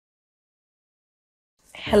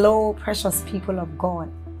Hello, precious people of God.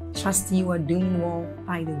 Trust you are doing well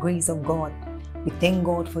by the grace of God. We thank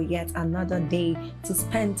God for yet another day to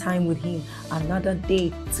spend time with Him, another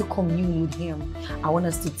day to commune with Him. I want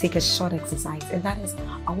us to take a short exercise, and that is,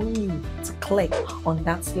 I want you to click on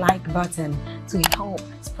that like button to help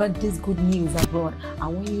spread this good news abroad. I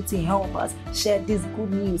want you to help us share this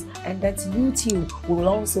good news, and that YouTube will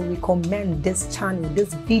also recommend this channel,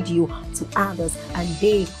 this video to others, and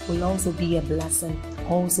they will also be a blessing.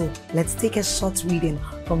 Also, let's take a short reading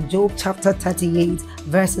from Job chapter 38,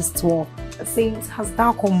 verses 12. It says, "Hast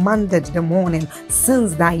thou commanded the morning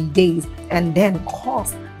since thy days, and then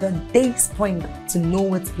caused the day spring to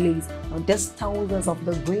know its place?" Now, this tells us of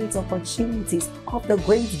the great opportunities, of the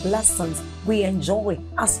great blessings we enjoy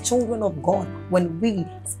as children of God when we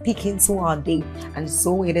speak into our day. And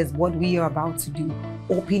so it is what we are about to do.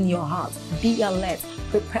 Open your heart, be alert,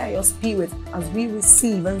 prepare your spirit as we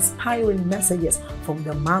receive inspiring messages from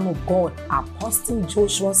the man of God, Apostle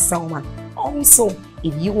Joshua Selman. Also,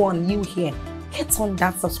 if you are new here, hit on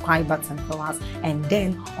that subscribe button for us, and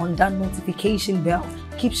then on that notification bell.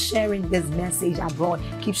 Keep sharing this message abroad.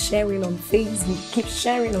 Keep sharing on Facebook. Keep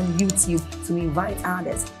sharing on YouTube to invite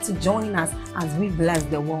others to join us as we bless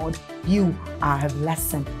the world. You are a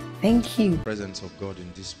blessing. Thank you. Presence of God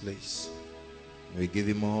in this place. We give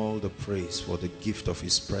Him all the praise for the gift of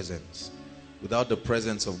His presence. Without the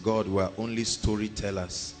presence of God, we are only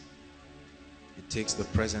storytellers. It takes the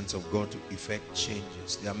presence of God to effect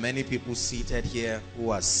changes. There are many people seated here who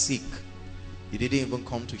are sick. You didn't even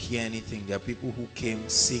come to hear anything. There are people who came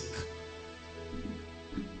sick.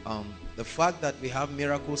 The fact that we have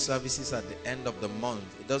miracle services at the end of the month,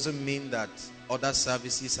 it doesn't mean that other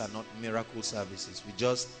services are not miracle services. We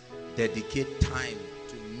just dedicate time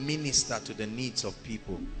to minister to the needs of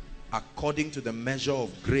people according to the measure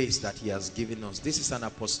of grace that He has given us. This is an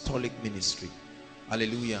apostolic ministry.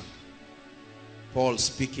 Hallelujah. Paul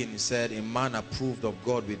speaking, he said, "A man approved of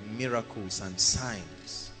God with miracles and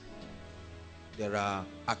signs." There are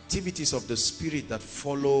activities of the Spirit that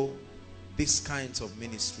follow these kinds of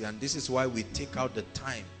ministry, and this is why we take out the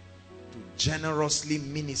time to generously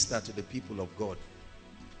minister to the people of God.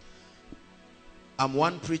 I'm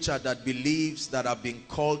one preacher that believes that I've been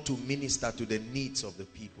called to minister to the needs of the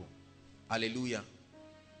people. Hallelujah.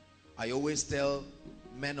 I always tell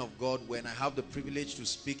men of God, when I have the privilege to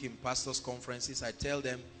speak in pastors' conferences, I tell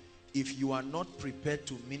them, if you are not prepared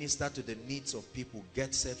to minister to the needs of people,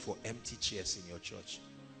 get set for empty chairs in your church.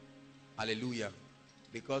 Hallelujah.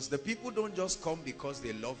 Because the people don't just come because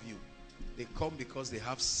they love you. They come because they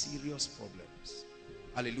have serious problems.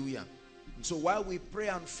 Hallelujah. And so while we pray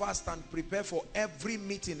and fast and prepare for every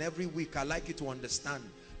meeting every week, I like you to understand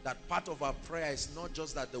that part of our prayer is not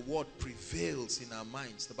just that the word prevails in our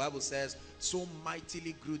minds. The Bible says, "So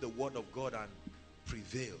mightily grew the word of God and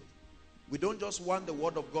prevailed." We don't just want the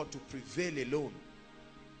word of God to prevail alone,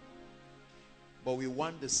 but we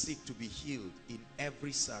want the sick to be healed in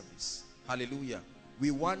every service. Hallelujah. We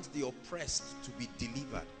want the oppressed to be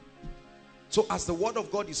delivered. So as the word of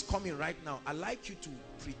God is coming right now, I'd like you to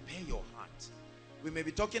prepare your heart. We may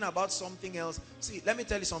be talking about something else. See, let me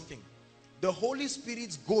tell you something. The Holy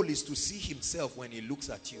Spirit's goal is to see Himself when He looks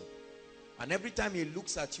at you. And every time He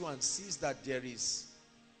looks at you and sees that there is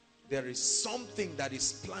something that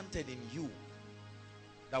is planted in you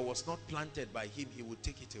that was not planted by Him, He will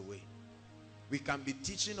take it away. We can be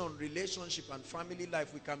teaching on relationship and family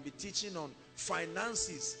life. We can be teaching on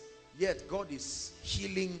finances. Yet God is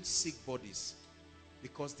healing sick bodies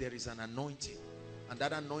because there is an anointing. And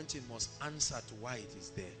that anointing must answer to why it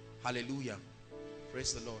is there. Hallelujah.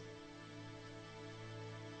 Praise the Lord.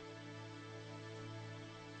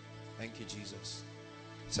 Thank you, Jesus.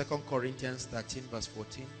 2 Corinthians 13 verse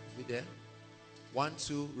 14. Be there. 1,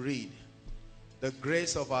 2, read. "The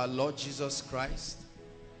grace of our Lord Jesus Christ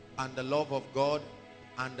and the love of God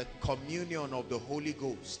and the communion of the Holy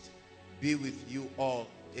Ghost be with you all.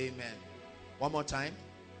 Amen." One more time.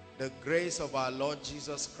 "The grace of our Lord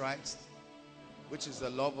Jesus Christ, which is the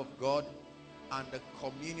love of God, and the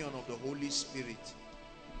communion of the Holy Spirit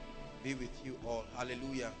be with you all."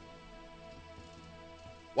 Hallelujah.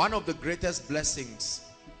 One of the greatest blessings,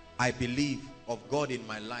 I believe, of God in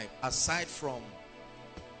my life, aside from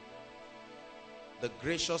the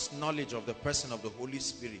gracious knowledge of the person of the Holy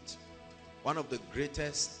Spirit, one of the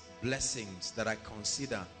greatest blessings that I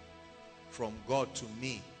consider from God to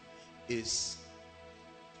me is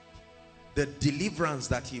the deliverance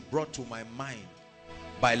that He brought to my mind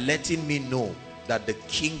by letting me know that the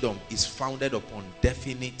kingdom is founded upon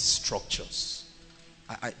definite structures.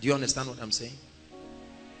 Do you understand what I'm saying?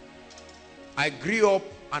 I grew up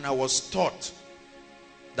and I was taught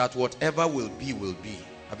that whatever will be, will be.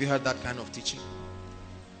 Have you heard that kind of teaching?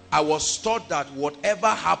 I was taught that whatever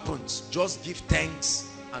happens, just give thanks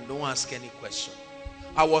and don't ask any question.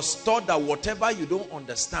 I was taught that whatever you don't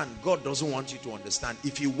understand, God doesn't want you to understand.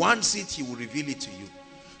 If he wants it, he will reveal it to you.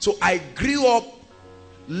 So I grew up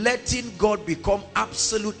letting God become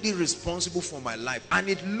absolutely responsible for my life, and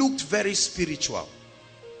it looked very spiritual.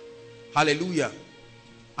 Hallelujah.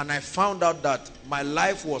 And I found out that my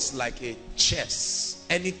life was like a chess.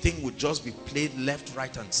 Anything would just be played left,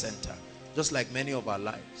 right, and center, just like many of our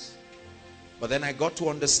lives. But then I got to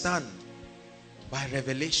understand by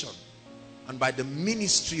revelation and by the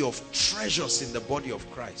ministry of treasures in the body of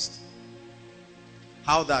Christ,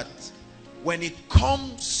 how that when it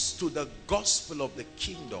comes to the gospel of the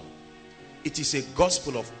kingdom, it is a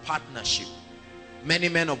gospel of partnership. Many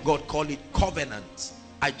men of God call it covenant.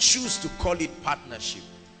 I choose to call it partnership.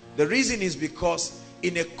 The reason is because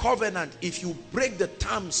in a covenant, if you break the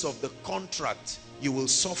terms of the contract, you will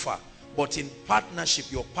suffer. But in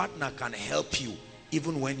partnership, your partner can help you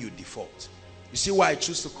even when you default. You see why I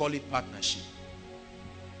choose to call it partnership?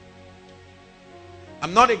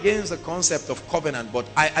 I'm not against the concept of covenant, but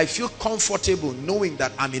I feel comfortable knowing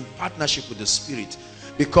that I'm in partnership with the Spirit,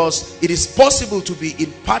 because it is possible to be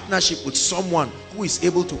in partnership with someone who is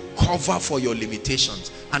able to cover for your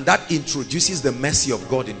limitations, and that introduces the mercy of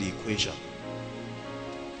God in the equation.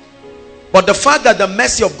 But the fact that the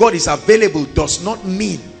mercy of God is available does not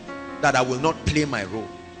mean that I will not play my role.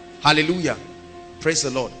 Hallelujah. Praise the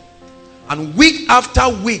Lord. And week after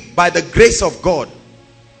week, by the grace of God,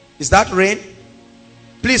 is that rain?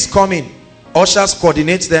 Please come in. Ushers,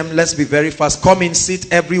 coordinate them. Let's be very fast. Come in,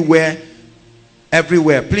 sit everywhere.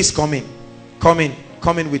 Everywhere. Please come in. Come in.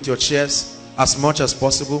 Come in with your chairs as much as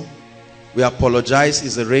possible. We apologize.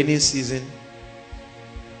 It's a rainy season.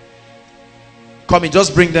 Come in.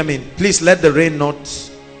 Just bring them in. Please let the rain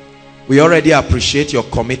not. We already appreciate your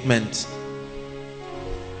commitment.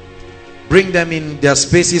 Bring them in. Their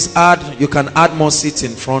spaces. You can add more seats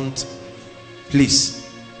in front. Please.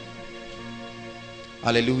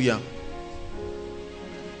 Hallelujah.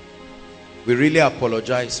 We really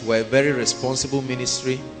apologize. We're a very responsible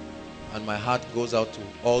ministry, and my heart goes out to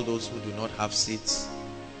all those who do not have seats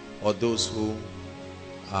or those who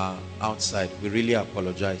are outside. We really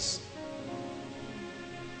apologize.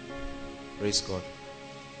 Praise God.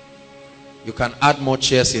 You can add more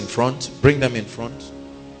chairs in front. Bring them in front.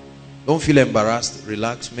 Don't feel embarrassed.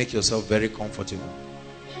 Relax. Make yourself very comfortable.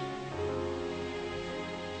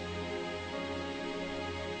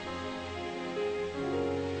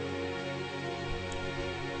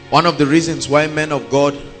 One of the reasons why men of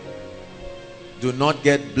God do not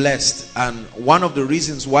get blessed, and one of the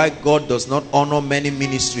reasons why God does not honor many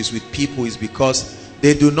ministries with people, is because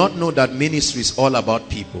they do not know that ministry is all about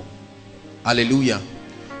people. Hallelujah.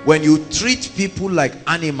 When you treat people like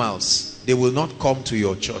animals, they will not come to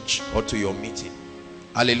your church or to your meeting.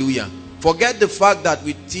 Hallelujah. Forget the fact that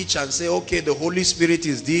we teach and say, okay, the Holy Spirit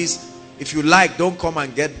is this. If you like, don't come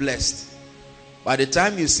and get blessed. By the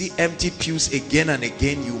time you see empty pews again and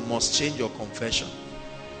again, you must change your confession.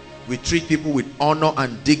 We treat people with honor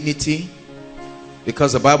and dignity,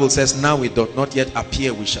 because the Bible says, now we do not yet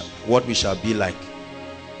appear what we shall be like.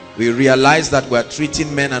 We realize that we are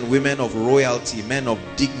treating men and women of royalty, men of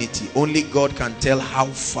dignity. Only God can tell how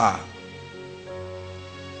far.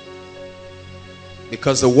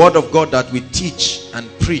 Because the word of God that we teach and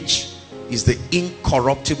preach is the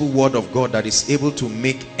incorruptible word of God that is able to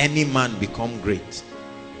make any man become great.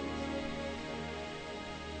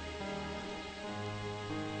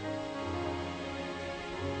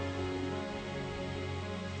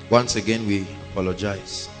 Once again, we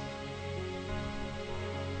apologize.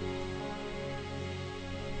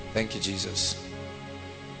 Thank you, Jesus.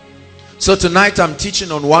 So tonight I'm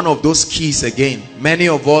teaching on one of those keys again. Many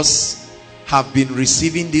of us have been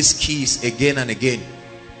receiving these keys again and again.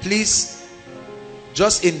 Please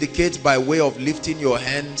just indicate by way of lifting your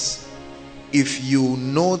hands if you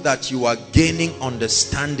know that you are gaining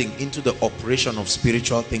understanding into the operation of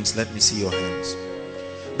spiritual things. Let me see your hands.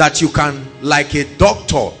 That you can, like a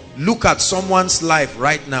doctor, look at someone's life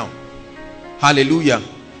right now. Hallelujah.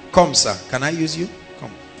 Come, sir. Can I use you?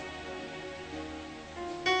 Come.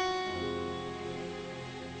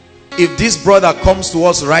 If this brother comes to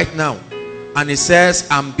us right now and he says,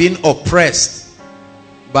 I'm being oppressed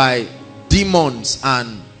by demons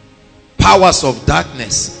and powers of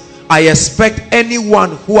darkness, I expect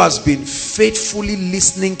anyone who has been faithfully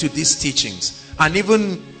listening to these teachings, and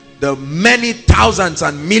even the many thousands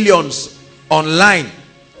and millions online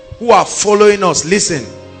who are following us, listen,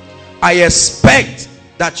 I expect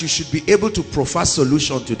that you should be able to proffer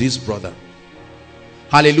solution to this brother.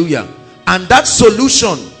 Hallelujah. And that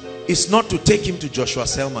solution is not to take him to Joshua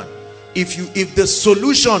Selman. If the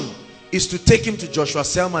solution is to take him to Joshua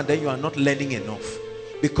Selman, then you are not learning enough.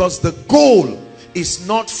 Because the goal is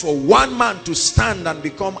not for one man to stand and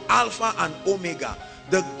become Alpha and Omega.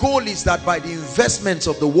 The goal is that by the investments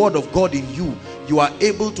of the word of God in you, you are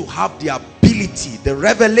able to have the ability, the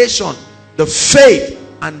revelation, the faith,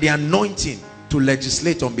 and the anointing to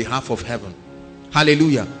legislate on behalf of heaven.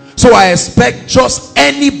 Hallelujah. So I expect just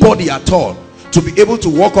anybody at all to be able to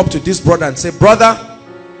walk up to this brother and say, brother,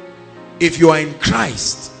 if you are in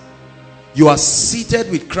Christ, you are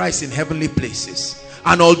seated with Christ in heavenly places.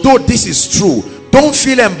 And although this is true, don't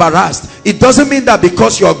feel embarrassed. It doesn't mean that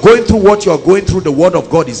because you are going through what you are going through, the word of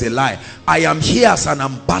God is a lie. I am here as an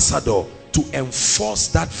ambassador to enforce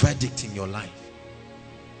that verdict in your life.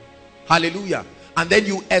 Hallelujah. And then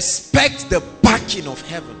you expect the backing of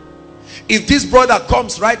heaven. If this brother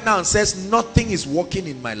comes right now and says, nothing is working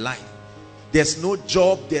in my life, there's no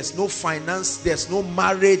job, there's no finance, there's no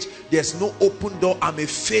marriage, there's no open door, I'm a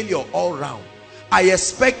failure all round, I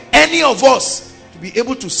expect any of us to be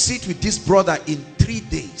able to sit with this brother in 3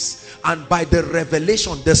 days, and by the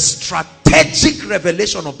revelation, the strategic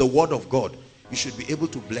revelation of the word of God, you should be able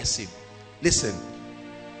to bless him. Listen,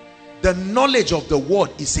 the knowledge of the word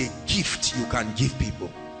is a gift you can give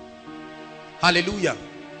people. Hallelujah.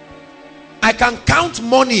 I can count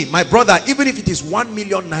money, my brother, even if it is 1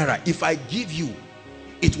 million naira. If I give you,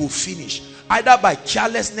 it will finish. Either by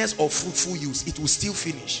carelessness or fruitful use, it will still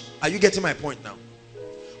finish. Are you getting my point now?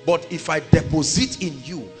 But if I deposit in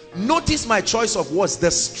you, notice my choice of words, the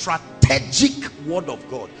strategic word of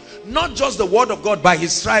God. Not just the word of God by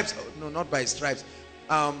his stripes. No, not by his stripes.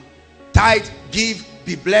 Tithe, give,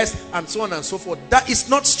 be blessed, and so on and so forth. That is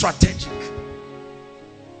not strategic.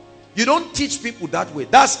 You don't teach people that way.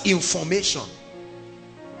 That's information.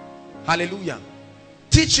 Hallelujah.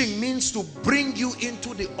 Teaching means to bring you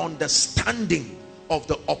into the understanding of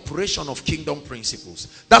the operation of kingdom principles.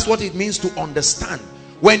 That's what it means to understand.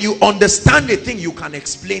 When you understand a thing, you can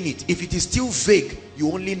explain it. If it is still vague, you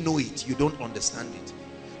only know it, you don't understand it.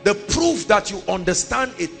 The proof that you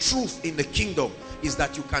understand a truth in the kingdom is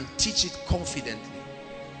that you can teach it confidently.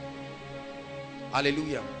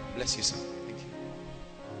 Hallelujah. Bless you, sir. Thank you.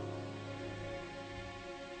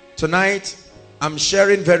 Tonight, I'm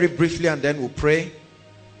sharing very briefly, and then we'll pray,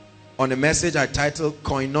 on a message I titled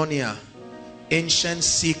Koinonia, Ancient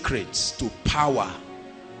Secrets to Power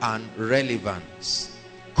and Relevance.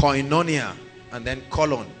 Koinonia, and then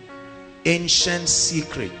colon, Ancient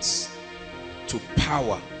Secrets to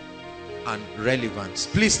Power and Relevance.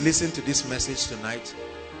 Please listen to this message tonight.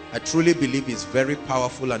 I truly believe it's very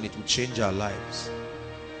powerful and it will change our lives.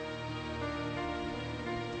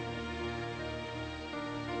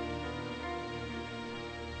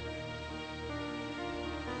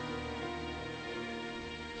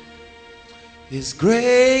 His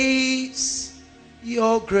grace,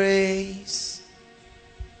 your grace,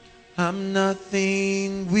 I'm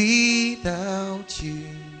nothing without you.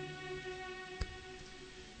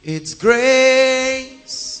 It's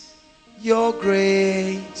grace, your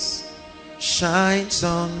grace shines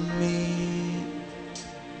on me.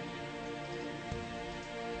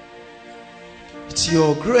 It's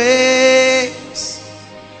your grace,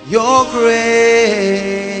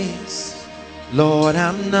 Lord,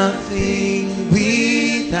 I'm nothing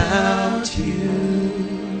without you.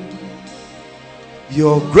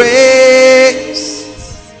 Your grace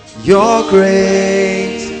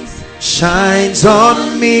shines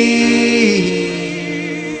on me.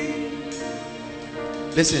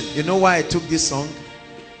 Listen, you know why I took this song?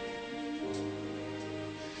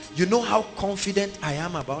 You know how confident I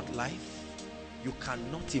am about life? You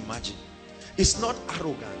cannot imagine. It's not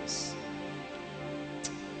arrogance.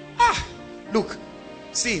 Look,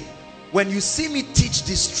 see, when you see me teach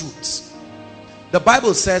these truths, the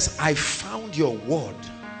Bible says, I found your word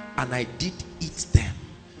and I did eat them,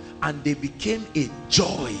 and they became a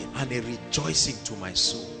joy and a rejoicing to my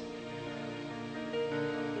soul.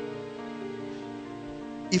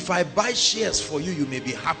 If I buy shares for you, you may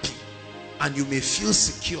be happy and you may feel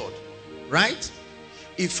secured, right?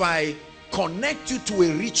 If I connect you to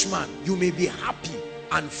a rich man, you may be happy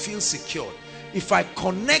and feel secured. If I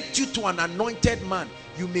connect you to an anointed man,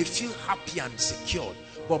 you may feel happy and secured.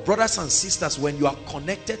 But brothers and sisters, when you are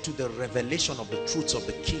connected to the revelation of the truths of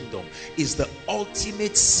the kingdom, is the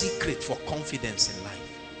ultimate secret for confidence in life.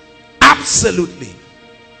 Absolutely.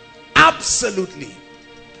 Absolutely.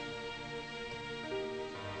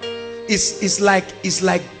 It's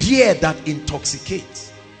like beer that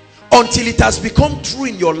intoxicates. Until it has become true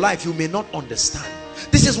in your life, you may not understand.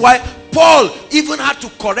 This is why Paul even had to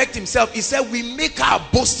correct himself. He said, we make our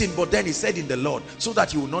boasting, but then he said in the Lord, so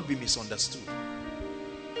that you will not be misunderstood.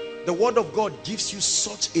 The word of God gives you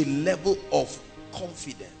such a level of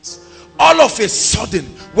confidence. All of a sudden,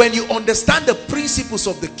 when you understand the principles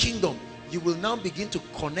of the kingdom, you will now begin to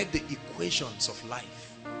connect the equations of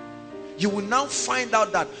life. You will now find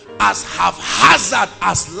out that as haphazard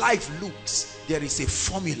as life looks, there is a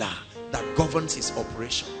formula that governs its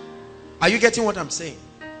operation. Are you getting what I'm saying?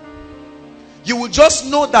 You will just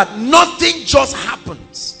know that nothing just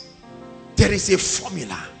happens. There is a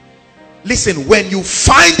formula. Listen, when you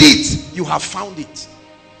find it, you have found it.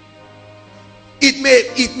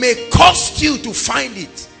 It may cost you to find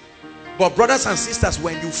it. But brothers and sisters,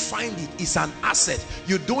 when you find it, it's an asset.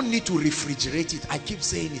 You don't need to refrigerate it. I keep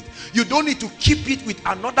saying it. You don't need to keep it with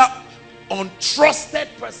another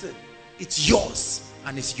untrusted person. It's yours,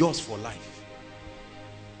 and it's yours for life.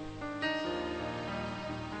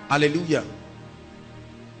 Hallelujah.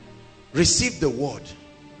 Receive the word.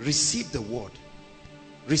 Receive the word.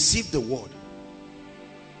 Receive the word.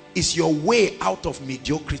 It's your way out of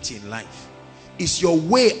mediocrity in life. It's your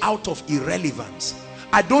way out of irrelevance.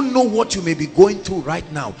 I don't know what you may be going through right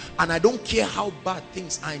now, and I don't care how bad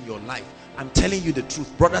things are in your life. I'm telling you the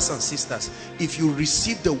truth, brothers and sisters. If you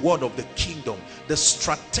receive the word of the kingdom, the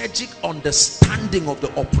strategic understanding of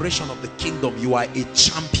the operation of the kingdom, you are a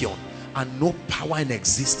champion, and no power in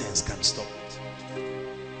existence can stop it.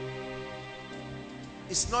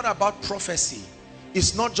 It's not about prophecy.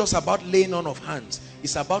 It's not just about laying on of hands.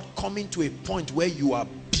 It's about coming to a point where you are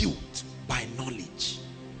built by knowledge.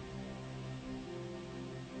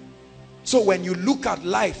 So when you look at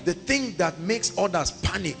life, the thing that makes others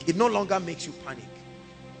panic, it no longer makes you panic,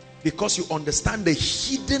 because you understand the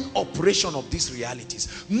hidden operation of these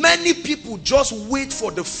realities. Many people just wait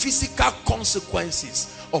for the physical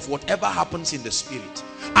consequences of whatever happens in the spirit,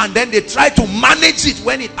 and then they try to manage it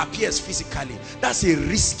when it appears physically. That's a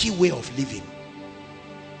risky way of living.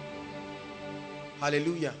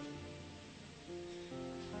 Hallelujah.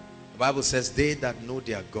 The Bible says, they that know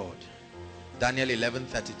their God, Daniel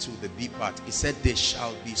 11:32, the B part, it said they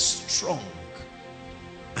shall be strong,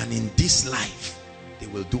 and in this life they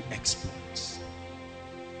will do exploits.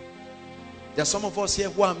 There are some of us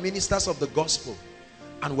here who are ministers of the gospel,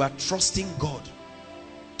 and we are trusting God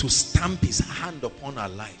to stamp his hand upon our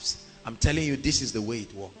lives. I'm telling you, this is the way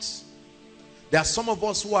it works. There are some of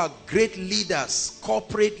us who are great leaders,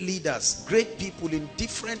 corporate leaders, great people in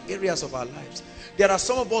different areas of our lives. There are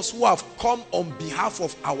some of us who have come on behalf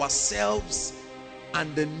of ourselves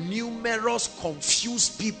and the numerous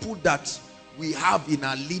confused people that we have in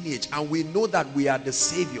our lineage, and we know that we are the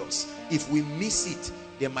saviors. If we miss it,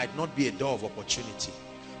 there might not be a door of opportunity.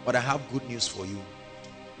 But I have good news for you.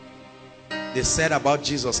 They said about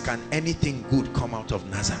Jesus, can anything good come out of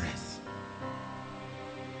Nazareth?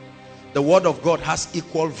 The word of God has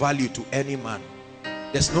equal value to any man.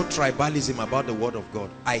 There's no tribalism about the word of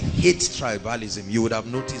God. I hate tribalism. You would have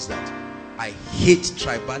noticed that. I hate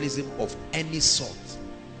tribalism of any sort,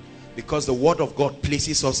 because the word of God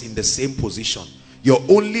places us in the same position. Your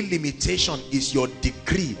only limitation is your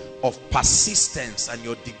degree of persistence and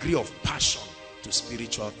your degree of passion to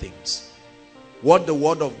spiritual things. What the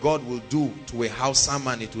word of God will do to a Hausa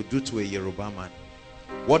man, it will do to a Yoruba man.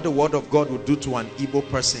 What the word of God will do to an Igbo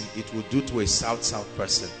person, it will do to a South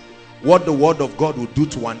person. What the word of God will do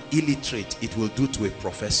to an illiterate, it will do to a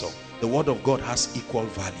professor. The word of God has equal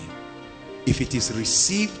value if it is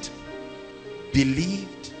received,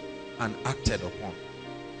 believed, and acted upon.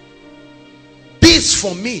 This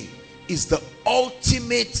for me is the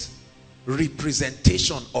ultimate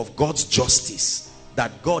representation of God's justice,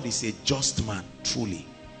 that God is a just man truly.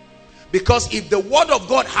 Because if the word of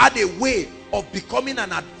God had a way of becoming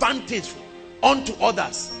an advantage unto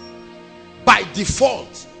others by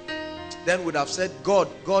default, then would have said God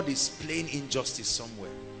is playing injustice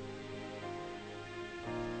somewhere.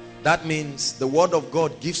 That means the word of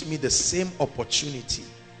God gives me the same opportunity.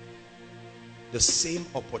 The same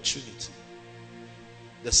opportunity.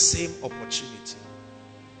 The same opportunity.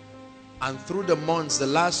 And through the months, the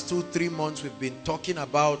last 2-3 months, we've been talking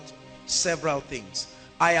about several things.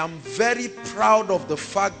 I am very proud of the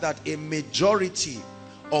fact that a majority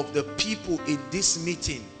of the people in this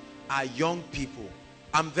meeting are young people.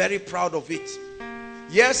 I'm very proud of it.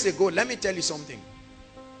 Years ago, let me tell you something.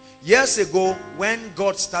 Years ago, when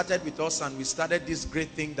God started with us and we started this great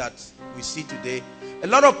thing that we see today, a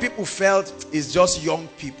lot of people felt it's just young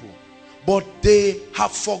people. But they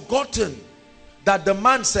have forgotten that the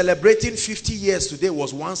man celebrating 50 years today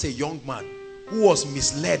was once a young man who was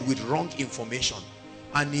misled with wrong information.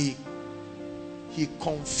 And he he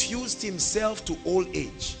confused himself to old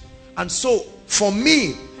age. And so, for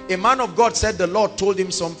me, a man of God said the Lord told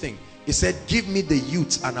him something. He said, give me the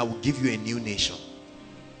youth and I will give you a new nation.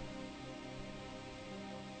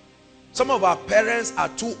 Some of our parents are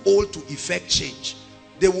too old to effect change.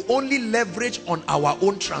 They will only leverage on our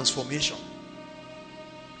own transformation.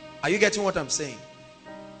 Are you getting what I'm saying?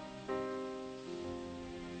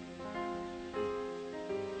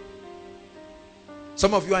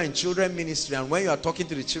 Some of you are in children ministry, and when you are talking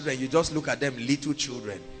to the children, you just look at them, little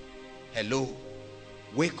children. Hello.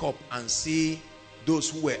 Wake up and see those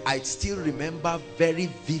who were. I still remember very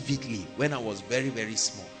vividly when I was very, very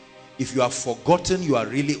small. If you have forgotten, you are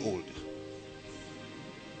really old.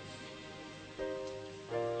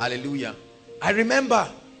 Hallelujah. I remember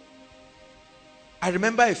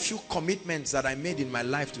a few commitments that I made in my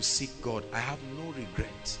life to seek God. I have no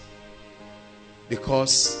regret.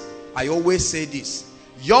 Because I always say this.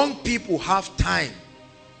 Young people have time,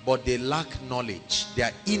 but they lack knowledge. They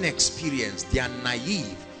are inexperienced. They are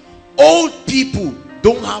naive. Old people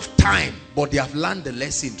don't have time, but they have learned the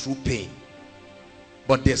lesson through pain.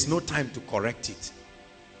 But there's no time to correct it.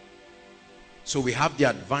 So we have the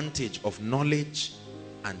advantage of knowledge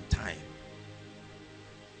and time.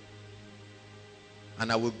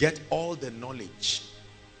 And I will get all the knowledge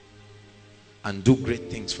and do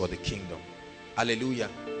great things for the kingdom. Hallelujah.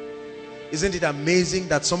 Isn't it amazing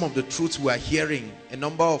that some of the truths we are hearing, a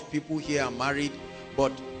number of people here are married,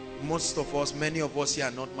 but most of us, many of us here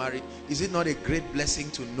are not married. Is it not a great blessing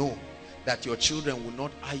to know that your children will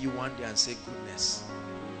not argue one day and say, goodness,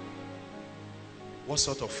 what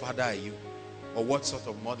sort of father are you? Or what sort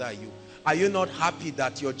of mother are you? Are you not happy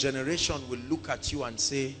that your generation will look at you and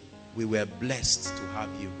say, we were blessed to have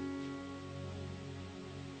you?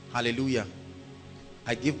 Hallelujah.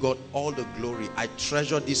 I give God all the glory. I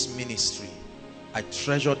treasure this ministry. I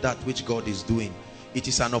treasure that which God is doing. It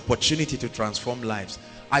is an opportunity to transform lives.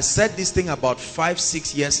 I said this thing about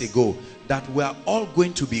 5-6 years ago, that we are all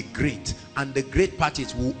going to be great, and the great part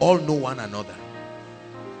is we'll all know one another.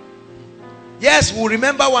 Yes, we'll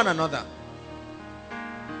remember one another.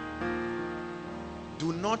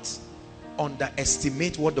 Do not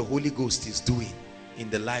underestimate what the Holy Ghost is doing in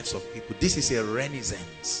the lives of people. This is a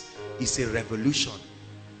renaissance. It's a revolution.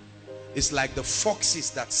 It's like the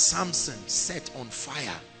foxes that Samson set on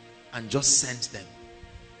fire and just sent them.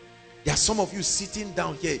 There are some of you sitting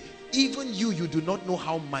down here. Even you do not know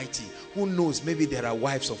how mighty. Who knows, maybe there are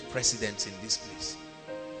wives of presidents in this place.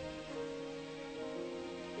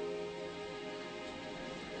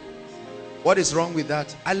 What is wrong with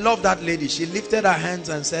that? I love that lady. She lifted her hands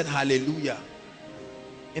and said, hallelujah.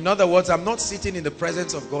 In other words, I'm not sitting in the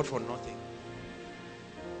presence of God for nothing.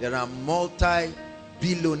 There are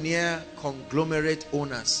multi-billionaire conglomerate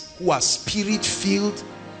owners who are spirit-filled.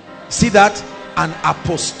 See that? And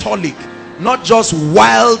apostolic. Not just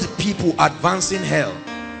wild people advancing hell.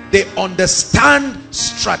 They understand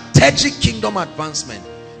strategic kingdom advancement.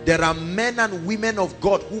 There are men and women of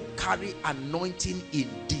God who carry anointing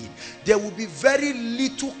indeed. There will be very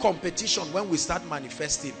little competition when we start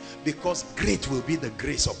manifesting, because great will be the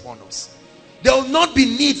grace upon us. There will not be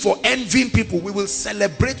need for envying people. We will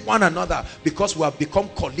celebrate one another because we have become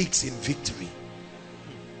colleagues in victory.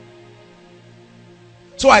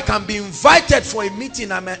 So I can be invited for a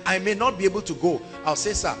meeting. I may not be able to go. I'll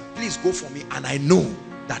say, sir, please go for me. And I know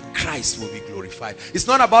that Christ will be glorified. It's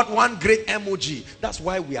not about one great emoji. That's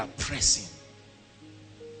why we are pressing.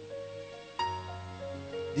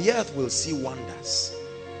 The earth will see wonders.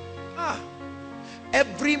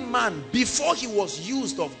 Every man, before he was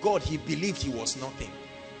used of God, he believed he was nothing.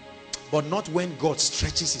 But not when God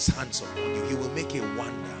stretches his hands upon you. He will make a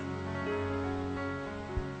wonder.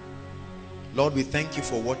 Lord, we thank you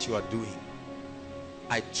for what you are doing.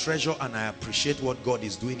 I treasure and I appreciate what God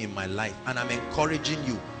is doing in my life. And I'm encouraging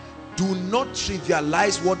you, do not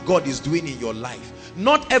trivialize what God is doing in your life.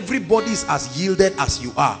 Not everybody is as yielded as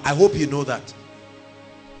you are. I hope you know that.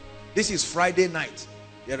 This is Friday night.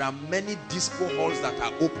 There are many disco halls that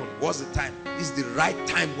are open. What's the time? This is the right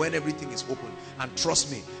time when everything is open. And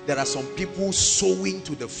trust me, there are some people sowing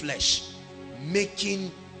to the flesh,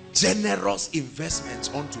 making generous investments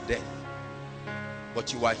unto death.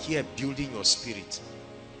 But you are here building your spirit.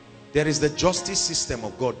 There is the justice system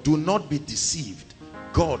of God. Do not be deceived.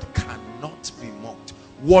 God cannot be mocked.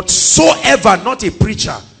 Whatsoever, not a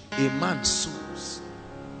preacher, a man sows.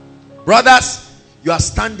 Brothers, you are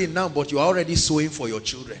standing now, but you are already sowing for your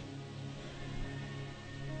children.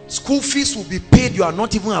 School fees will be paid. You are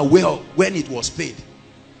not even aware of when it was paid.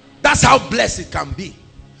 That's how blessed it can be.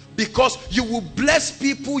 Because you will bless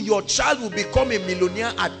people. Your child will become a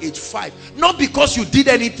millionaire at age 5. Not because you did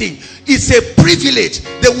anything. It's a privilege.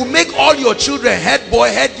 They will make all your children head boy,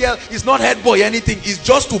 head girl. It's not head boy anything. It's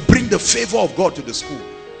just to bring the favor of God to the school.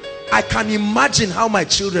 I can imagine how my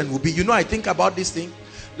children will be. You know, I think about this thing.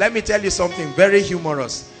 Let me tell you something very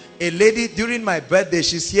humorous. A lady during my birthday,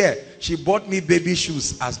 she's here. She bought me baby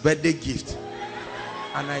shoes as birthday gift.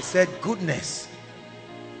 And I said, goodness.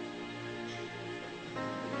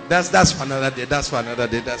 That's for another day. That's for another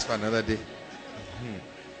day. That's for another day.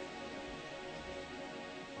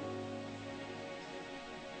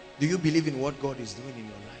 Do you believe in what God is doing in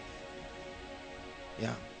your life?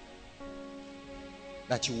 Yeah.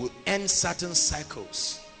 That you will end certain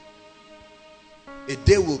cycles. A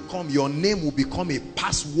day will come, your name will become a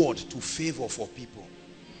password to favor for people.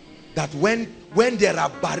 That when there are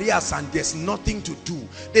barriers and there's nothing to do,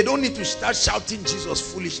 they don't need to start shouting Jesus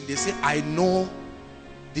foolish. They say, I know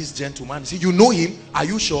this gentleman. See, you know him? Are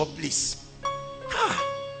you sure? Please.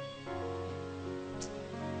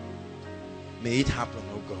 May it happen,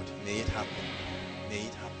 oh God. May it happen. May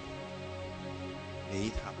it happen. May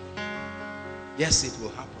it happen. Yes, it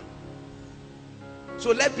will happen.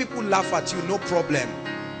 So let people laugh at you, no problem.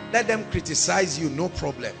 Let them criticize you, no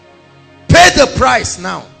problem. Pay the price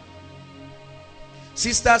now.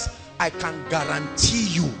 Sisters, I can guarantee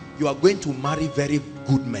you, you are going to marry very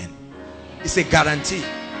good men. It's a guarantee.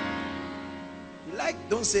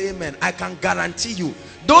 Don't say amen. I can guarantee you.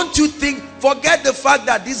 Don't you think, forget the fact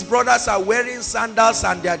that these brothers are wearing sandals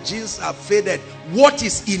and their jeans are faded. What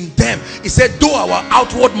is in them? He said, though our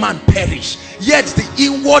outward man perish, yet the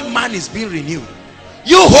inward man is being renewed.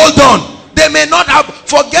 You hold on. They may not have,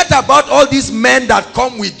 forget about all these men that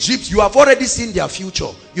come with jeeps. You have already seen their future.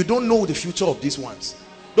 You don't know the future of these ones.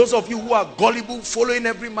 Those of you who are gullible, following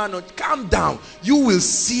every man, calm down. You will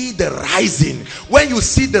see the rising when you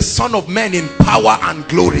see the Son of Man in power and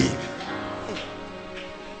glory.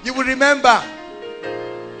 You will remember,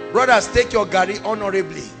 brothers, take your gari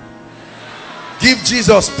honorably. Give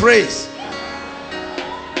Jesus praise,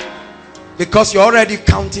 because you're already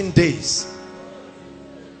counting days.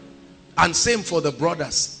 And same for the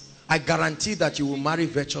brothers. I guarantee that you will marry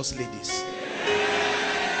virtuous ladies.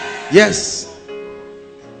 Yes.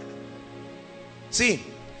 See,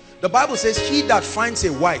 the Bible says, he that finds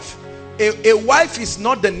a wife. A wife is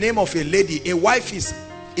not the name of a lady. A wife is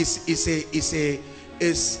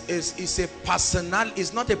a personal.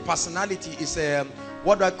 It's not a personality. It's a,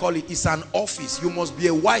 what do I call it? It's an office. You must be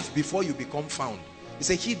a wife before you become found. He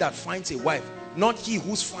said, he that finds a wife, not he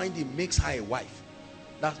whose finding makes her a wife.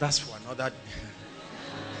 That's for another.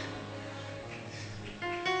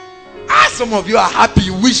 Some of you are happy.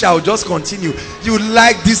 You wish I would just continue. You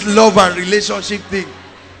like this love and relationship thing.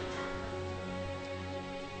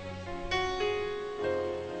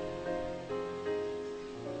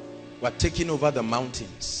 We're taking over the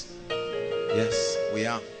mountains. Yes, we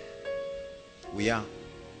are. We are.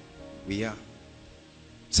 We are.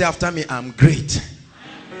 Say after me, I'm great.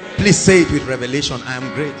 Please say it with revelation. I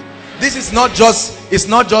am great. This is not just, it's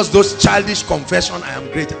not just those childish confession. I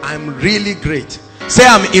am great. I'm really great. Say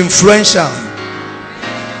I'm influential.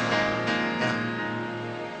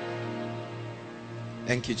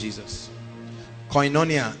 Thank you, Jesus.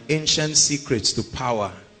 Koinonia, ancient secrets to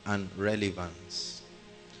power and relevance.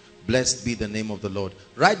 Blessed be the name of the Lord.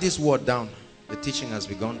 Write this word down. The teaching has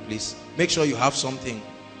begun, please. Make sure you have something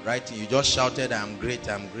writing. You just shouted, I am great,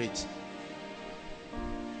 I am great.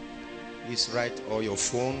 Please write, or your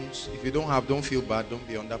phones. If you don't have, don't feel bad, don't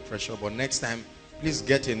be under pressure. But next time, please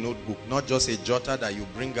get a notebook, not just a jotter that you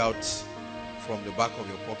bring out from the back of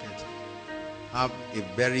your pocket. Have a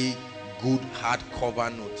very good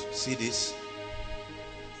hardcover note. See this?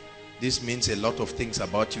 This means a lot of things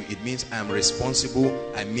about you. It means I am responsible.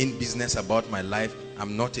 I mean business about my life.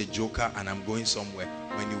 I'm not a joker and I'm going somewhere.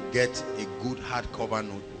 When you get a good hardcover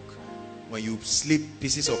notebook, when you slip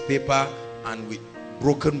pieces of paper and with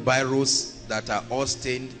broken biros that are all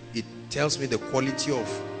stained, it tells me the quality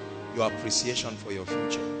of your appreciation for your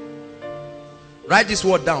future. Write this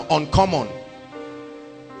word down. Uncommon.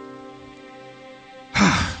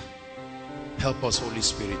 Help us, Holy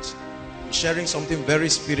Spirit. I'm sharing something very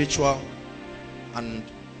spiritual, and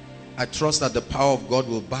I trust that the power of God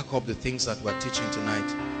will back up the things that we're teaching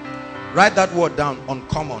tonight. Write that word down,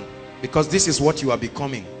 uncommon, because this is what you are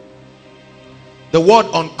becoming. The word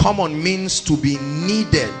uncommon means to be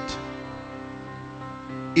needed.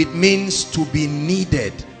 It means to be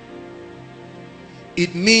needed.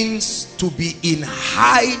 It means to be in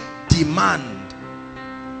high demand.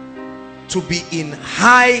 To be in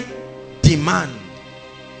high demand.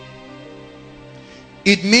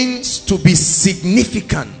 It means to be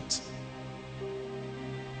significant.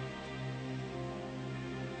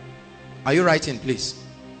 Are you writing, please?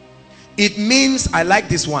 It means, I like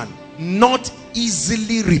this one, not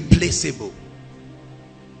easily replaceable.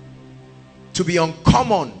 To be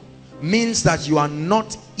uncommon means that you are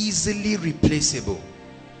not easily replaceable.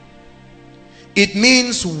 It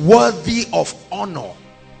means worthy of honor.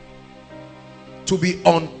 To be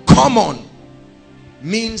uncommon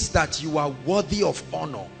means that you are worthy of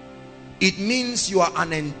honor. It means you are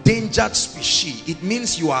an endangered species. It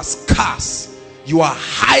means you are scarce. You are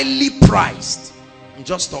highly prized. I'm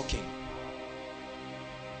just talking.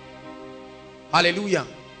 Hallelujah.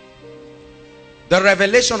 The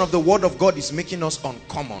revelation of the word of God is making us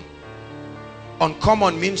uncommon.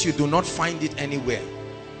 Uncommon means you do not find it anywhere.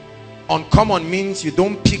 Uncommon means you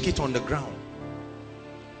don't pick it on the ground.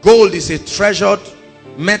 Gold is a treasured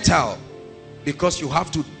metal because you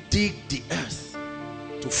have to dig the earth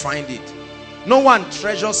to find it. No one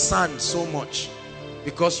treasures sand so much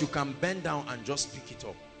because you can bend down and just pick it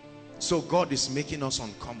up. So God is making us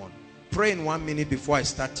uncommon. Pray in 1 minute before I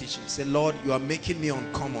start teaching. Say, Lord, you are making me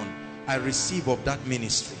uncommon. I receive of that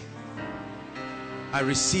ministry. I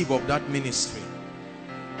receive of that ministry.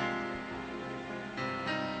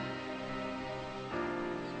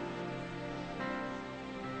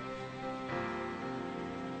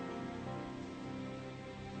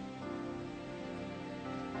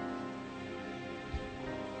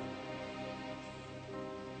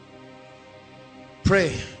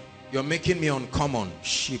 Pray. You're making me uncommon.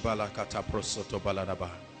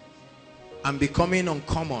 I'm becoming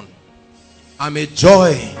uncommon. I'm a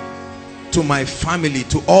joy to my family,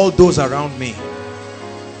 to all those around me.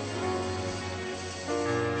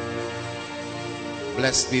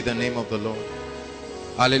 Blessed be the name of the Lord.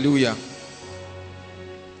 Hallelujah.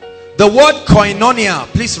 The word koinonia,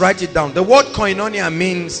 please write it down. The word koinonia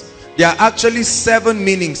means, there are actually 7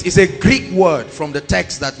 meanings. It's a Greek word from the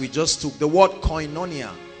text that we just took. The word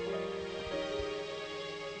koinonia.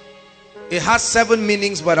 It has 7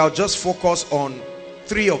 meanings, but I'll just focus on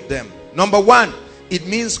 3 of them. Number 1, it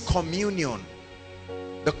means communion.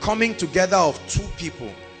 The coming together of 2 people.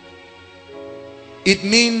 It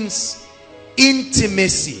means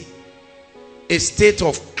intimacy. A state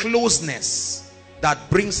of closeness that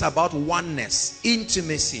brings about oneness.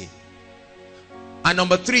 Intimacy. And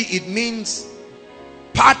number 3, it means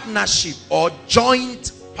partnership or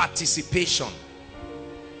joint participation.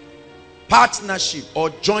 Partnership or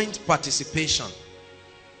joint participation.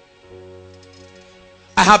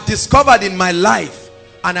 I have discovered in my life,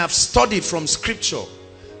 and I've studied from scripture,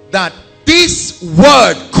 that this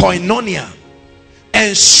word koinonia,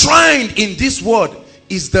 enshrined in this word,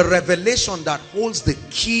 is the revelation that holds the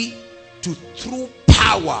key to true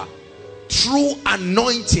power, true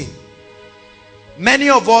anointing. Many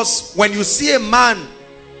of us, when you see a man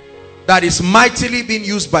that is mightily being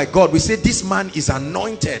used by God, we say this man is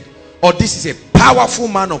anointed, or this is a powerful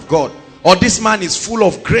man of God, or this man is full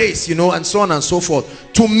of grace, you know, and so on and so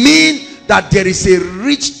forth, to mean that there is a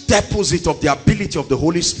rich deposit of the ability of the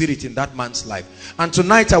Holy Spirit in that man's life. And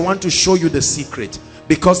tonight I want to show you the secret,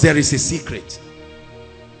 because there is a secret.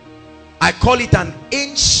 I call it an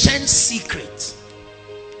ancient secret.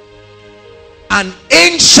 An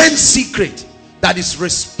ancient secret that is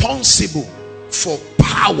responsible for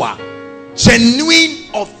power, genuine,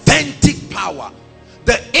 authentic power.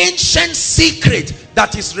 The ancient secret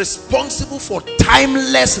that is responsible for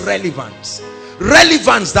timeless relevance.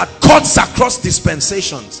 Relevance that cuts across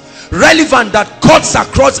dispensations. Relevance that cuts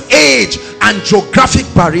across age and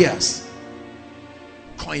geographic barriers.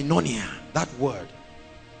 Koinonia, that word.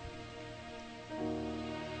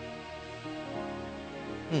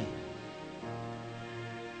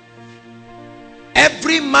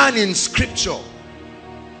 Every man in scripture,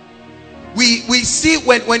 we see,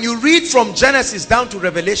 when you read from Genesis down to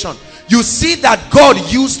Revelation, you see that God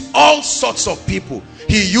used all sorts of people.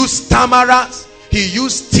 He used tamarats, he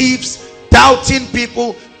used thieves, doubting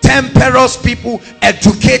people, temperous people,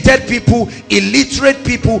 educated people, illiterate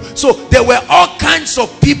people. So there were all kinds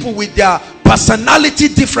of people with their personality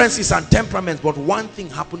differences and temperaments, but one thing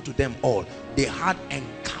happened to them all. They had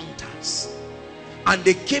encounters, and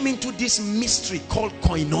they came into this mystery called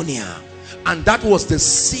koinonia, and that was the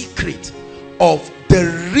secret of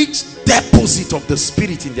the rich deposit of the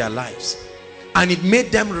Spirit in their lives, and it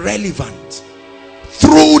made them relevant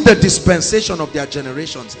through the dispensation of their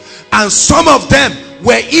generations. And some of them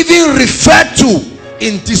were even referred to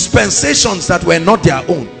in dispensations that were not their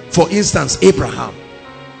own. For instance, Abraham,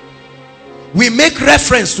 we make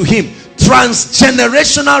reference to him.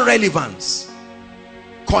 Transgenerational relevance.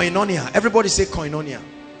 Koinonia. Everybody say koinonia.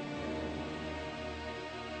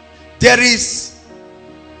 There is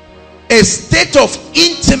a state of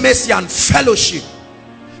intimacy and fellowship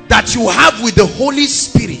that you have with the Holy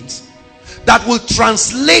Spirit that will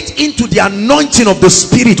translate into the anointing of the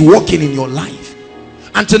Spirit working in your life.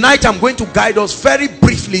 And tonight I'm going to guide us very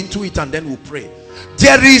briefly into it, and then we'll pray.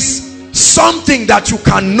 There is something that you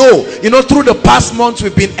can know. You know, through the past months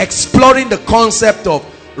we've been exploring the concept of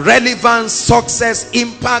relevance, success,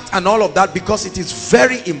 impact, and all of that, because it is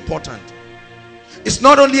very important. It's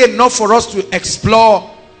not only enough for us to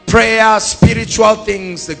explore prayer, spiritual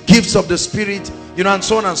things, the gifts of the Spirit, you know, and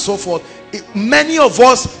so on and so forth. Many of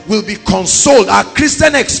us will be consoled. Our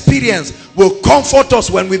Christian experience will comfort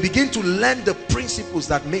us when we begin to learn the principles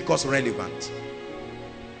that make us relevant.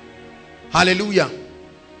 Hallelujah.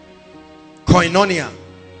 Koinonia,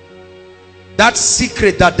 that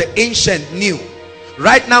secret that the ancient knew.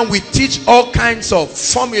 Right now we teach all kinds of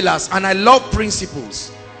formulas, and I love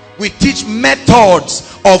principles. We teach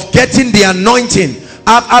methods of getting the anointing.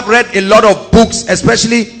 I've read a lot of books,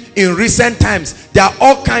 especially in recent times. There are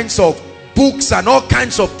all kinds of books and all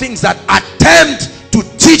kinds of things that attempt to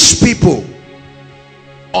teach people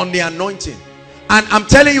on the anointing. And I'm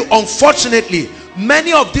telling you, unfortunately,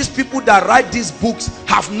 many of these people that write these books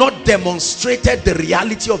have not demonstrated the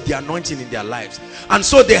reality of the anointing in their lives. And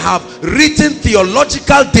so they have written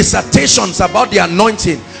theological dissertations about the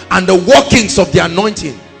anointing and the workings of the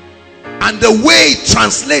anointing and the way it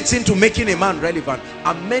translates into making a man relevant.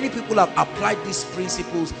 And many people have applied these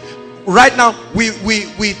principles. Right now we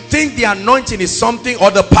think the anointing is something,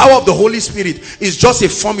 or the power of the Holy Spirit is just a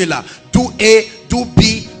formula. Do A, do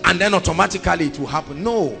B, and then automatically it will happen.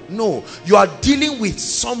 No, you are dealing with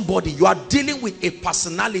somebody. You are dealing with a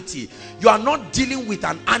personality. You are not dealing with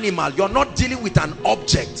an animal. You are not dealing with an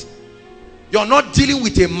object. You are not dealing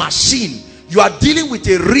with a machine. You are dealing with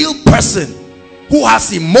a real person who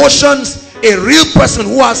has emotions, a real person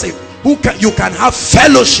who has you can have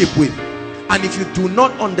fellowship with. And if you do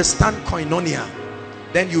not understand koinonia,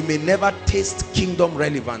 then you may never taste kingdom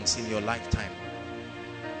relevance in your lifetime.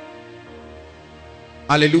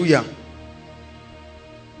 Hallelujah.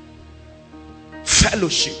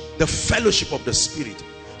 Fellowship, the fellowship of the Spirit.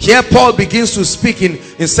 Here Paul begins to speak in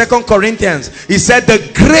 2 Corinthians. He said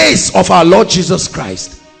the grace of our Lord Jesus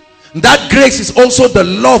Christ. That grace is also the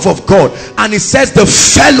love of God. And it says the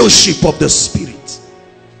fellowship of the Spirit.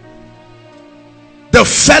 The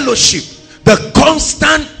fellowship, the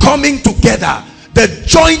constant coming together, the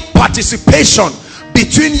joint participation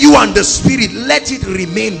between you and the Spirit, let it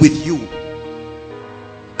remain with you.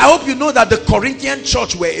 I hope you know that the Corinthian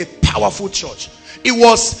church were a powerful church. It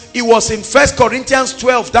was in 1 Corinthians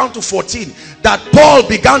 12 down to 14 that Paul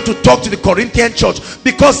began to talk to the Corinthian church,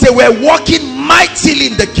 because they were walking mightily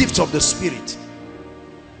in the gifts of the Spirit.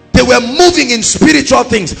 They were moving in spiritual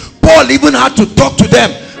things. Paul even had to talk to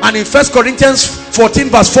them. And in 1 Corinthians 14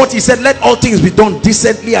 verse 40, he said, let all things be done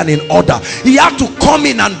decently and in order. He had to come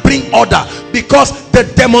in and bring order, because the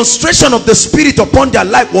demonstration of the Spirit upon their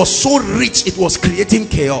life was so rich, it was creating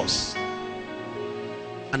chaos.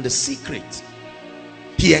 And the secret,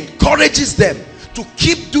 he encourages them to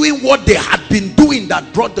keep doing what they had been doing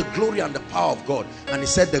that brought the glory and the power of God. And he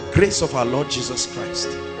said the grace of our Lord Jesus Christ,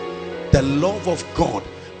 the love of God,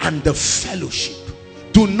 and the fellowship.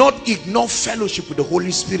 Do not ignore fellowship with the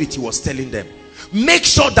Holy Spirit, he was telling them. Make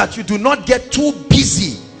sure that you do not get too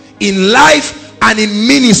busy in life and in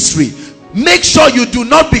ministry. Make sure you do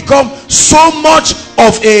not become so much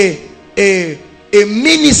of a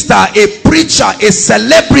minister, a preacher, a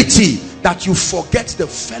celebrity, that you forget the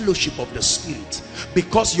fellowship of the Spirit,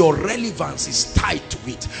 because your relevance is tied to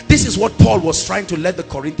it. This is what Paul was trying to let the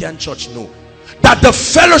Corinthian church know. That the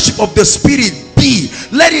fellowship of the Spirit be,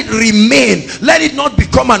 let it remain, let it not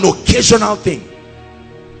become an occasional thing.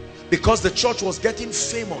 Because the church was getting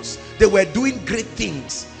famous, they were doing great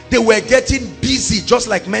things, they were getting busy, just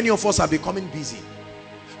like many of us are becoming busy.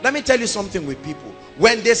 Let me tell you something with people.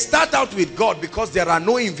 When they start out with God, because there are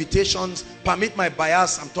no invitations, permit my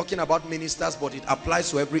bias, I'm talking about ministers, but it applies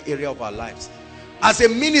to every area of our lives. As a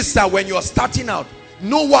minister, when you're starting out,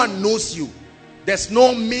 no one knows you. There's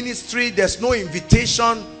no ministry, there's no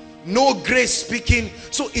invitation, no grace speaking.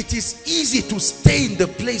 So it is easy to stay in the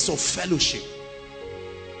place of fellowship.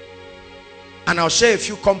 And I'll share a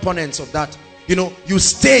few components of that. You know, you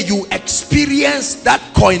stay, you experience that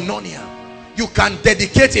koinonia. You can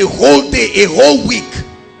dedicate a whole day, a whole week.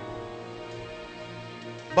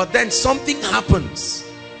 But then something happens.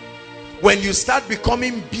 When you start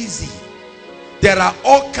becoming busy, there are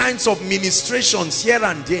all kinds of ministrations here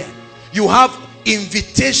and there. You have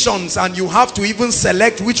invitations, and you have to even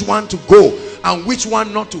select which one to go and which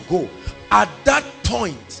one not to go. At that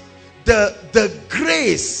point, the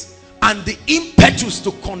grace And the impetus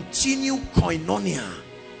to continue koinonia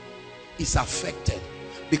is affected.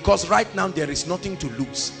 Because right now there is nothing to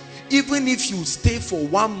lose. Even if you stay for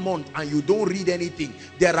 1 month and you don't read anything,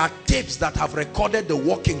 there are tapes that have recorded the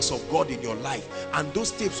workings of God in your life. And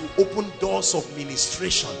those tapes will open doors of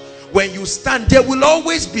ministration. When you stand, there will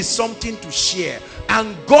always be something to share.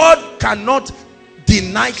 And God cannot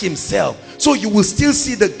deny himself. So you will still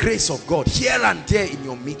see the grace of God here and there in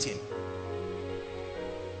your meeting.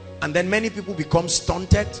 And then many people become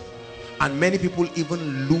stunted. And many people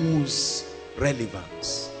even lose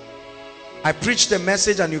relevance. I preached a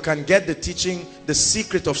message, and you can get the teaching, The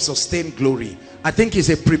Secret of Sustained Glory. I think it's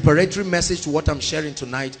a preparatory message to what I'm sharing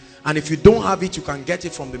tonight. And if you don't have it, you can get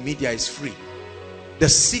it from the media. It's free. The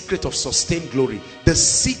Secret of Sustained Glory. The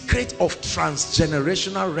secret of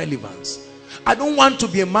transgenerational relevance. I don't want to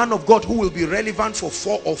be a man of God who will be relevant for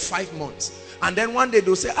 4 or 5 months. And then one day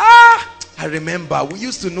they'll say, I remember, we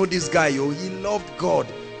used to know this guy. Oh, he loved God.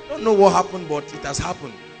 I don't know what happened, but it has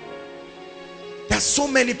happened. There's so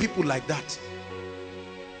many people like that.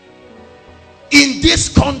 In this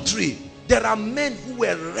country, there are men who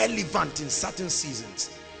were relevant in certain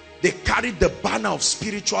seasons. They carried the banner of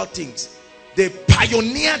spiritual things. They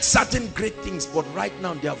pioneered certain great things, but right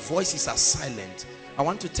now their voices are silent. I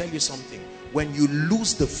want to tell you something. When you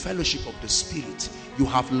lose the fellowship of the Spirit, you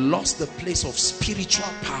have lost the place of spiritual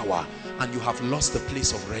power, and you have lost the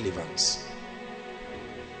place of relevance.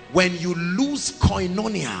 When you lose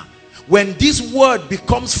koinonia, when this word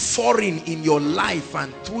becomes foreign in your life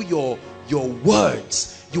and through your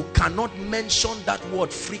words, you cannot mention that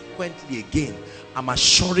word frequently again. I'm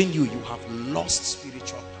assuring you, you have lost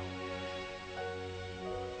spiritual power.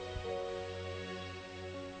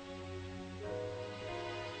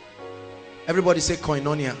 Everybody say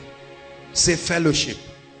koinonia. Say fellowship.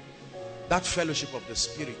 That fellowship of the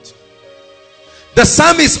Spirit. The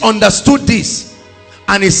psalmist understood this,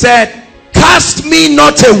 and he said, cast me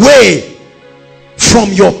not away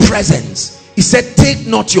from your presence. He said, take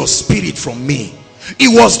not your spirit from me. It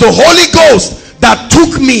was the Holy Ghost that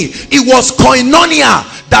took me. It was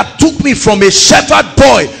koinonia that took me from a shepherd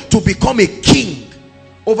boy to become a king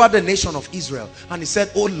over the nation of Israel. And he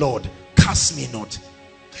said, oh Lord, cast me not.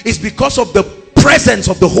 It's because of the presence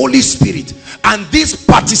of the Holy Spirit, and this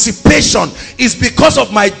participation is because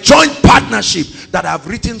of my joint partnership that I've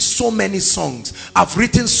written so many songs, I've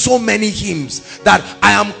written so many hymns, that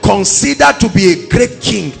I am considered to be a great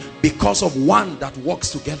king because of one that works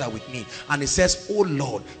together with me. And it says, oh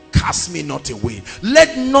Lord, cast me not away.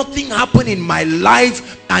 Let nothing happen in my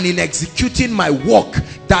life and in executing my work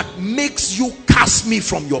that makes you cast me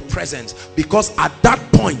from your presence, because at that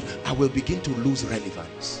point I will begin to lose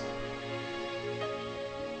relevance.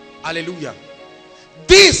 Hallelujah.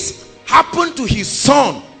 This happened to his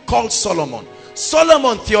son called Solomon.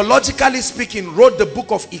 Solomon, theologically speaking, wrote the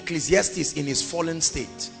book of Ecclesiastes in his fallen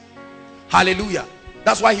state. Hallelujah.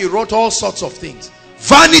 That's why he wrote all sorts of things.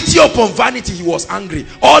 Vanity upon vanity, he was angry.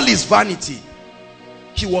 All his vanity.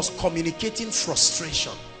 He was communicating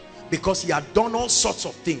frustration because he had done all sorts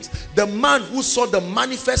of things. The man who saw the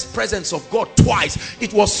manifest presence of God twice,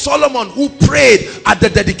 it was Solomon who prayed at the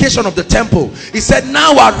dedication of the temple. He said,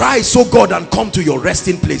 now arise, O God, and come to your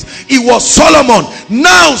resting place. It was Solomon.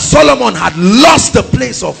 Now Solomon had lost the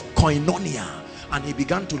place of koinonia, and he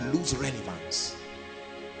began to lose relevance.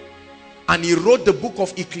 And he wrote the book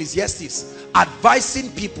of Ecclesiastes,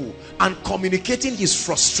 advising people and communicating his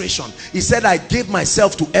frustration. He said, I gave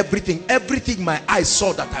myself to everything. Everything my eyes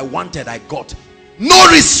saw that I wanted, I got. No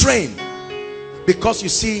restraint. Because you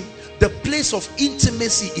see, the place of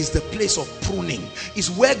intimacy is the place of pruning. Is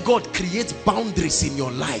where God creates boundaries in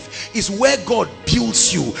your life. Is where God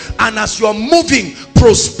builds you. And as you are moving,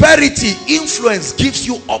 prosperity, influence gives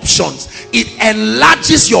you options. It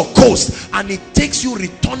enlarges your coast, and it takes you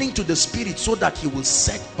returning to the Spirit so that he will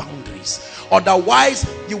set boundaries.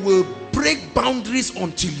 Otherwise, you will break boundaries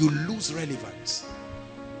until you lose relevance.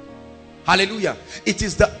 Hallelujah. It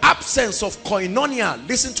is the absence of koinonia,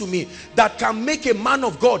 listen to me, that can make a man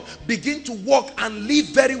of God begin to walk and live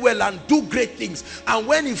very well and do great things. And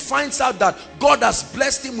when he finds out that God has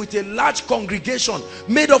blessed him with a large congregation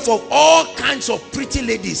made up of all kinds of pretty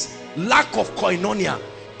ladies, lack of koinonia,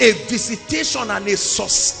 a visitation and a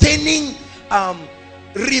sustaining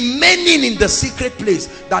remaining in the secret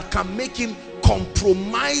place that can make him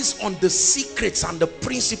compromise on the secrets and the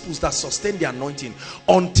principles that sustain the anointing,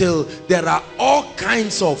 until there are all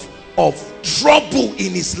kinds of trouble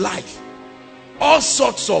in his life, all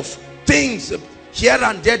sorts of things here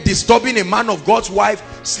and there, disturbing a man of God's wife,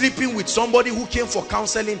 sleeping with somebody who came for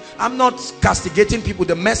counseling. I'm not castigating people,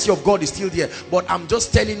 the mercy of God is still there, but I'm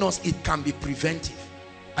just telling us it can be preventive.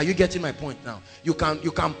 Are you getting my point now? You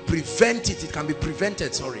can prevent it. It can be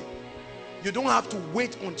prevented, sorry. You don't have to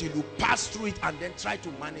wait until you pass through it and then try to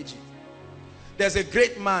manage it. There's a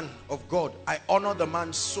great man of God. I honor the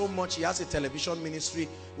man so much. He has a television ministry.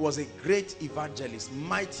 He was a great evangelist,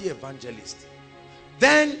 mighty evangelist.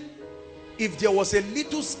 Then, if there was a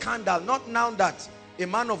little scandal, not now that a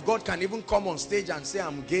man of God can even come on stage and say,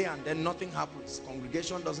 I'm gay, and then nothing happens.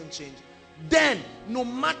 Congregation doesn't change. Then, no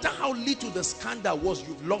matter how little the scandal was,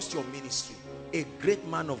 you've lost your ministry. A great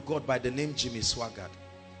man of God by the name Jimmy Swaggart.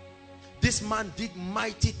 This man did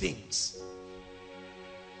mighty things.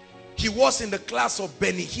 He was in the class of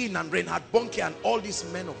Benny Hinn and Reinhard Bonnke and all these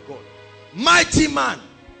men of God. Mighty man.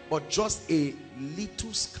 But just a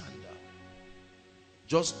little scandal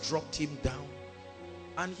just dropped him down.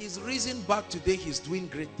 And he's risen back today. He's doing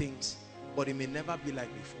great things. But it may never be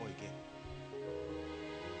like before again.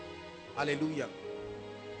 Hallelujah.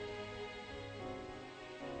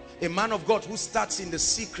 A man of God who starts in the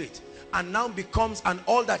secret and now becomes, and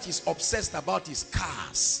all that he's obsessed about is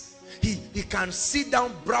cars. He can sit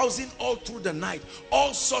down browsing all through the night,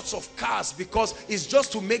 all sorts of cars, because it's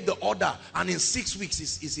just to make the order, and in 6 weeks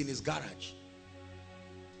is in his garage.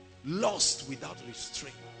 Lost without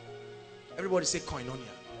restraint. Everybody say koinonia.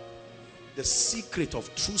 The secret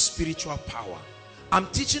of true spiritual power. I'm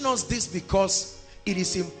teaching us this because it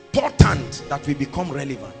is important that we become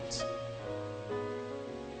relevant.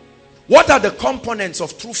 What are the components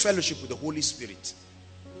of true fellowship with the Holy Spirit?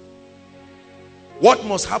 What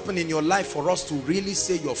must happen in your life for us to really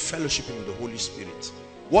say you're fellowshipping with the Holy Spirit?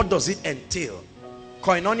 What does it entail?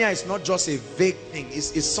 Koinonia is not just a vague thing.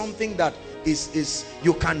 It's something that is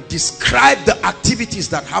you can describe the activities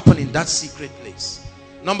that happen in that secret place.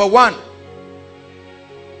 Number one,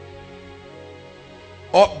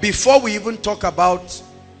 or before we even talk about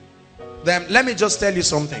them, let me just tell you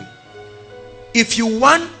something. If you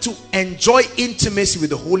want to enjoy intimacy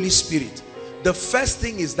with the Holy Spirit, the first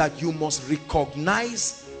thing is that you must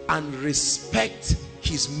recognize and respect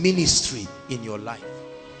his ministry in your life.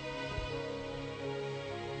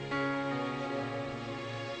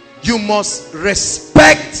 You must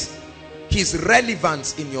respect his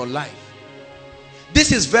relevance in your life.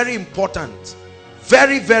 This is very important.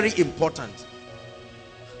 Very, very important.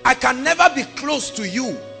 I can never be close to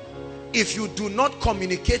you if you do not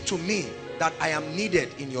communicate to me that I am needed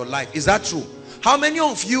in your life. Is that true? How many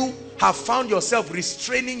of you have found yourself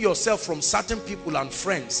restraining yourself from certain people and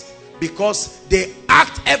friends because they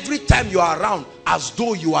act every time you are around as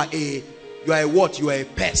though you are a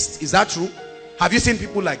pest? Is that true? Have you seen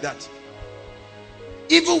people like that?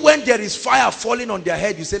 Even when there is fire falling on their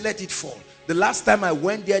head, you say, let it fall. The last time I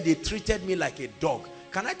went there, they treated me like a dog.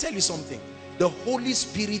 Can I tell you something? The Holy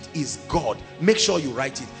Spirit is God. Make sure you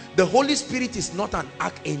write it. The Holy Spirit is not an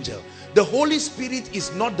archangel. The Holy Spirit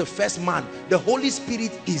is not the first man. The Holy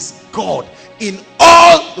Spirit is God in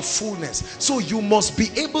all the fullness. So you must be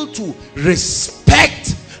able to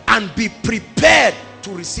respect and be prepared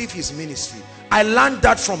to receive his ministry. I learned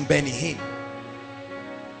that from Benny Hinn.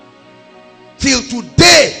 Till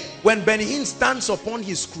today, when Benny Hinn stands upon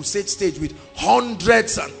his crusade stage with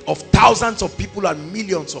hundreds of thousands of people and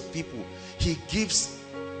millions of people, he gives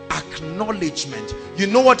acknowledgement. You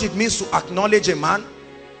know what it means to acknowledge a man?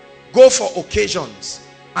 Go for occasions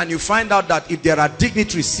and you find out that if there are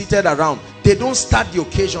dignitaries seated around, they don't start the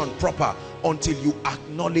occasion proper until you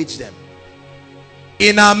acknowledge them.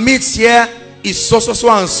 In our midst here is so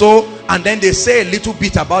and so, and then they say a little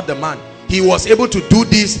bit about the man. He was able to do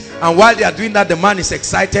this, and while they are doing that, the man is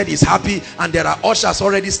excited, is happy, and there are ushers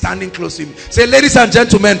already standing close to him. Say, ladies and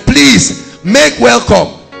gentlemen, please make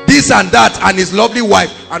welcome this and that and his lovely wife.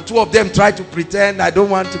 And two of them try to pretend, I don't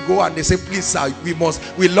want to go, and they say, please sir,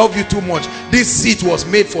 we love you too much. This seat was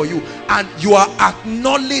made for you. And you are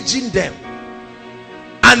acknowledging them.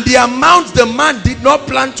 And the amount the man did not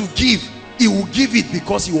plan to give, he will give it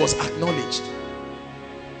because he was acknowledged.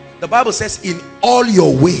 The Bible says, in all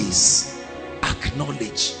your ways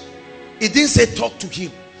acknowledge. It didn't say talk to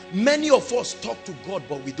him. Many of us talk to God,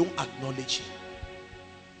 but we don't acknowledge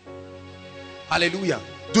him. Hallelujah.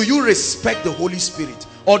 Do you respect the Holy Spirit,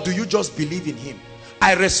 or do you just believe in him?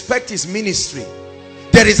 I respect his ministry.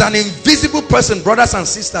 There is an invisible person, brothers and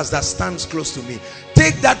sisters, that stands close to me.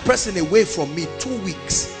 Take that person away from me. 2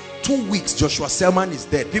 weeks. 2 weeks, Joshua Selman is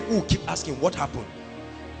dead. People will keep asking, what happened?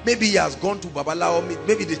 Maybe he has gone to Babalawo.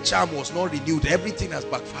 Maybe the charm was not renewed. Everything has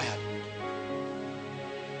backfired.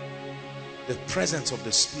 The presence of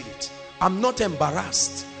the Spirit. I'm not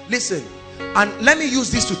embarrassed. Listen, and let me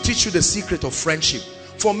use this to teach you the secret of friendship.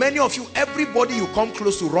 For many of you, everybody you come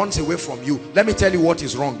close to runs away from you. Let me tell you what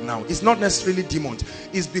is wrong now. It's not necessarily demons.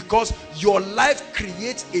 It's because your life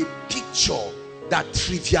creates a picture that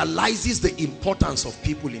trivializes the importance of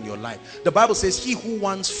people in your life. The Bible says, he who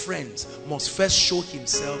wants friends must first show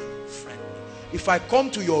himself friendly. If I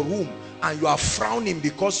come to your room and you are frowning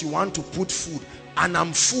because you want to put food, and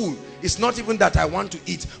I'm full, it's not even that I want to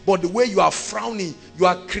eat, but the way you are frowning, you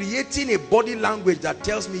are creating a body language that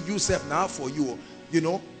tells me, you self now for you. You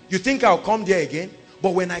know, you think I'll come there again?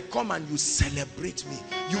 But when I come and you celebrate me,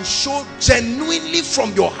 you show genuinely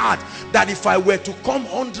from your heart that if I were to come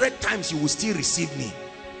 100 times, you will still receive me.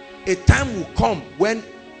 A time will come when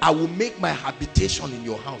I will make my habitation in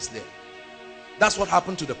your house there. That's what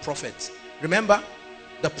happened to the prophets. Remember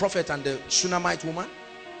the prophet and the Shunammite woman?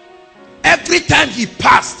 Every time he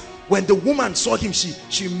passed, when the woman saw him,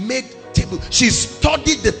 she made table. She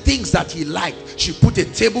studied the things that he liked. She put a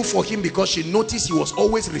table for him because she noticed he was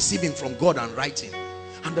always receiving from God and writing.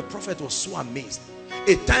 And the prophet was so amazed.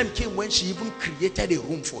 A time came when she even created a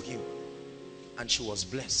room for him, and she was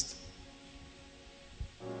blessed.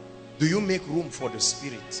 Do you make room for the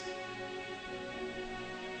Spirit?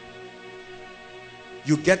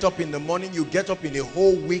 You get up in the morning, you get up in a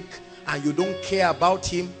whole week, and you don't care about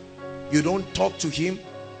him. You don't talk to him.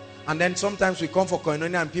 And then sometimes we come for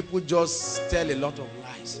koinonia and people just tell a lot of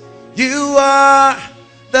lies. You are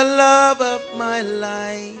the love of my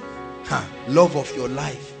life. Love of your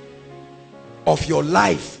life. Of your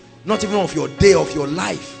life. Not even of your day, of your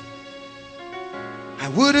life. I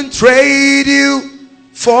wouldn't trade you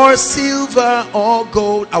for silver or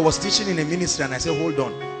gold. I was teaching in a ministry and I said, hold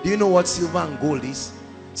on. Do you know what silver and gold is?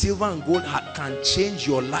 Silver and gold can change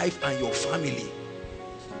your life and your family.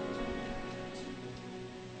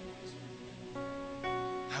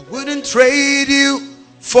 I wouldn't trade you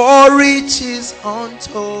for riches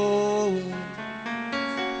untold.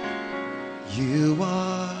 You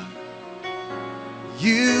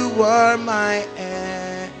are my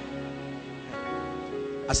heir.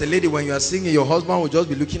 As a lady, when you are singing, your husband will just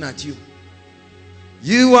be looking at you.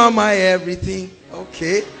 You are my everything.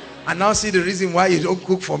 Okay. And now see the reason why you don't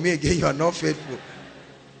cook for me again. You are not faithful.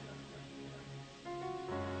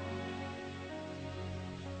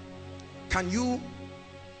 Can you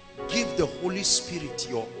give the Holy Spirit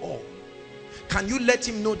your all? Can you let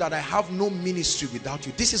him know that I have no ministry without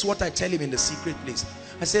you? This is what I tell him in the secret place.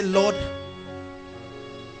 I say, Lord,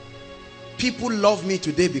 people love me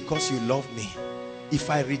today because you love me. If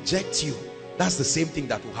I reject you, that's the same thing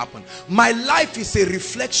that will happen. My life is a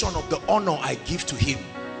reflection of the honor I give to him.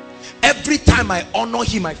 Every time I honor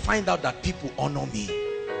him, I find out that people honor me.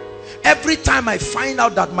 Every time I find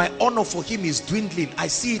out that my honor for him is dwindling, I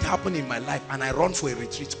see it happen in my life and I run for a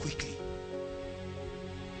retreat quickly.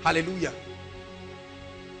 Hallelujah.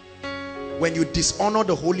 When you dishonor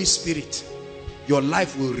the Holy Spirit, your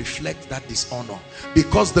life will reflect that dishonor,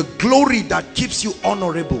 because the glory that keeps you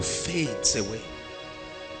honorable fades away.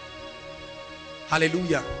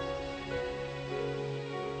 Hallelujah.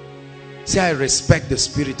 Say, I respect the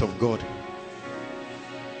Spirit of God.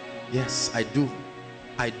 Yes, I do.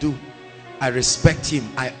 I do. I respect him.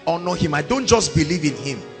 I honor him. I don't just believe in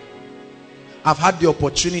him. I've had the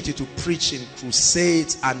opportunity to preach in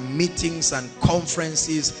crusades and meetings and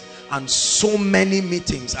conferences and so many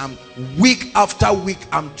meetings. I'm week after week,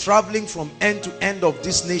 I'm traveling from end to end of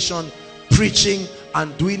this nation, preaching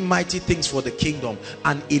and doing mighty things for the kingdom.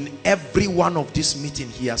 And in every one of these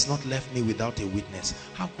meetings, he has not left me without a witness.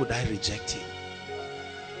 How could I reject him?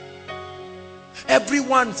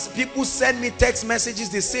 Everyone, people send me text messages.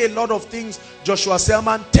 They say a lot of things. Joshua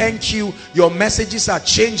Selman, thank you. Your messages are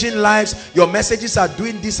changing lives. Your messages are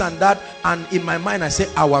doing this and that. And in my mind, I say,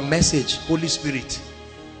 our message, Holy Spirit.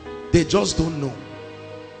 They just don't know.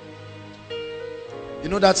 You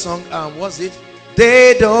know that song? What's it?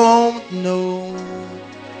 They don't know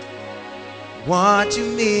what you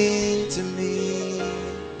mean to me.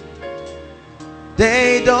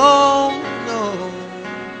 They don't know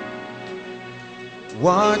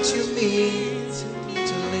what you mean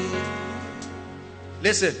to me.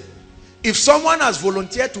 Listen, if someone has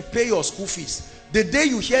volunteered to pay your school fees, the day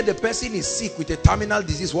you hear the person is sick with a terminal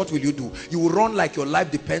disease, what will you do? You will run like your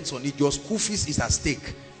life depends on it. Your school fees is at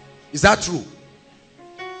stake. Is that true?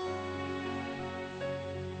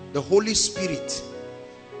 The Holy Spirit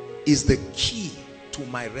is the key to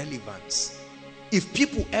my relevance. If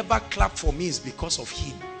people ever clap for me, it's because of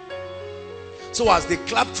him. So as they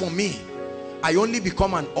clap for me, I only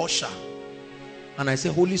become an usher. And I say,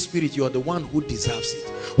 Holy Spirit, you are the one who deserves it.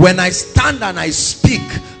 When I stand and I speak,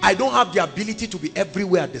 I don't have the ability to be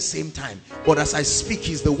everywhere at the same time. But as I speak,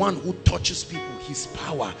 he's the one who touches people. His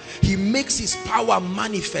power. He makes his power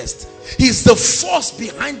manifest. He's the force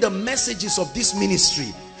behind the messages of this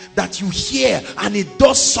ministry that you hear, and it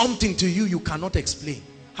does something to you you cannot explain.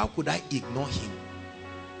 How could I ignore him?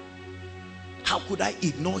 How could I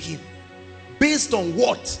ignore him? Based on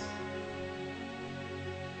what?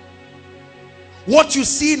 What you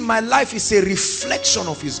see in my life is a reflection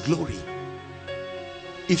of his glory.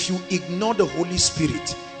 If you ignore the Holy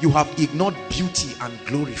Spirit, you have ignored beauty and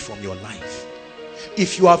glory from your life.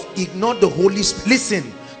 If you have ignored the Holy Spirit,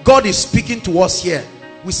 listen, God is speaking to us here.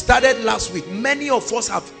 We started last week. Many of us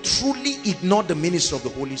have truly ignored the ministry of the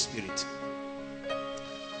Holy Spirit.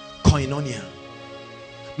 Koinonia.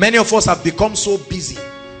 Many of us have become so busy.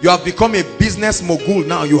 You have become a business mogul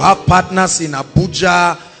now. You have partners in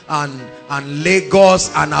Abuja and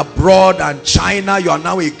Lagos and abroad and China. You are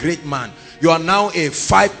now a great man. You are now a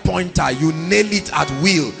 5-pointer. You nail it at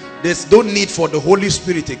will. There's no need for the Holy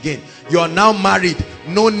Spirit again. You are now married.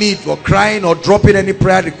 No need for crying or dropping any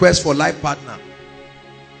prayer request for life partner.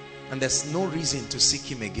 And there's no reason to seek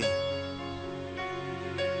him again.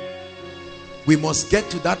 We must get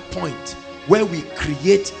to that point where we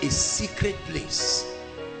create a secret place.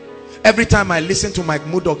 Every time I listen to Mike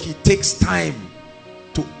Murdoch, he takes time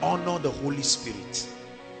to honor the Holy Spirit.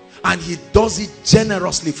 And he does it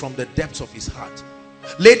generously from the depths of his heart.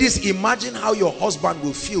 Ladies, imagine how your husband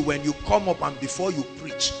will feel when you come up and before you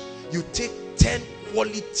preach, you take 10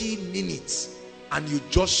 quality minutes and you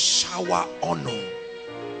just shower honor.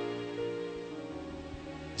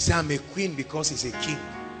 Say, I'm a queen because he's a king.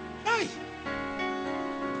 Hi.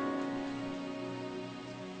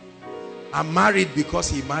 I'm married because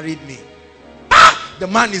he married me. Ah! The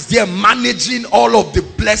man is there managing all of the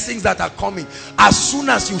blessings that are coming. As soon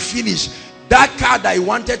as you finish, that car that you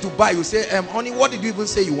wanted to buy, you say, honey, what did you even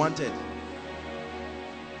say you wanted?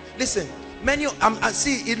 Listen, I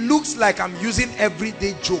see, it looks like I'm using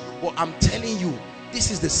everyday joke, but I'm telling you,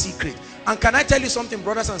 this is the secret. And can I tell you something,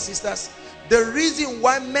 brothers and sisters? The reason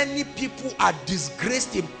why many people are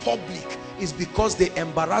disgraced in public is because they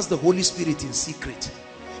embarrass the Holy Spirit in secret.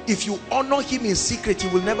 If you honor him in secret, he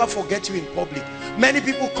will never forget you in public. Many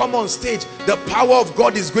people come on stage, the power of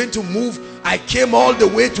God is going to move. I came all the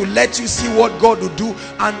way to let you see what God will do,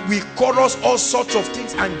 and we chorus all sorts of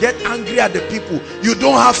things and get angry at the people. You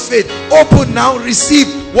don't have faith. Open now, receive.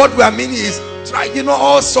 What we are meaning is, try,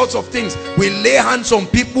 all sorts of things. We lay hands on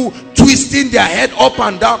people, twisting their head up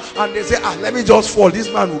and down, and they say, let me just fall,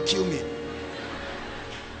 this man will kill me.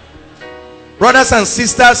 Brothers and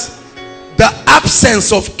sisters, the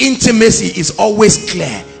absence of intimacy is always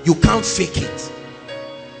clear. You can't fake it.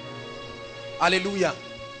 Hallelujah.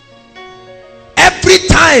 Every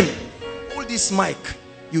time, hold this mic,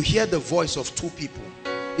 you hear the voice of two people.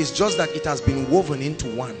 It's just that it has been woven into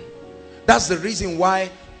one. That's the reason why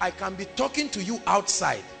I can be talking to you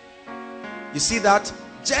outside. You see that?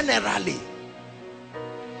 Generally.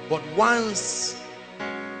 But once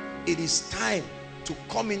it is time to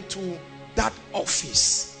come into that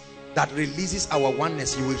office that releases our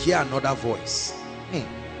oneness, you will hear another voice.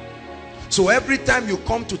 So every time you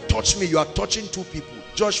come to touch me, you are touching two people.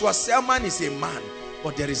 Joshua Selman is a man,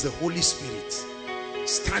 but there is the Holy Spirit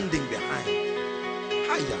standing behind.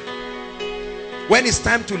 Hiya. When it's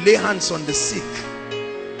time to lay hands on the sick,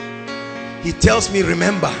 he tells me,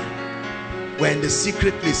 remember, we're in the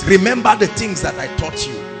secret place. Remember the things that I taught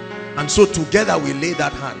you. And so together we lay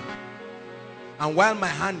that hand. And while my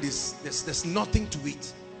hand is, there's nothing to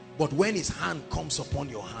it. But when his hand comes upon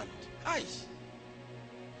your hand,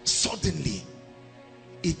 suddenly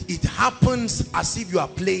it happens as if you are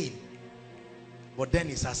playing. But then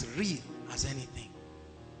it's as real as anything.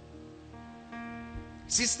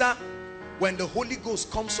 Sister, when the Holy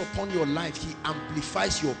Ghost comes upon your life, he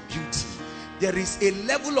amplifies your beauty. There is a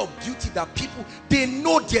level of beauty that people, they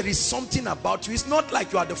know there is something about you. It's not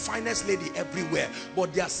like you are the finest lady everywhere,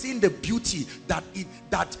 but they are seeing the beauty that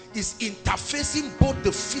is interfacing both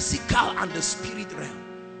the physical and the spirit realm.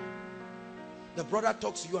 The brother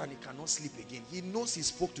talks to you and he cannot sleep again. He knows he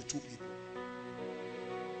spoke to two people.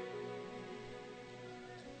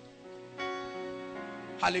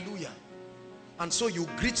 Hallelujah. And so you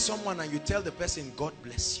greet someone and you tell the person, God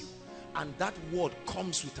bless you. And that word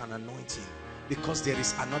comes with an anointing. Because there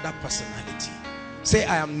is another personality. Say,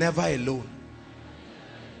 I am never alone.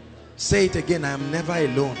 Say it again, I am never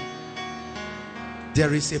alone.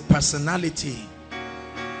 There is a personality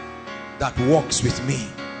that walks with me,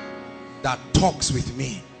 that talks with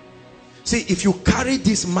me. See, if you carry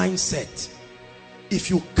this mindset, If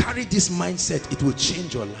you carry this mindset, it will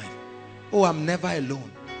change your life. Oh, I'm never alone.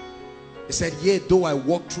 He said, yea, though I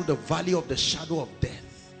walk through the valley of the shadow of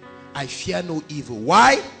death, I fear no evil.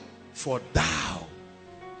 Why? For thou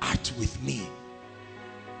art with me.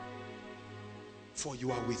 For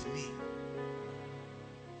you are with me.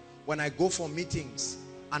 When I go for meetings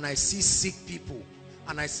and I see sick people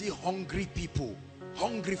and I see hungry people,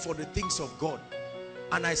 hungry for the things of God,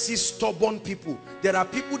 and I see stubborn people, there are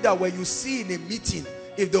people that when you see in a meeting,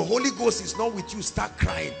 if the Holy Ghost is not with you, start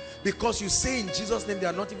crying because you say in Jesus' name, they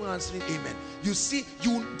are not even answering amen. You see,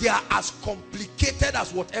 they are as complicated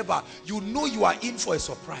as whatever. You know you are in for a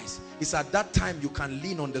surprise. It's at that time you can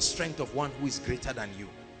lean on the strength of one who is greater than you.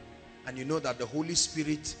 And you know that the Holy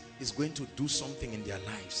Spirit is going to do something in their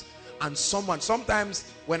lives. And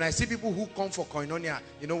sometimes when I see people who come for koinonia,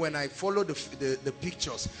 you know, when I follow the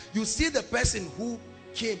pictures, you see the person who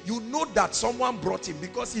came, you know that someone brought him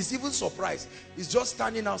because he's even surprised. He's just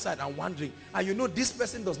standing outside and wondering, and you know this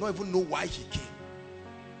person does not even know why he came.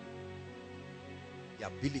 The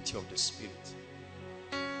ability of the Spirit.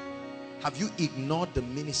 Have you ignored the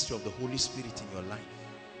ministry of the Holy Spirit in your life?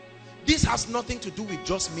 This has nothing to do with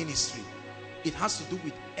just ministry. It has to do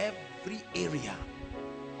with every area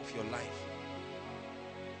of your life.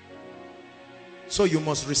 So you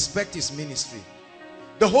must respect his ministry.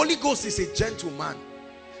 The Holy Ghost is a gentleman.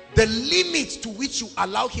 The limit to which you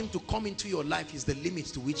allow him to come into your life is the limit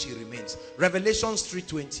to which he remains. Revelations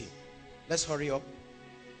 3:20. Let's hurry up.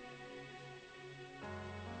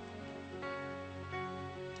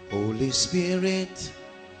 Holy Spirit,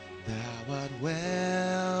 thou art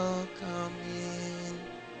welcome in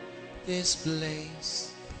this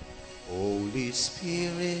place. Holy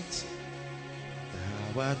Spirit,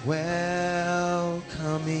 thou art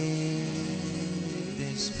welcome in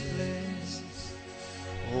this place.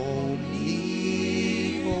 Omnipotent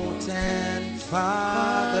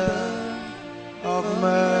Father of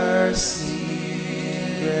mercy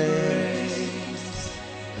and grace,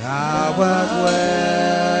 thou art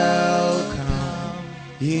welcome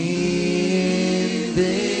in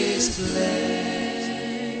this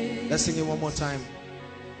place. Let's sing it one more time.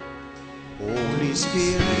 Holy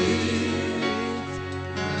Spirit,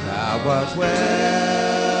 thou art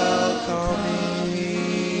welcome in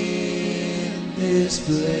this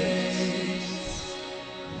place.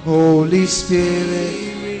 Holy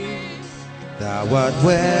Spirit, thou art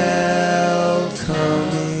welcome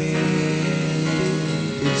in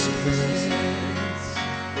this place.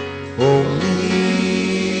 Omnipotent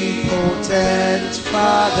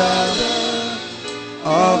Father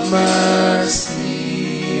of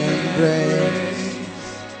mercy and grace,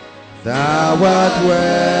 thou art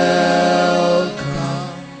welcome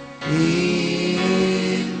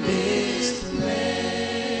in this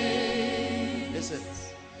place. Listen,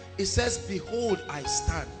 it says, behold, I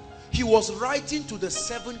stand. He was writing to the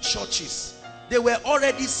 7 churches. They were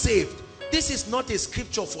already saved. This is not a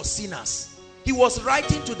scripture for sinners. He was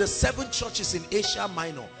writing to the 7 churches in Asia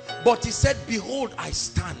Minor. But he said, behold, I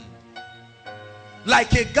stand.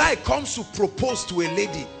 Like a guy comes to propose to a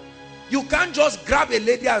lady. You can't just grab a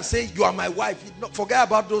lady and say, you are my wife. Forget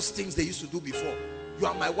about those things they used to do before. You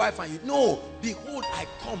are my wife and you. No, behold, I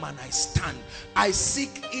come and I stand. I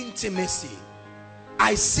seek intimacy.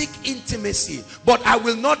 I seek intimacy. But I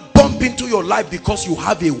will not bump into your life because you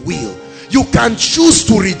have a will. You can choose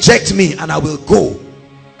to reject me and I will go.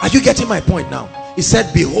 Are you getting my point now? He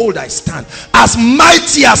said, behold, I stand. As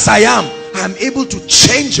mighty as I am able to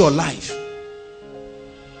change your life.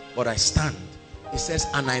 But I stand. He says,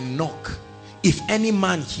 and I knock. If any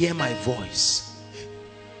man hear my voice.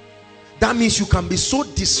 That means you can be so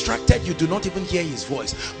distracted you do not even hear his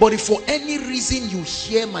voice. But if for any reason you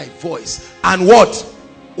hear my voice and what?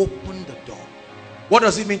 Open the door. What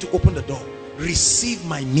does it mean to open the door? Receive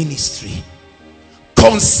my ministry.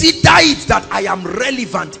 Consider it that I am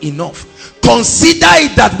relevant enough. Consider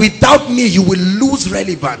it that without me you will lose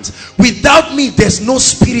relevance. Without me there's no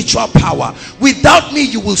spiritual power. Without me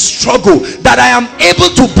you will struggle. That I am able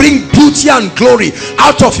to bring beauty and glory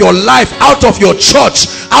out of your life, out of your church,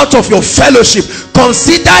 out of your fellowship.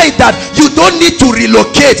 Consider it that you don't need to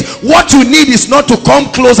relocate. What you need is not to come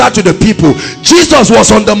closer to the people. Jesus was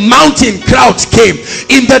on the mountain, crowds came.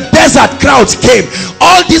 In the desert, crowds came.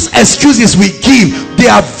 All these excuses we give, there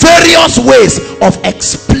are various ways of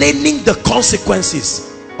explaining the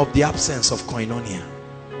consequences of the absence of koinonia.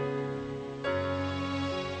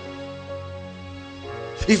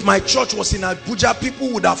 If my church was in Abuja, people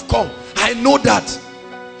would have come. I know that.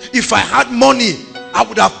 If I had money, I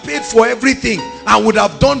would have paid for everything. I would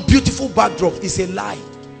have done beautiful backdrops. It's a lie.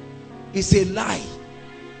 It's a lie.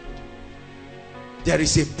 There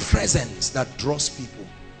is a presence that draws people.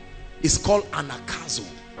 It's called anakazo.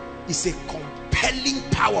 It's a compelling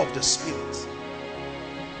power of the Spirit.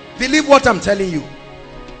 Believe what I'm telling you.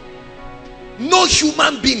 No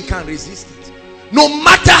human being can resist it. No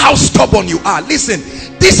matter how stubborn you are. Listen,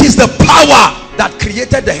 this is the power that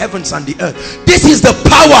created the heavens and the earth. This is the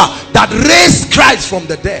power that raised Christ from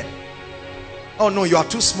the dead. Oh no, you are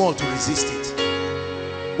too small to resist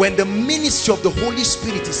it. When the ministry of the Holy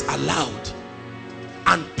Spirit is allowed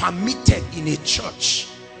and permitted in a church,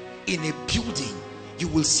 in a building, you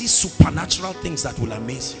will see supernatural things that will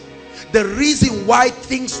amaze you. The reason why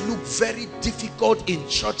things look very difficult in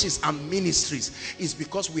churches and ministries is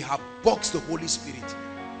because we have boxed the Holy Spirit.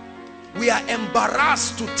 We are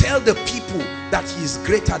embarrassed to tell the people that he is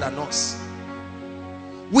greater than us.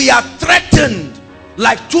 We are threatened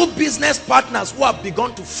like two business partners who have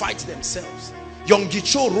begun to fight themselves. Yonggi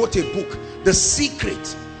Cho wrote a book, The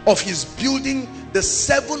Secret of his building the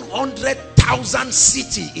 700,000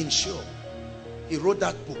 city in Seoul. He wrote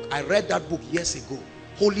that book. I read that book years ago.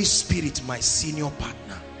 Holy Spirit, my senior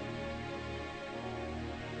partner.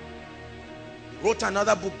 He wrote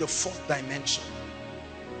another book, The Fourth Dimension.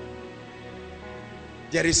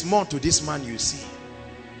 There is more to this man you see.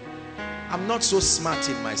 I'm not so smart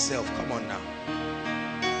in myself. Come on now.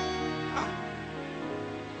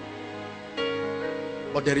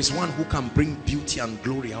 But there is one who can bring beauty and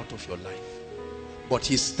glory out of your life. But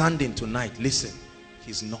he's standing tonight. Listen,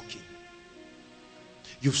 he's knocking.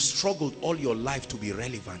 You've struggled all your life to be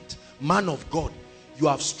relevant. Man of God, you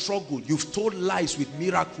have struggled. You've told lies with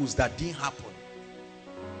miracles that didn't happen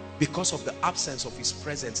because of the absence of his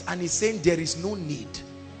presence. And he's saying there is no need.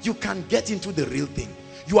 You can get into the real thing.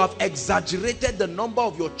 You have exaggerated the number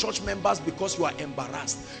of your church members because you are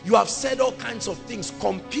embarrassed. You have said all kinds of things,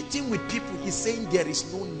 competing with people. He's saying there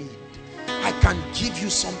is no need. I can give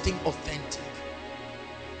you something authentic.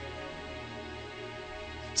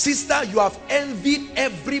 Sister, you have envied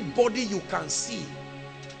everybody you can see.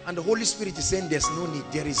 And the Holy Spirit is saying there's no need.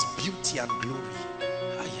 There is beauty and glory.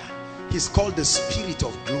 He's called the Spirit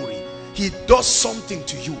of glory. He does something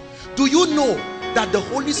to you. Do you know that the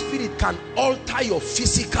Holy Spirit can alter your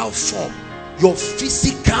physical form, your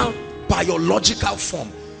physical biological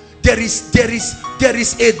form? There is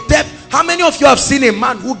a depth. How many of you have seen a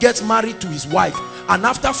man who gets married to his wife and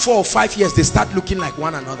after 4 or 5 years they start looking like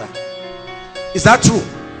one another? Is that true?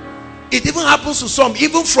 It even happens to some,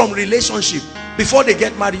 even from relationship. Before they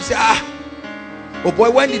get married, you say, oh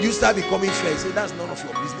boy, when did you start becoming fair? You say, that's none of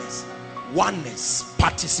your business. Oneness,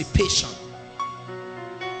 participation.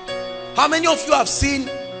 How many of you have seen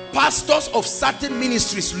pastors of certain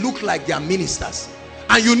ministries look like their ministers,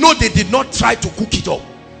 and you know they did not try to cook it up?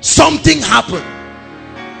 Something happened.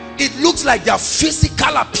 It looks like their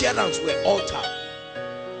physical appearance were altered.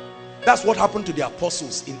 That's what happened to the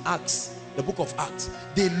apostles in Acts, the book of Acts.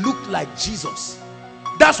 They looked like Jesus.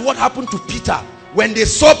 That's what happened to Peter. When they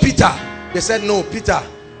saw Peter, they said, no, Peter,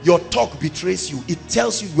 your talk betrays you. It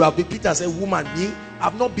tells you you have been. Peter said, woman, me,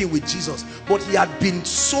 I've not been with Jesus. But he had been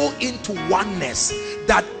so into oneness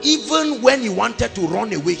that even when he wanted to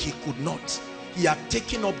run away, he could not. He had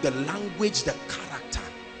taken up the language, the character.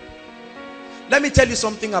 Let me tell you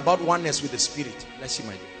something about oneness with the Spirit. Let's see,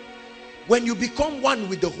 my dear. When you become one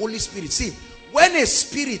with the Holy Spirit, see, when a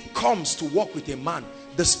spirit comes to walk with a man,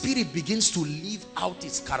 the spirit begins to live out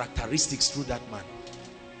its characteristics through that man.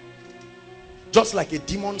 Just like a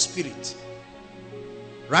demon spirit,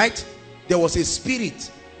 right? There was a spirit,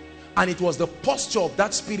 and it was the posture of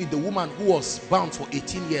that spirit the woman who was bound for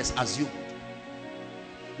 18 years assumed.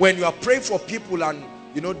 When you are praying for people, and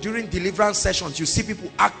you know, during deliverance sessions, you see people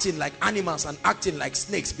acting like animals and acting like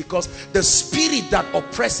snakes, because the spirit that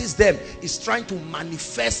oppresses them is trying to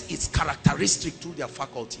manifest its characteristic through their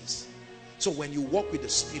faculties. So when you walk with the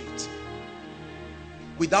Spirit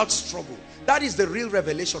without struggle, that is the real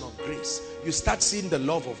revelation of grace. You start seeing the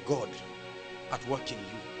love of God at work in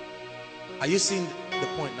you. Are you seeing the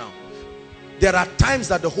point now? There are times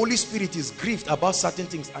that the Holy Spirit is grieved about certain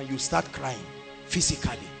things and you start crying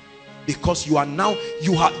physically, because you are now,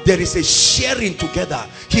 there is a sharing together.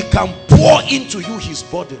 He can pour into you his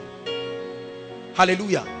burden.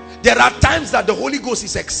 Hallelujah. There are times that the Holy Ghost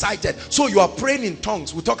is excited, so you are praying in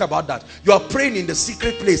tongues. We'll talk about that. You are praying in the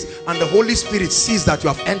secret place, and the Holy Spirit sees that you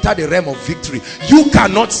have entered the realm of victory. You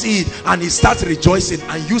cannot see it, and he starts rejoicing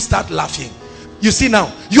and you start laughing. You see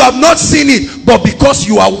now, you have not seen it, but because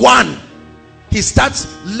you are one, he starts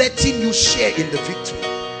letting you share in the victory.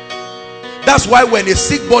 That's why when a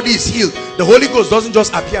sick body is healed, the Holy Ghost doesn't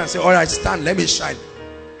just appear and say, all right, stand, let me shine.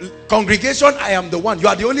 Congregation, I am the one. You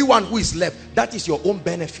are the only one who is left. That is your own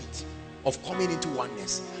benefit. of coming into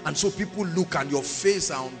oneness. And so people look and your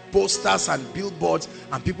face are on posters and billboards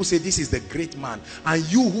and people say this is the great man. And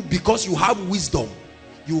you, who, because you have wisdom,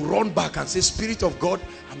 you run back and say, Spirit of God,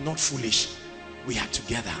 I'm not foolish. We are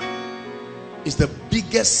together. It's the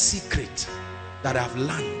biggest secret that I've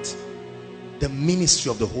learned. The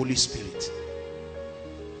ministry of the Holy Spirit.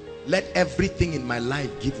 Let everything in my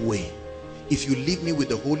life give way. If you leave me with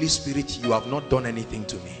the Holy Spirit, you have not done anything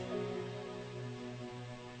to me.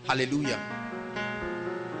 Hallelujah.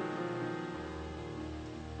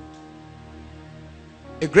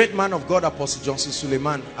 A great man of God, Apostle Johnson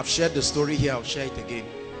Suleiman, I've shared the story here, I'll share it again.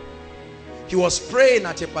 He was praying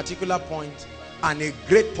at a particular point and a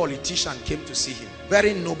great politician came to see him.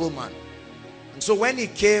 Very noble man. And so when he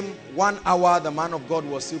came, 1 hour the man of God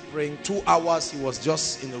was still praying. 2 hours he was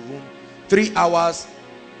just in the room. 3 hours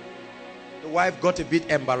the wife got a bit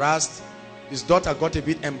embarrassed. His daughter got a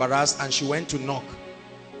bit embarrassed and she went to knock.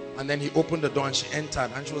 And then he opened the door and she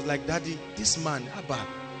entered and she was like, Daddy, this man, Abba,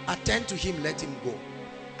 attend to him, let him go.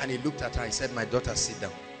 And he looked at her, he said, my daughter, sit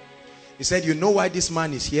down. He said, you know why this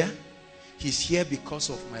man is here? He's here because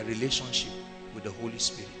of my relationship with the Holy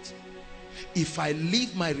Spirit. If I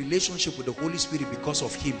leave my relationship with the Holy Spirit because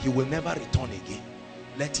of him, he will never return again.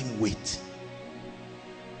 Let him wait.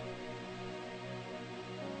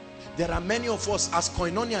 There are many of us, as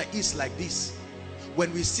koinonia is like this,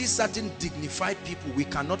 when we see certain dignified people, we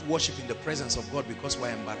cannot worship in the presence of God because we're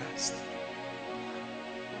embarrassed.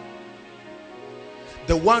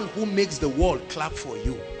 The one who makes the world clap for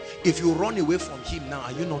you, if you run away from him now,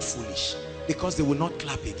 are you not foolish? Because they will not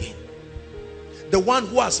clap again. The one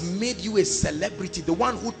who has made you a celebrity, the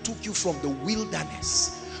one who took you from the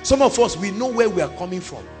wilderness. Some of us, we know where we are coming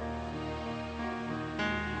from.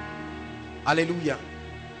 Hallelujah.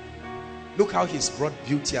 Look how he's brought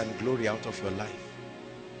beauty and glory out of your life.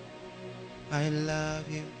 I love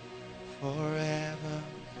you forever.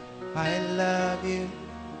 I love you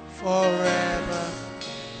forever.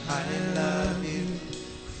 I love you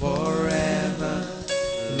forever,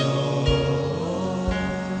 Lord.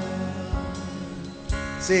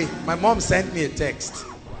 See, my mom sent me a text.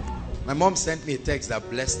 My mom sent me a text that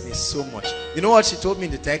blessed me so much. You know what she told me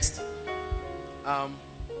in the text?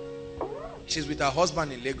 She's with her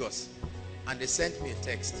husband in Lagos. And they sent me a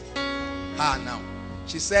text. Her now.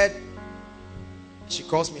 She said, she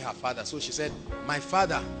calls me her father. So she said, my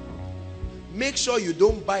father, make sure you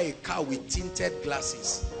don't buy a car with tinted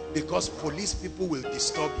glasses because police people will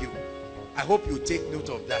disturb you. I hope you take note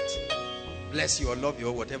of that. Bless you or love you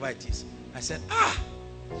or whatever it is. I said,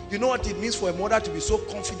 you know what it means for a mother to be so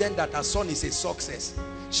confident that her son is a success?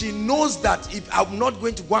 She knows that if I'm not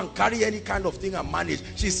going to go and carry any kind of thing and manage,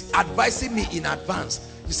 she's advising me in advance.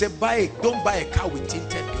 She said, don't buy a car with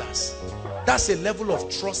tinted glass. That's a level of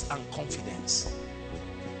trust and confidence.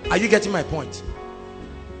 Are you getting my point?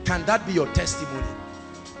 Can that be your testimony?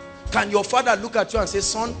 Can your father look at you and say,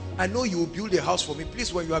 son, I know you will build a house for me.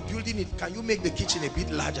 Please, when you are building it, can you make the kitchen a bit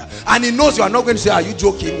larger? And he knows you are not going to say, are you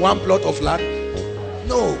joking? 1 plot of land?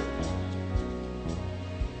 No.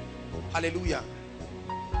 Hallelujah.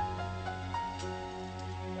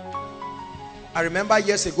 I remember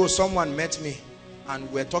years ago, someone met me and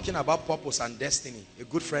we were talking about purpose and destiny. A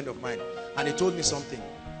good friend of mine. And he told me something.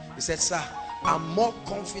 He said, sir, I'm more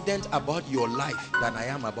confident about your life than I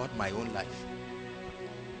am about my own life.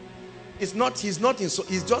 He's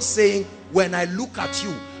just saying, when I look at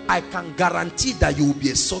you, I can guarantee that you will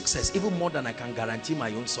be a success, even more than I can guarantee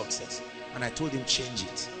my own success. And I told him, change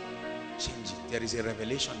it. Change it. There is a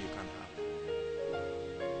revelation you can have.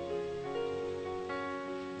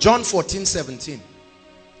 John 14:17.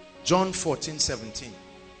 John 14:17.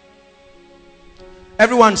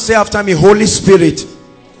 Everyone say after me, Holy Spirit,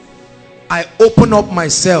 I open up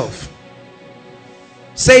myself.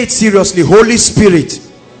 Say it seriously. Holy Spirit,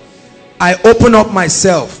 I open up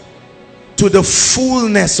myself to the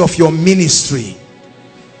fullness of your ministry,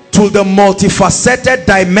 to the multifaceted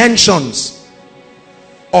dimensions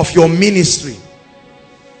of your ministry.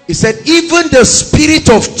 He said, even the Spirit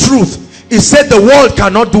of truth, he said the world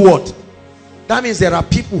cannot do what? That means there are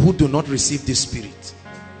people who do not receive this Spirit.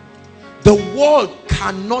 The world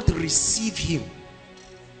cannot receive him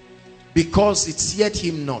because it seeth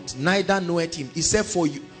him not, neither knoweth him. He said, for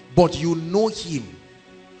you, but you know him,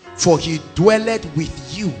 for he dwelleth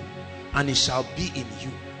with you, and he shall be in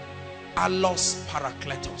you. Allos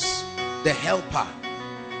Parakletos, the helper.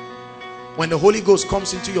 When the Holy Ghost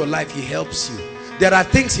comes into your life, he helps you. There are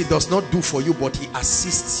things he does not do for you, but he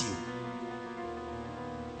assists you.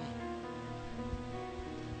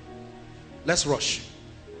 Let's rush.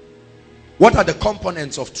 What are the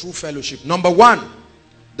components of true fellowship? Number one,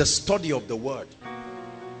 the study of the word.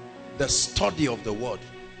 The study of the word.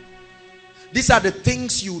 These are the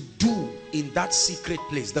things you do in that secret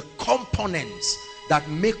place. The components that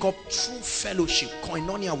make up true fellowship,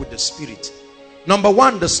 koinonia with the Spirit. Number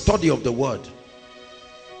one, the study of the word.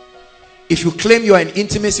 If you claim you are in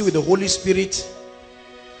intimacy with the Holy Spirit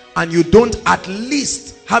and you don't at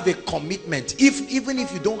least have a commitment, even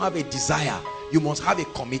if you don't have a desire, you must have a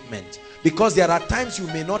commitment. Because there are times you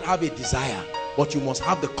may not have a desire, but you must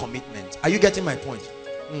have the commitment. Are you getting my point?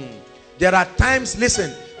 There are times,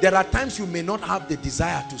 listen, there are times you may not have the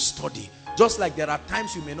desire to study. Just like there are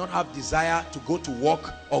times you may not have desire to go to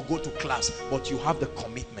work or go to class, but you have the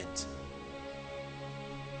commitment.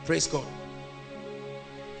 Praise God.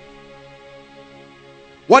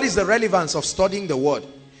 What is the relevance of studying the word?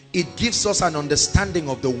 It gives us an understanding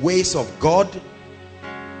of the ways of God.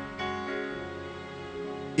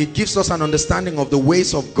 It gives us an understanding of the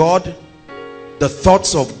ways of God, the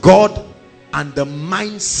thoughts of God, and the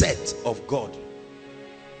mindset of God.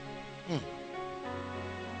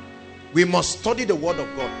 We must study the word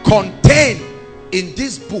of God contained in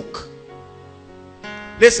this book.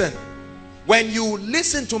 Listen, when you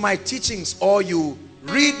listen to my teachings or you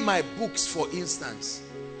read my books, for instance,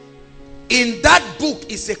 in that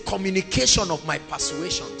book is a communication of my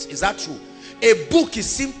persuasions. Is that true? A book is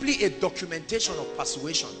simply a documentation of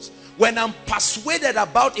persuasions. When I'm persuaded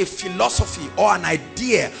about a philosophy or an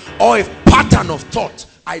idea or a pattern of thought,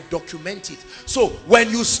 I document it. So when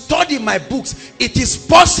you study my books, it is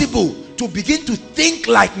possible to begin to think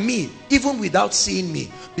like me even without seeing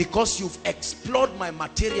me, because you've explored my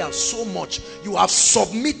material so much. You have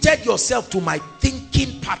submitted yourself to my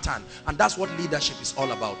thinking pattern, and that's what leadership is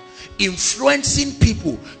all about. Influencing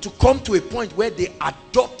people to come to a point where they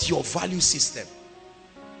adopt your value system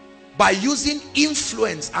by using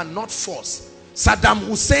influence and not force. Saddam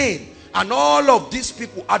Hussein and all of these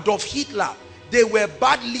people, Adolf Hitler, they were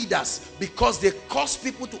bad leaders because they caused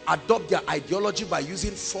people to adopt their ideology by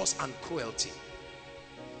using force and cruelty.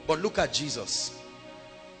 But look at Jesus.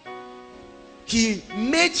 He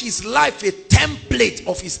made his life a template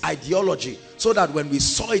of his ideology so that when we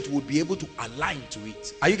saw it, we'll be able to align to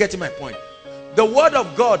it. Are you getting my point? The word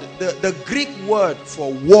of God, the Greek word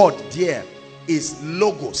for word there is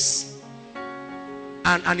logos.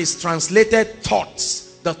 And it's translated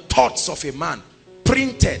thoughts. The thoughts of a man.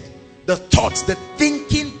 Printed. The thoughts, the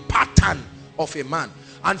thinking pattern of a man.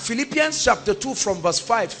 And Philippians chapter 2 from verse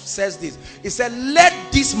 5 says this. It said, let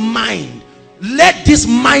this mind, let this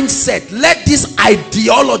mindset, let this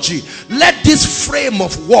ideology, let this frame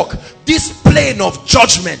of work, this plane of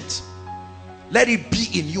judgment, let it be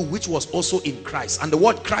in you, which was also in Christ. And the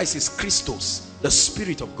word Christ is Christos, the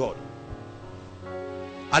Spirit of God.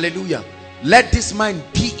 Hallelujah. Let this mind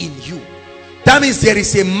be in you. That means there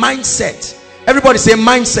is a mindset. Everybody say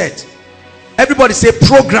mindset. Everybody say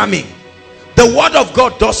programming. The word of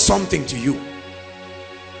God does something to you.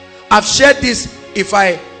 I've shared this. If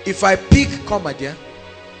I pick, come my dear,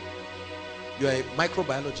 you are a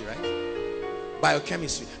microbiology, right?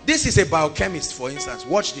 Biochemistry. This is a biochemist, for instance.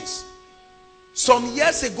 Watch this. Some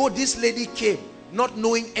years ago, this lady came not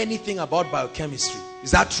knowing anything about biochemistry.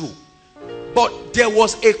 Is that true? But there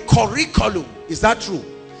was a curriculum, is that true,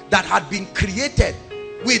 that had been created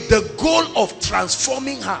with the goal of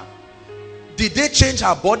transforming her. Did they change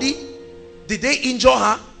her body? Did they injure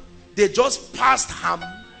her? They just passed her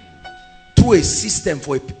through a system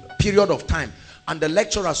for a period of time, and the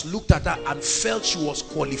lecturers looked at her and felt she was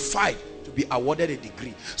qualified to be awarded a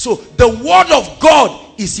degree. So the word of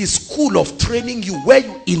God is his school of training you, where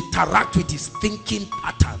you interact with his thinking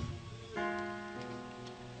pattern.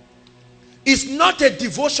 It's not a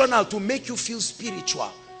devotional to make you feel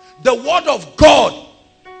spiritual. The word of God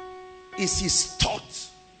is his thought,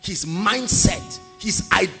 his mindset, his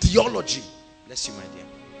ideology. Bless you, my dear.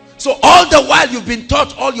 So all the while you've been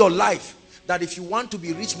taught all your life that if you want to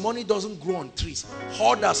be rich, money doesn't grow on trees.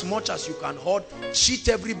 Hoard as much as you can hoard, cheat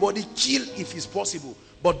everybody, kill if it's possible.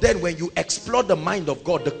 But then when you explore the mind of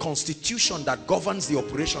God, the constitution that governs the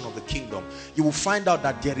operation of the kingdom, you will find out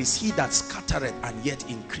that there is he that scattereth and yet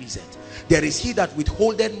increaseth. There is he that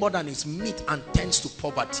withholdeth more than his meat and tends to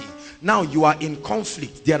poverty. Now you are in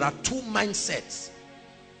conflict. There are two mindsets.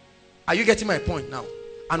 Are you getting my point now?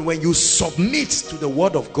 And when you submit to the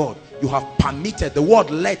word of God, you have permitted. The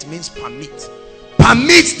word let means permit.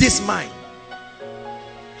 Permit this mind.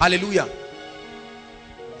 Hallelujah.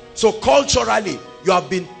 So culturally, you have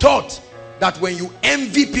been taught that when you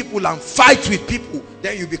envy people and fight with people,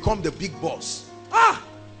 then you become the big boss.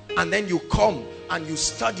 And then you come and you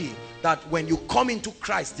study that when you come into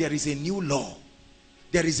Christ, there is a new law.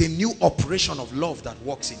 There is a new operation of love that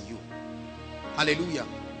works in you. Hallelujah.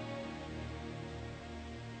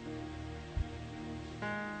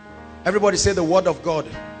 Everybody say, the word of God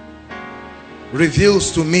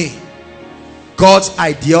reveals to me God's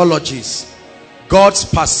ideologies, God's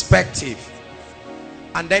perspective,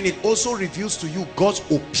 and then it also reveals to you God's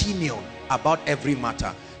opinion about every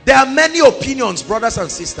matter. There are many opinions, brothers and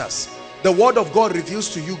sisters. The word of God reveals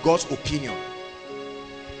to you God's opinion.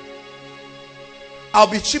 I'll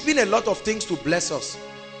be chipping a lot of things to bless us.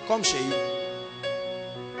 Come, Sheyi.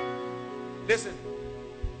 Listen.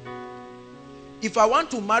 If I want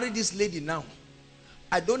to marry this lady now,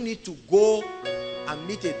 I don't need to go and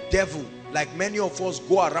meet a devil like many of us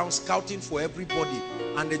go around scouting for everybody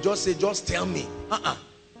and they just say, just tell me.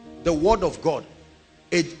 The word of God.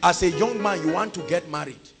 As a young man, you want to get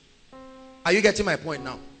married. Are you getting my point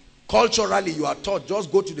now? Culturally, you are taught,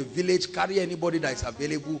 just go to the village, carry anybody that is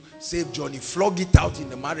available, save Johnny, flog it out in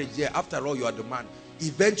the marriage there. After all, you are the man.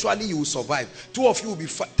 Eventually, you will survive. Two of you will be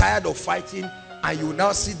tired of fighting, and you will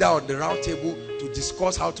now sit down on the round table to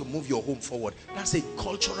discuss how to move your home forward. That's a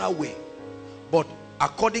cultural way. But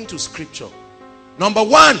according to scripture, number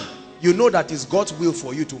one, you know that it's God's will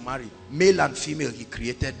for you to marry. Male and female, he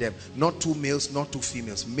created them. Not two males, not two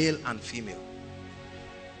females. Male and female.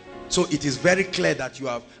 So it is very clear that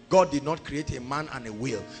God did not create a man and a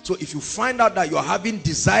whale. So if you find out that you are having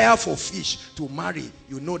desire for fish to marry,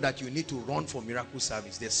 you know that you need to run for miracle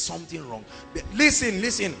service. There's something wrong.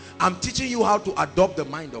 Listen. I'm teaching you how to adopt the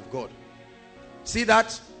mind of God. See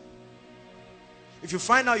that? If you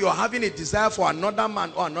find out you're having a desire for another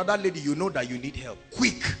man or another lady, you know that you need help.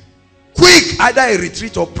 Quick. Either a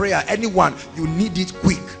retreat or prayer. Anyone, you need it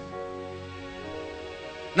quick.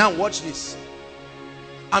 Now watch this.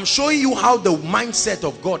 I'm showing you how the mindset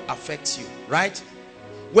of God affects you, right?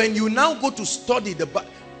 When you now go to study the Bible,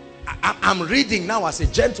 I'm reading now as a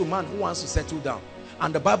gentleman who wants to settle down.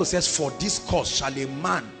 And the Bible says, for this cause shall a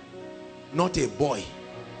man, not a boy.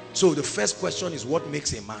 So the first question is, what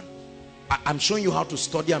makes a man? I'm showing you how to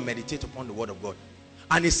study and meditate upon the word of God.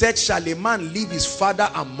 And he said, shall a man leave his father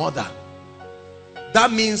and mother?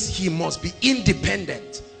 That means he must be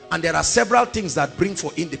independent. And there are several things that bring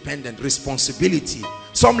for independent responsibility,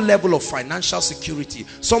 some level of financial security,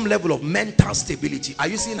 some level of mental stability. Are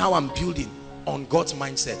you seeing how I'm building on God's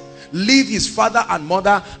mindset? Leave his father and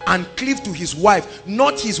mother and cleave to his wife,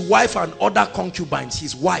 not his wife and other concubines,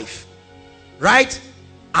 his wife, right?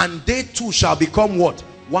 And they two shall become what?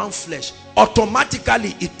 One flesh.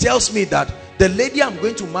 Automatically it tells me that the lady I'm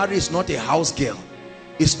going to marry is not a house girl.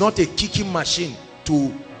 It's not a kicking machine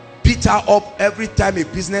to beat her up every time a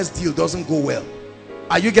business deal doesn't go well.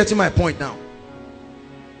 Are you getting my point now?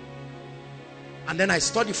 And then I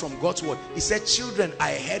study from God's word. He said children are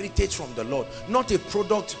a heritage from the Lord, not a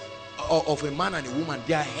product of a man and a woman.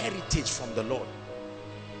 They are heritage from the Lord.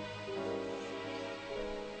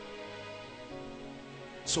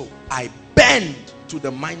 So I bend to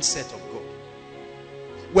the mindset of God.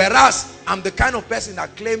 Whereas I'm the kind of person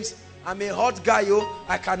that claims, I'm a hot guy,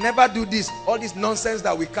 I can never do this. All this nonsense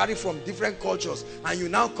that we carry from different cultures. And you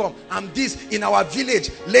now come, I'm this. In our village,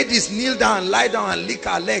 ladies kneel down, lie down and lick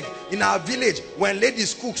our leg. In our village, when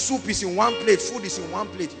ladies cook, soup is in one plate, food is in one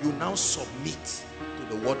plate. You now submit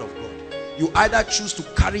to the word of God. You either choose to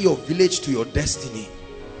carry your village to your destiny,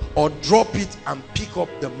 or drop it and pick up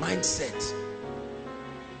the mindset.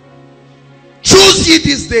 Choose ye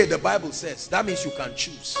this day, the Bible says. That means you can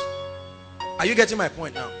choose. Are you getting my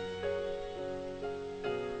point now?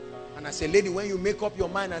 And I say, lady, when you make up your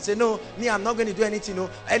mind and say, no, me, I'm not going to do anything. No,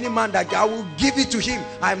 any man that I will give it to him.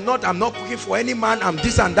 I'm not cooking for any man. I'm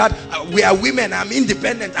this and that. We are women. I'm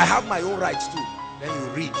independent. I have my own rights too. Then you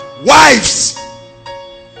read, wives.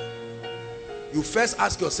 You first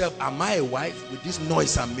ask yourself, am I a wife with this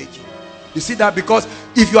noise I'm making? You see that? Because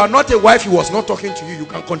if you are not a wife, he was not talking to you. You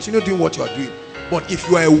can continue doing what you are doing. But if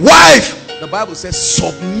you are a wife, the Bible says,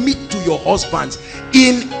 submit to your husbands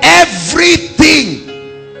in everything.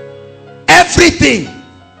 Everything.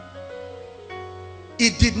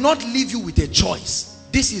 It did not leave you with a choice.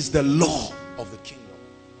 This is the law of the kingdom.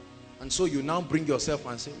 And so you now bring yourself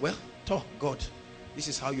and say, well, talk, God, this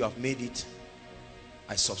is how you have made it.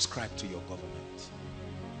 I subscribe to your government.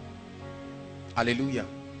 Hallelujah.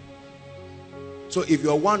 So if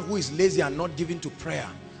you're one who is lazy and not given to prayer,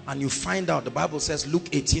 and you find out, the Bible says, Luke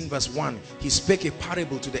 18 verse 1, he spake a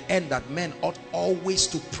parable to the end that men ought always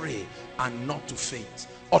to pray and not to faint.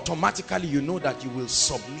 Automatically you know that you will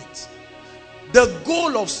submit. The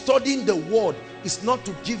goal of studying the word is not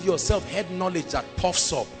to give yourself head knowledge that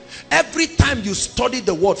puffs up. Every time you study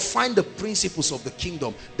the word, find the principles of the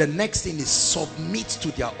kingdom. The next thing is submit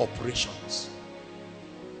to their operations.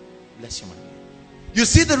 Bless you, man. You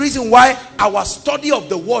see the reason why our study of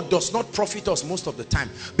the word does not profit us most of the time.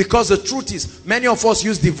 Because the truth is, many of us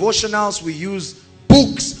use devotionals, we use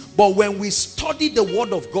books, but when we study the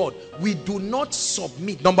word of God, we do not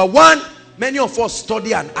submit. Number one, many of us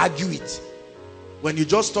study and argue it. When you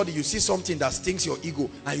just study, you see something that stings your ego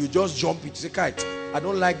and you just jump it. You say, I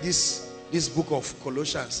don't like this book of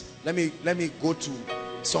Colossians. Let me go to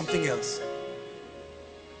something else.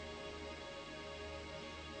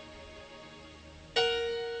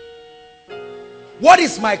 What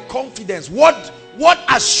is my confidence? What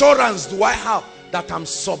assurance do I have that I'm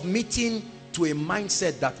submitting to a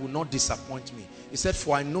mindset that will not disappoint me? He said,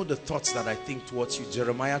 for I know the thoughts that I think towards you.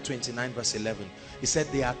 Jeremiah 29 verse 11. He said,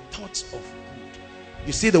 they are thoughts of good.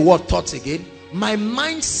 You see the word thoughts again? My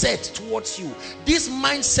mindset towards you, this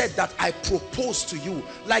mindset that I propose to you,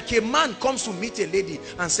 like a man comes to meet a lady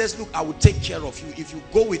and says, look, I will take care of you. If you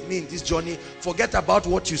go with me in this journey, forget about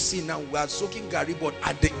what you see now. We are soaking Gary, but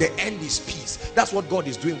at the end is peace. That's what God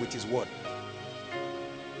is doing with his word.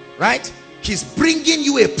 Right? He's bringing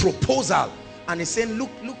you a proposal and he's saying,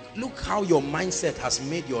 look how your mindset has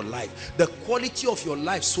made your life. The quality of your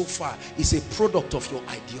life so far is a product of your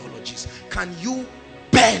ideologies. Can you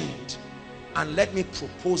bend and let me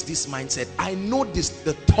propose this mindset? I know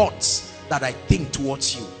the thoughts that I think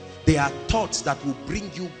towards you. They are thoughts that will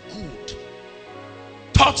bring you good.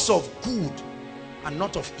 Thoughts of good and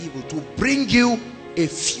not of evil, to bring you a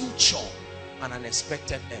future and an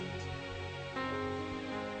expected end.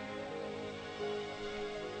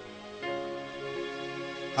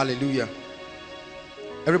 Hallelujah.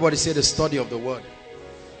 Everybody say the study of the word.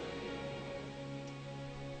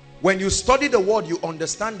 When you study the word, you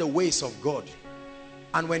understand the ways of God.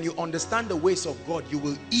 And when you understand the ways of God, you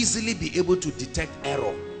will easily be able to detect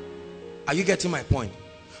error. Are you getting my point?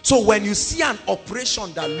 So when you see an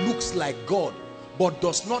operation that looks like God, but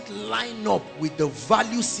does not line up with the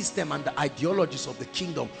value system and the ideologies of the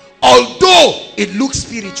kingdom, although it looks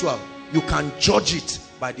spiritual, you can judge it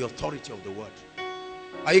by the authority of the word.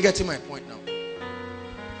 Are you getting my point now?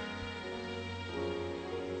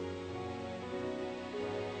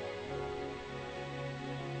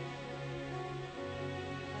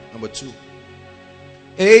 Number 2.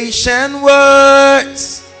 Ancient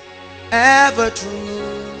words, ever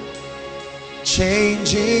true,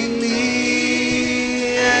 changing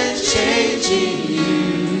me and changing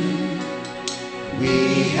you.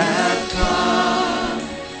 We have come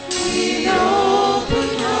with open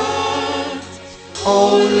hearts.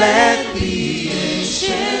 Oh, let the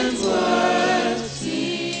ancient words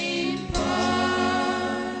impart.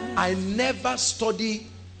 I never study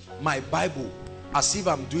my Bible as if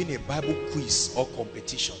I'm doing a Bible quiz or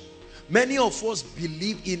competition. Many of us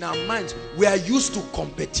believe in our minds, we are used to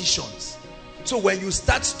competitions. So when you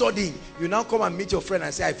start studying, you now come and meet your friend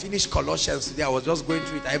and say, I finished Colossians today, I was just going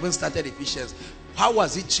through it, I even started Ephesians. How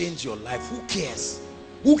has it changed your life? Who cares?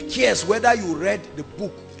 Who cares whether you read the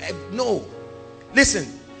book? No. Listen,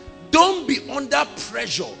 don't be under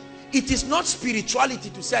pressure. It is not spirituality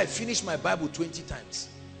to say I finished my Bible 20 times.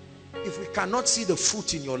 If we cannot see the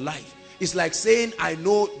fruit in your life, it's like saying I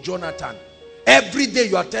know Jonathan. Every day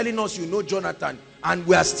you are telling us you know Jonathan and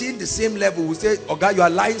we are still the same level. We say, oh God, you are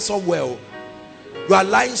lying somewhere. You are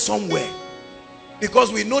lying somewhere.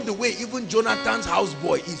 Because we know the way even Jonathan's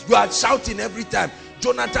houseboy is. You are shouting every time,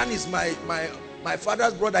 Jonathan is my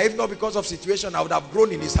father's brother. If not because of situation, I would have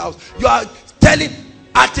grown in his house. You are telling,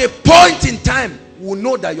 at a point in time, we'll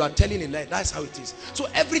know that you are telling a lie. That's how it is. So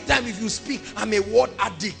every time if you speak, I'm a word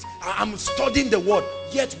addict, I'm studying the word,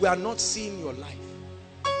 yet we are not seeing your life.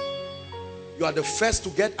 You are the first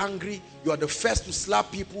to get angry. You are the first to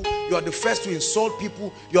slap people. You are the first to insult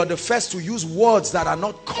people. You are the first to use words that are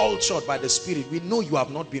not cultured by the Spirit. We know you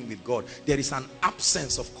have not been with God. There is an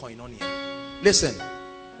absence of koinonia. Listen,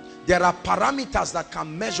 there are parameters that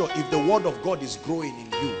can measure if the word of God is growing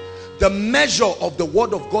in you. The measure of the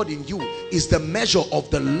word of God in you is the measure of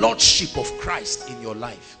the lordship of Christ in your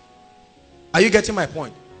life. Are you getting my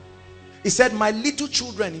point? He said, my little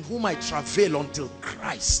children in whom I travail until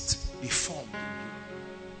Christ be formed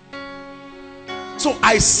in you. So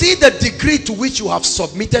I see the degree to which you have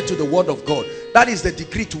submitted to the word of God. That is the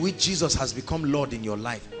degree to which Jesus has become Lord in your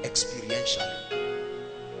life experientially.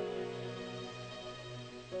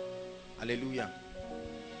 Hallelujah.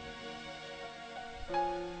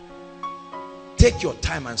 Take your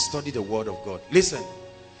time and study the word of God. Listen,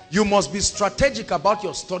 you must be strategic about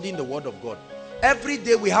your studying the word of God. Every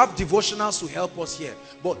day we have devotionals to help us here,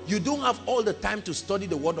 but you don't have all the time to study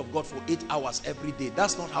the word of God for 8 hours every day.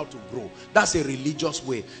 That's not how to grow. That's a religious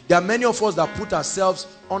way. There are many of us that put ourselves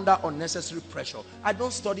under unnecessary pressure. I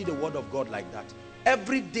don't study the word of God like that.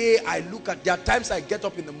 Every day I look at, there are times I get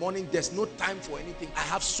up in the morning, there's no time for anything. I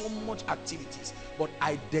have so much activities, but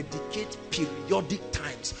I dedicate periodic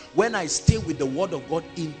times when I stay with the word of God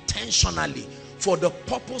intentionally for the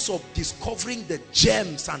purpose of discovering the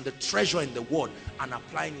gems and the treasure in the word and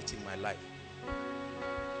applying it in my life.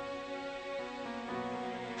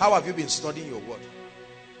 How have you been studying your word?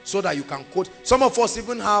 So that you can quote. Some of us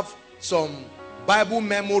even have some Bible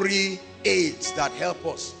memory aids that help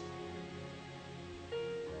us.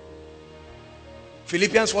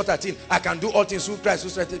 Philippians 4:13, I can do all things through Christ who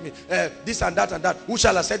strengthens me. This and that and that. Who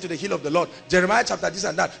shall ascend to the hill of the Lord? Jeremiah chapter this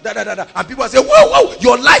and that. And people say, whoa,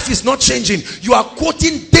 your life is not changing. You are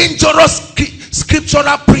quoting dangerous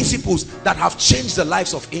scriptural principles that have changed the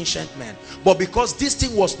lives of ancient men. But because this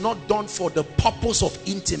thing was not done for the purpose of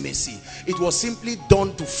intimacy, it was simply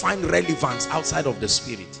done to find relevance outside of the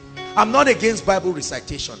spirit. I'm not against Bible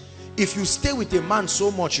recitation. If you stay with a man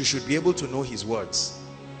so much, you should be able to know his words.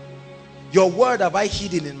 Your word have I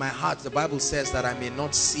hidden in my heart, the Bible says, that I may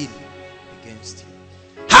not sin against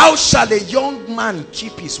you. How shall a young man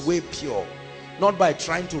keep his way pure? Not by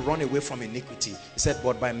trying to run away from iniquity. He said,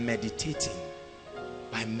 but by meditating.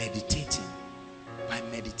 By meditating. By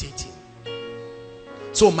meditating.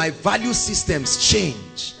 So my value systems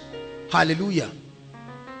change. Hallelujah.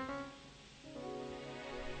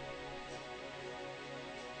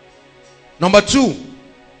 Number 2.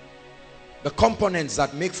 The components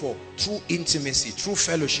that make for true intimacy, true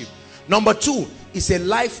fellowship. Number 2 is a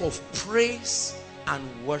life of praise and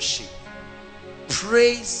worship.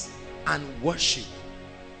 Praise and worship.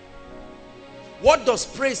 What does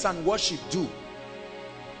praise and worship do?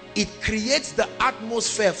 It creates the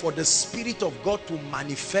atmosphere for the Spirit of God to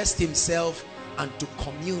manifest himself and to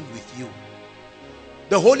commune with you.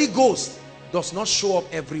 The Holy Ghost does not show up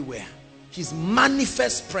everywhere. His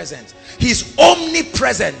manifest presence, his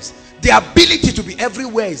omnipresence, the ability to be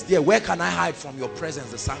everywhere is there. Where can I hide from your presence?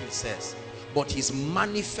 The psalmist says. But his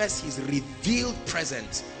manifest, his revealed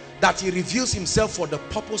presence, that he reveals himself for the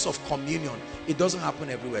purpose of communion, it doesn't happen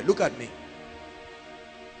everywhere. Look at me.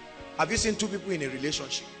 Have you seen two people in a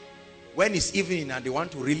relationship? When it's evening and they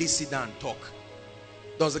want to really sit down and talk,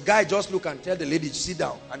 does the guy just look and tell the lady to sit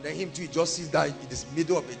down, and then him too, he just sits down in the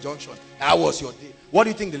middle of a junction? How was your day? What do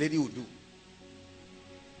you think the lady would do?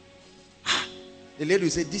 The lady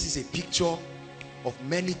will say, this is a picture of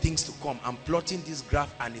many things to come. I'm plotting this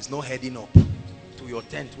graph and it's not heading up to your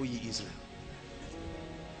tent, O ye Israel.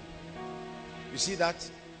 You see that?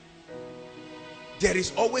 There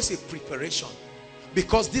is always a preparation.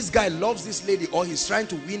 Because this guy loves this lady, or he's trying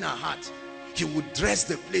to win her heart, he would dress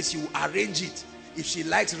the place, he will arrange it. If she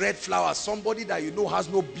likes red flowers, somebody that you know has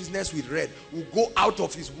no business with red will go out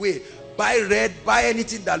of his way, buy red, buy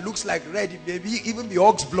anything that looks like red. It may be even the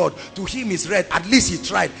ox blood. To him is red. At least he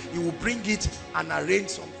tried. He will bring it and arrange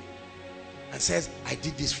something and says, I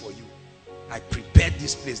did this for you. I prepared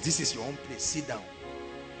this place. This is your own place. Sit down.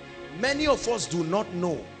 Many of us do not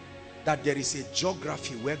know that there is a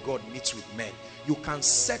geography where God meets with men. You can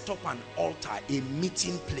set up an altar, a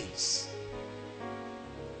meeting place.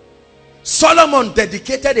 Solomon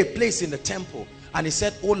dedicated a place in the temple, and he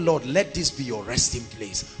said, oh Lord, let this be your resting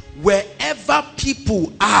place. Wherever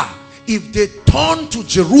people are, if they turn to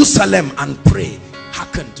Jerusalem and pray,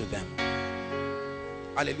 hearken to them.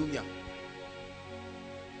 Hallelujah.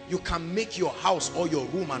 You can make your house or your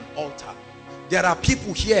room an altar. There are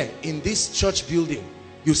people here in this church building.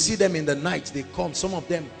 You see them in the night, they come, some of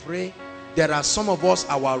them pray. There are some of us,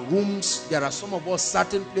 our rooms, there are some of us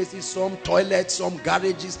certain places, some toilets, some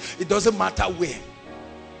garages. It doesn't matter where.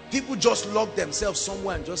 People just lock themselves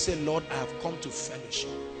somewhere and just say, Lord, I have come to fellowship.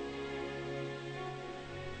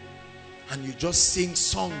 And you just sing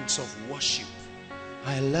songs of worship.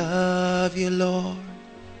 I love you, Lord,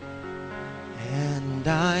 and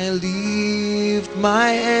I lift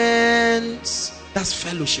my hands. That's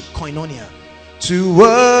fellowship, koinonia. To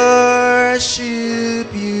worship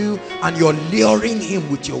you. And you're luring him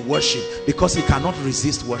with your worship because he cannot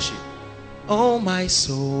resist worship. Oh, my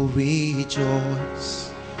soul,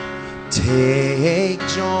 rejoice. Take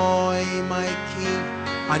joy, my King.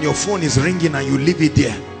 And your phone is ringing and you leave it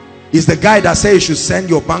there. It's the guy that says you should send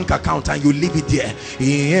your bank account and you leave it there.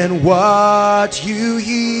 In what you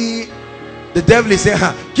hear. The devil is saying,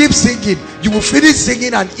 keep singing. You will finish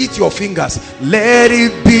singing and eat your fingers. Let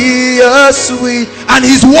it be a sweet. And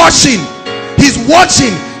he's watching. He's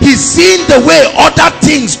watching. He's seeing the way other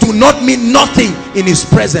things do not mean nothing in his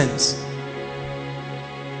presence.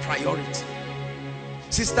 Priority.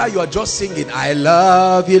 Sister, you are just singing, I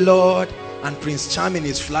love you, Lord. And Prince Charming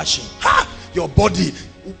is flashing. Ha! Your body.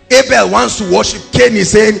 Abel wants to worship. Cain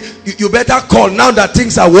is saying, you better call now that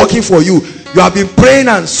things are working for you. You have been praying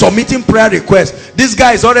and submitting prayer requests. This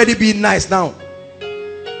guy is already being nice now.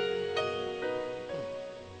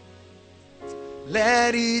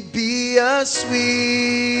 Let it be a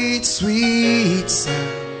sweet, sweet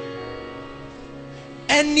sound.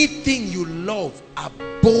 Anything you love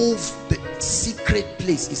above the secret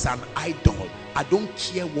place is an idol. I don't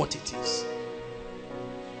care what it is.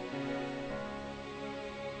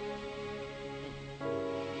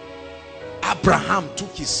 Abraham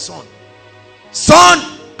took his son. Son,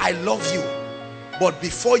 I love you, but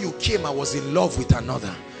before you came I was in love with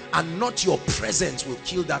another, and not your presence will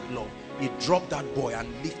kill that love. He dropped that boy and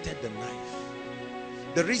lifted the knife.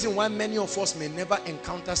 The reason why many of us may never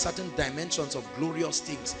encounter certain dimensions of glorious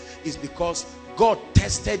things is because God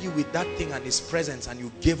tested you with that thing and his presence, and you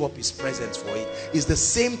gave up his presence for it. It's the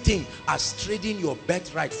same thing as trading your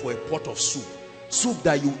birthright for a pot of soup. Soup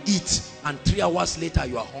that you eat and 3 hours later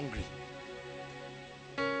you are hungry.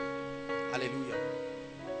 Hallelujah.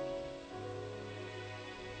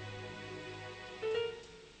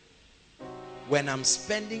 When I'm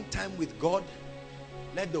spending time with God,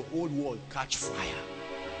 let the whole world catch fire.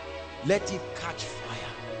 Let it catch fire.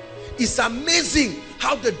 It's amazing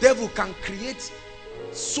how the devil can create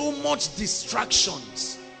so much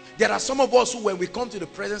distractions. There are some of us who, when we come to the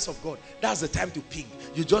presence of God, that's the time to ping.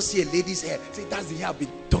 You just see a lady's hair, say, that's the hair I've been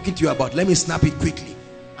talking to you about, let me snap it quickly.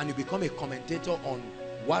 And you become a commentator on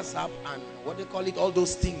WhatsApp and what they call it, all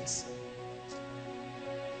those things.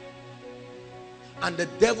 And the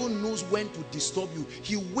devil knows when to disturb you.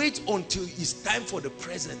 He waits until it's time for the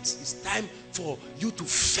presence. It's time for you to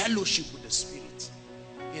fellowship with the Spirit.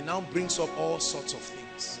 He now brings up all sorts of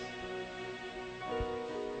things.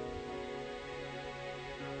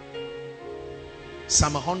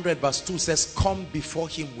 Psalm 100 verse 2 says, come before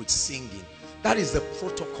him with singing. That is the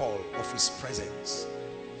protocol of his presence.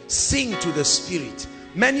 Sing to the Spirit.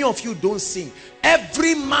 Many of you don't sing.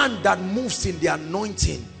 Every man that moves in the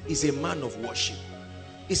anointing is a man of worship.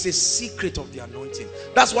 It's a secret of the anointing.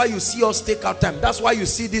 That's why you see us take our time. That's why you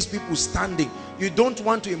see these people standing. You don't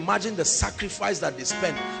want to imagine the sacrifice that they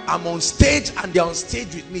spend. I'm on stage and they're on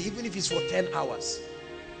stage with me, even if it's for 10 hours.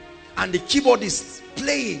 And the keyboard is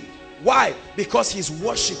playing. Why? Because he's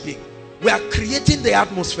worshiping. We are creating the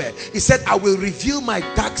atmosphere. He said, I will reveal my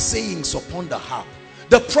dark sayings upon the harp.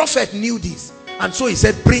 The prophet knew this. And so he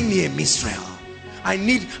said, bring me a minstrel.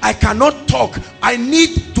 I cannot talk. I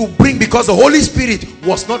need to bring, because the Holy Spirit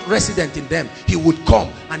was not resident in them. He would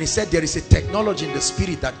come. And he said there is a technology in the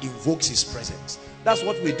Spirit that invokes his presence. That's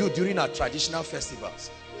what we do during our traditional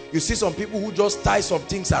festivals. You see some people who just tie some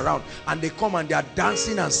things around and they come and they are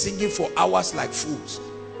dancing and singing for hours like fools.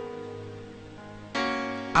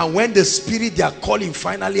 And when the Spirit they are calling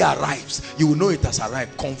finally arrives, you will know it has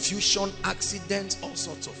arrived. Confusion, accidents, all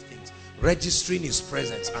sorts of things. Registering his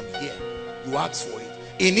presence. I'm here. You ask for it.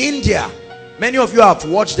 In India, many of you have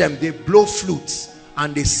watched them. They blow flutes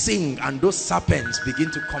and they sing, and those serpents begin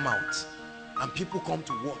to come out and people come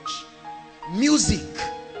to watch. Music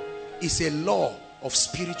is a law of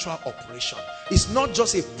spiritual operation. It's not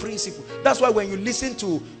just a principle. That's why when you listen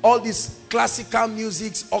to all these classical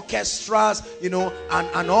musics, orchestras, you know,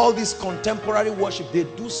 and all this contemporary worship, they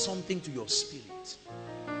do something to your spirit.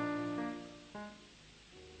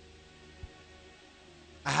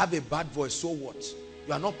 I have a bad voice, so what?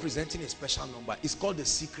 You are not presenting a special number. It's called the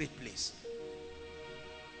secret place.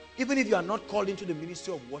 Even if you are not called into the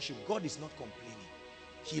ministry of worship, God is not complaining.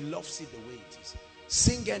 He loves it the way it is.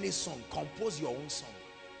 Sing any song. Compose your own song.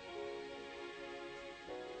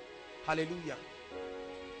 Hallelujah.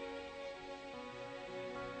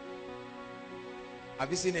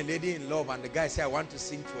 Have you seen a lady in love and the guy said, I want to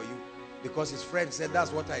sing for you? Because his friend said,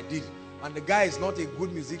 that's what I did. And the guy is not a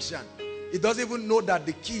good musician. He doesn't even know that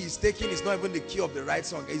the key he's taking is not even the key of the right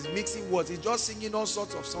song. He's mixing words. He's just singing all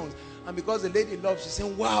sorts of songs. And because the lady loves, she's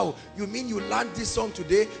saying, wow, you mean you learned this song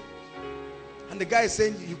today? And the guy is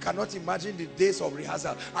saying, you cannot imagine the days of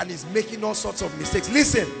rehearsal. And he's making all sorts of mistakes.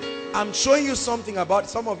 Listen, I'm showing you something about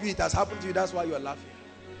some of you. It has happened to you. That's why you're laughing.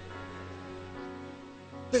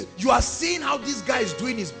 You are seeing how this guy is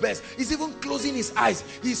doing his best. He's even closing his eyes.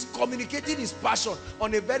 He's communicating his passion.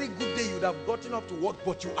 On a very good day, you would have gotten up to work,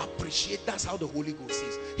 but you appreciate. That's how the Holy Ghost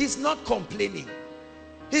is. He's not complaining.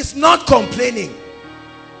 He's not complaining.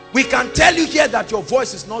 We can tell you here that your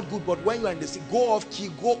voice is not good, but when you are in the sea, go off key,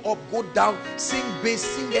 go up, go down, sing bass,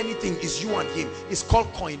 sing anything. It's you and him. It's called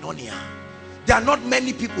koinonia. There are not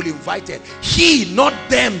many people invited. He, not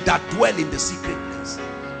them that dwell in the secret place.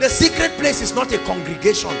 The secret place is not a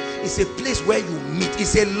congregation. It's a place where you meet.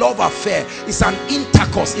 It's a love affair. It's an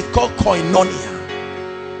intercourse. It's called koinonia.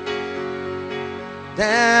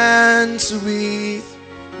 Dance with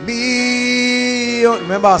me.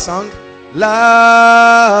 Remember our song?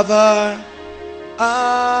 Lover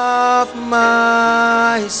of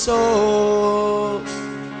my soul,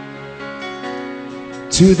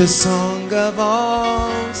 to the song of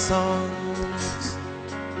all songs.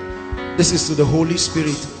 This is to the Holy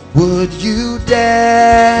Spirit. Would you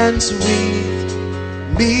dance with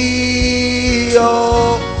me,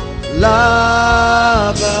 oh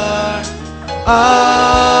lover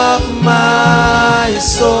of my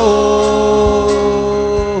soul,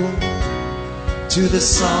 to the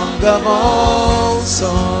song of all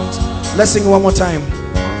songs. Let's sing one more time.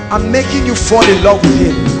 I'm making you fall in love with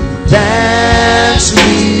him. Dance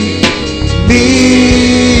with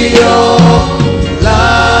me, oh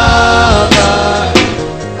lover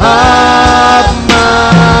of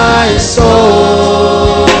my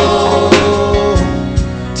soul,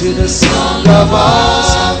 to the song of all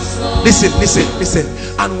songs. Listen, listen, listen.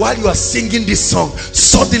 And while you are singing this song,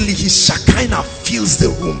 suddenly his Shekinah fills the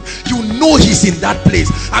room. You know he's in that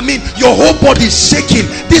place. I mean, your whole body is shaking.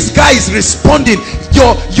 This guy is responding.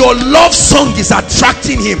 Your love song is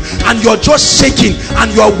attracting him, and you're just shaking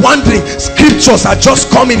and you're wondering. Scriptures are just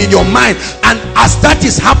coming in your mind, and as that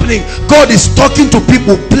is happening, God is talking to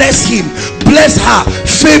people. Bless him, bless her,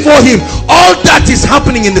 favor him. All that is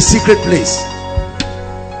happening in the secret place.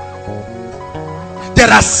 There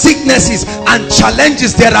are sicknesses and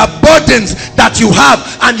challenges, there are burdens that you have,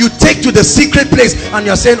 and you take to the secret place and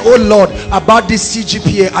you're saying, oh Lord, about this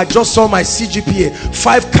CGPA, I just saw my CGPA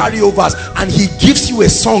 5 carryovers, and he gives you a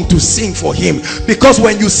song to sing for him, because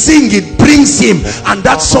when you sing, it brings him, and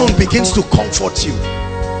that song begins to comfort you.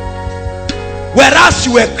 Whereas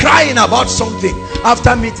you were crying about something,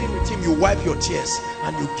 after meeting with him, you wipe your tears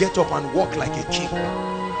and you get up and walk like a king.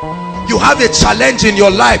 You have a challenge in your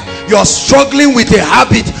life, you're struggling with a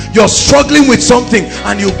habit, you're struggling with something,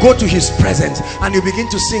 and you go to his presence and you begin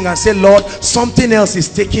to sing and say, Lord, something else is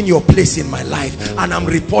taking your place in my life, and I'm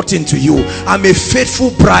reporting to you. I'm a faithful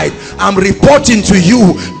bride. I'm reporting to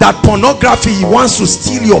you that pornography wants to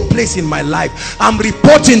steal your place in my life. I'm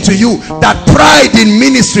reporting to you that pride in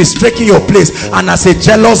ministry is taking your place, and as a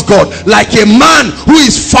jealous God, like a man who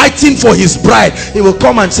is fighting for his bride, he will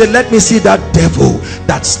come and say, let me see that devil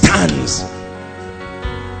that stands.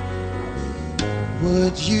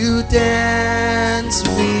 Would you dance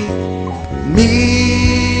with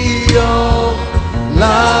me, oh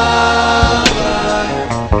lover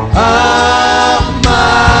of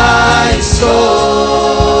my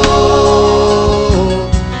soul,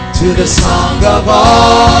 to the song of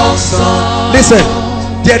all songs? Listen,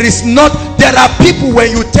 there are people, when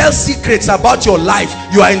you tell secrets about your life,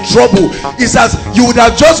 you are in trouble. It's as you would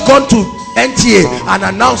have just gone to NTA and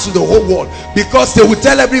announce to the whole world, because they will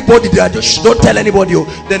tell everybody that don't tell anybody.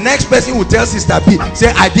 The next person who tells Sister B,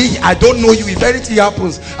 say, I don't know you. If anything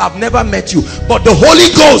happens, I've never met you. But the Holy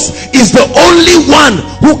Ghost is the only one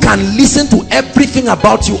who can listen to everything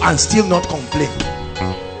about you and still not complain.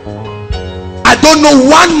 I don't know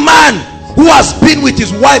one man who has been with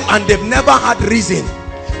his wife and they've never had reason.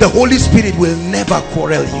 The Holy Spirit will never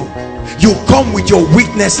quarrel you. You come with your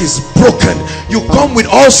weaknesses broken. You come with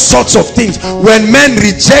all sorts of things. When men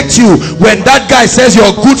reject you, when that guy says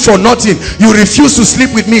you're good for nothing, you refuse to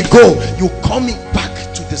sleep with me, go. You coming back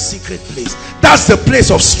to the secret place. That's the place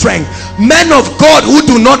of strength. Men of God who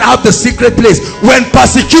do not have the secret place, when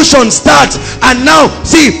persecution starts, and now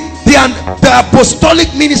see, the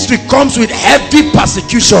apostolic ministry comes with heavy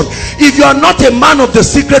persecution. If you are not a man of the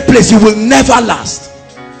secret place, you will never last.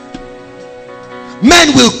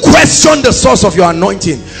 Men will question the source of your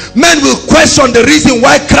anointing. Men will question the reason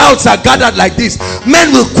why crowds are gathered like this.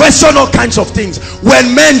 Men will question all kinds of things.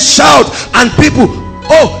 When men shout and people,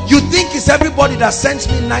 oh, you think it's everybody that sends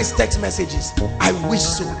me nice text messages? I wish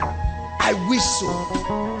so. I wish so.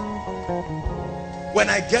 When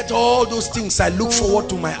I get all those things, I look forward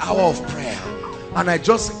to my hour of prayer, and I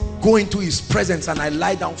just go into his presence and I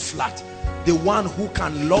lie down flat. The one who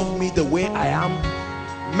can love me the way I am.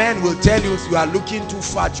 Men will tell you, you are looking too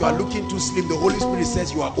fat, you are looking too slim. The Holy Spirit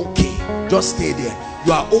says you are okay. Just stay there.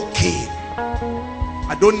 You are okay.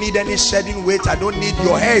 I don't need any shedding weight. I don't need,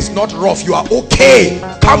 your hair is not rough. You are okay.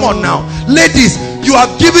 Come on now. Ladies, you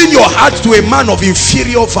have given your heart to a man of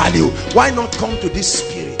inferior value. Why not come to this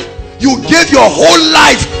spirit? You gave your whole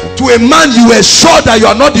life to a man you were sure that you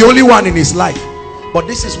are not the only one in his life. But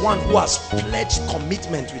this is one who has pledged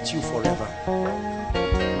commitment with you forever.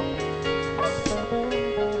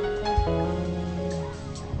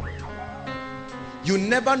 You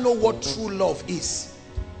never know what true love is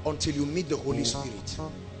until you meet the Holy Spirit.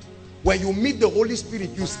 When you meet the Holy Spirit,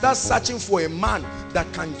 you start searching for a man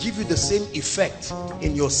that can give you the same effect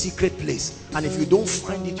in your secret place. And if you don't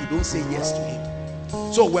find it, you don't say yes to him.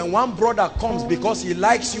 So when one brother comes because he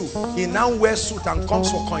likes you, he now wears suit and comes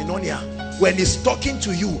for koinonia. When he's talking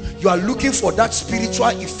to you, you are looking for that spiritual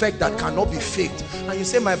effect that cannot be faked. And you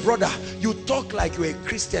say, my brother, you talk like you're a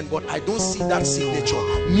Christian, but I don't see that signature.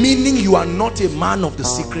 Meaning you are not a man of the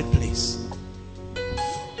secret place.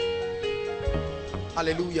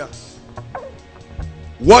 Hallelujah.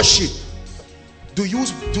 Worship. Do you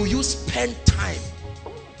spend time?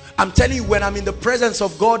 I'm telling you, when I'm in the presence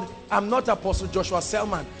of God, I'm not Apostle Joshua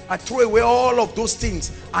Selman. I throw away all of those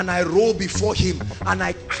things and I roll before him and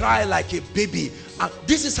I cry like a baby. And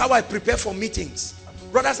this is how I prepare for meetings.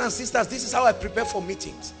 Brothers and sisters, this is how I prepare for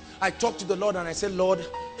meetings. I talk to the Lord and I say, Lord,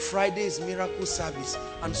 Friday is miracle service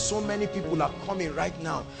and so many people are coming right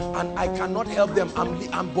now and I cannot help them.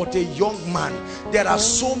 I'm but a young man. There are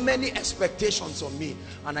so many expectations on me,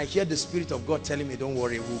 and I hear the Spirit of God telling me, don't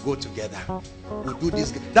worry, we'll go together, we'll do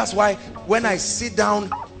this. That's why when I sit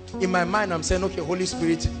down in my mind, I'm saying, okay, Holy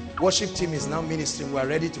Spirit, worship team is now ministering, we're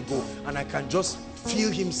ready to go, and I can just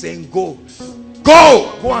feel him saying, go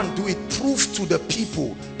and do it. Prove to the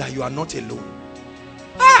people that you are not alone.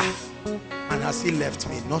 And has he left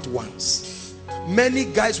me? Not once. Many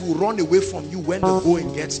guys will run away from you when the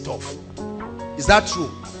going gets tough. Is that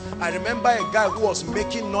true? I remember a guy who was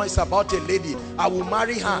making noise about a lady. I will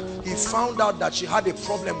marry her. He found out that she had a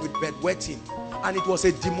problem with bedwetting, and it was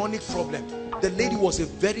a demonic problem. The lady was a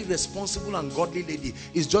very responsible and godly lady.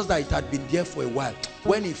 It's just that it had been there for a while.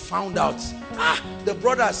 When he found out, the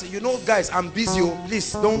brother said, you know guys, I'm busy, oh,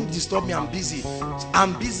 please don't disturb me, I'm busy.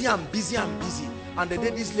 I'm busy. And the day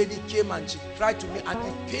this lady came and she cried to me, and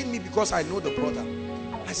it pained me because I know the brother.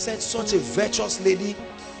 I said, such a virtuous lady.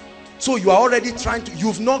 So you are already trying to,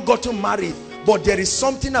 you've not gotten married, but there is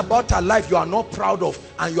something about her life you are not proud of,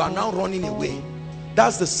 and you are now running away.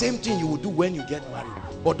 That's the same thing you will do when you get married.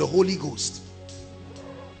 But the Holy Ghost,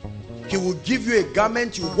 he will give you a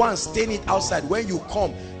garment, you go and stain it outside. When you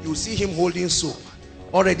come, you see him holding soap,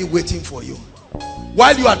 already waiting for you.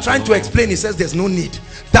 While you are trying to explain, he says there's no need.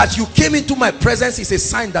 That you came into my presence is a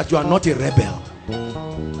sign that you are not a rebel.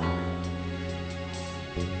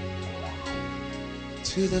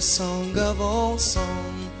 To the song of all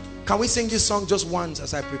songs. Can we sing this song just once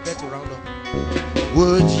as I prepare to round up?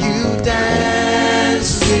 Would you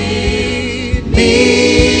dance with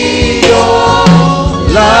me, oh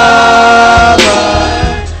lover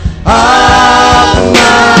of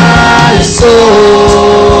my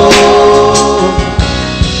soul?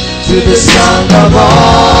 To the song of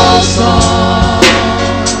all songs.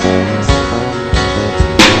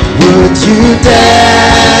 Would you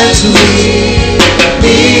dance with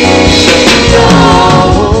me,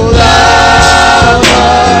 oh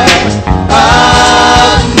lover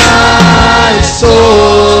of my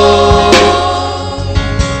soul?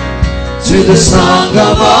 To the song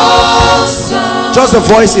of all songs. Just the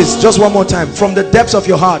voices, just one more time, from the depths of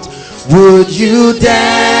your heart. Would you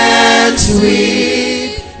dance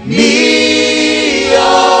with me,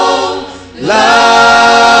 oh lover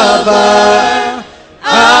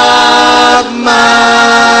of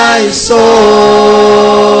my soul?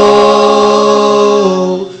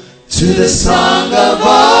 To the song of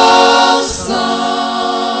all songs.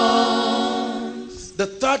 The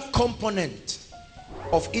third component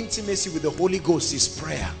of intimacy with the Holy Ghost is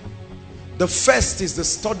prayer. The first is the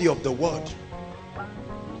study of the word.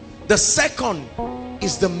 The second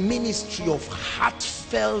is the ministry of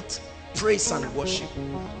heartfelt praise and worship.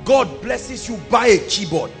 God blesses you, buy a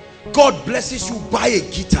keyboard. God blesses you, buy a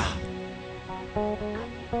guitar.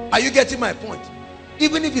 Are you getting my point?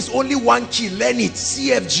 Even if it's only one key, learn it,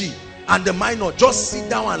 CFG and the minor. Just sit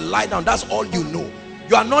down and lie down. That's all you know.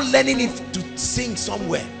 You are not learning it to sing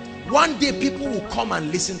somewhere. One day people will come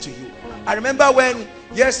and listen to you. I remember when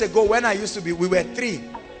years ago, when I used to be, we were three.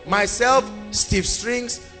 Myself, Steve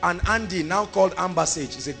Strings, and Andy, now called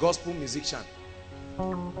Ambassage, is a gospel musician.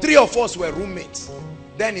 Three of us were roommates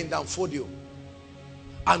then in Danfodio,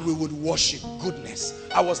 and we would worship. Goodness,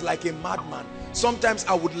 I was like a madman. Sometimes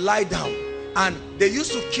I would lie down, and they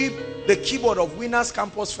used to keep the keyboard of Winners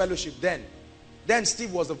Campus Fellowship then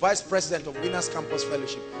Steve was the vice president of Winners Campus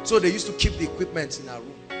Fellowship, so they used to keep the equipment in our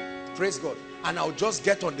room. Praise God. And I would just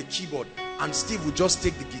get on the keyboard, and Steve would just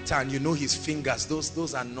take the guitar, and you know his fingers,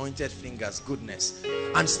 those anointed fingers, goodness.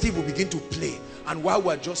 And Steve would begin to play, and while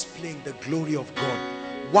we're just playing, the glory of God.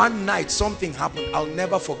 One night something happened. I'll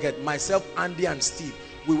never forget. Myself, Andy, and Steve,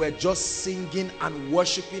 we were just singing and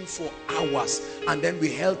worshiping for hours, and then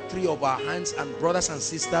we held three of our hands, and brothers and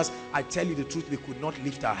sisters, I tell you the truth, we could not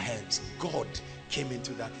lift our hands. God came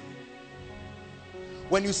into that room.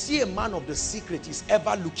 When you see a man of the secret, he's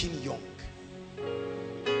ever looking young.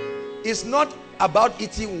 It's not about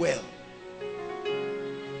eating well.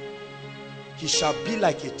 He shall be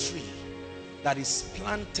like a tree that is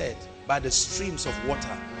planted by the streams of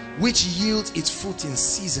water, which yields its fruit in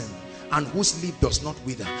season, and whose leaf does not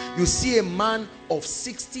wither. You see a man of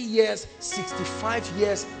 60 years, 65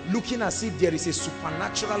 years, looking as if there is a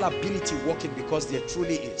supernatural ability working, because there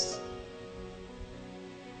truly is.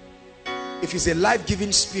 If it's a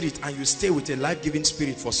life-giving spirit and you stay with a life-giving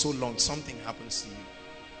spirit for so long, something happens to you.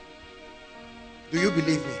 Do you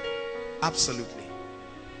believe me? Absolutely.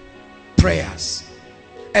 Prayers,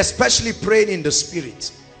 especially praying in the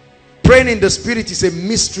spirit. Praying in the spirit is a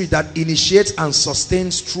mystery that initiates and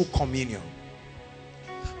sustains true communion.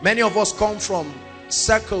 Many of us come from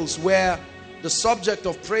circles where the subject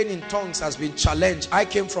of praying in tongues has been challenged. I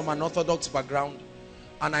came from an Orthodox background,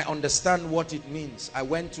 and I understand what it means. I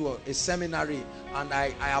went to a seminary, and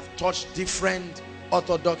I have touched different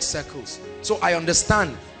Orthodox circles. So I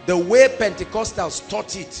understand the way Pentecostals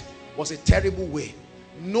taught it was a terrible way.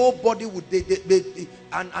 Nobody would,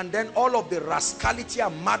 and then all of the rascality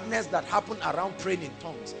and madness that happened around praying in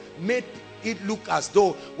tongues made it look as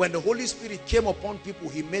though when the Holy Spirit came upon people,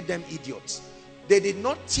 he made them idiots. They did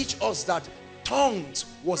not teach us that tongues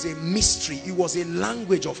was a mystery. It was a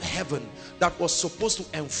language of heaven that was supposed to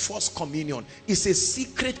enforce communion. It's a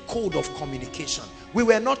secret code of communication. We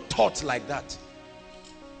were not taught like that.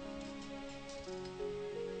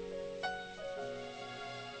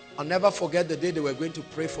 I'll never forget the day they were going to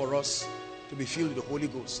pray for us to be filled with the Holy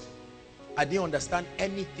Ghost. I didn't understand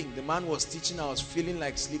anything. The man was teaching, I was feeling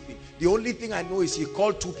like sleeping. The only thing I know is he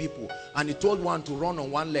called two people, and he told one to run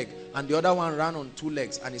on one leg and the other one ran on two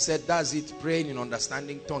legs, and he said, that's it, praying in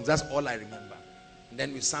understanding tongues. That's all I remember. And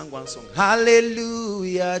then we sang one song,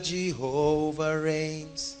 Hallelujah, Jehovah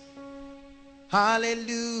reigns.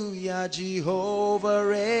 Hallelujah, Jehovah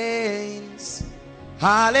reigns.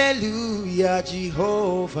 Hallelujah,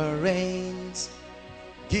 Jehovah reigns.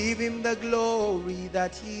 Give him the glory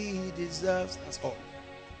that he deserves. That's all.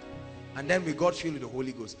 And then we got filled with the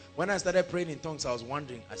Holy Ghost. When I started praying in tongues, I was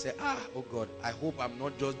wondering. I said, oh God, I hope I'm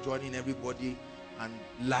not just joining everybody and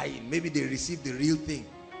lying. Maybe they received the real thing.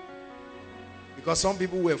 Because some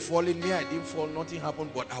people were falling. Me, I didn't fall. Nothing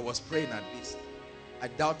happened. But I was praying at least. I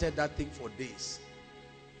doubted that thing for days.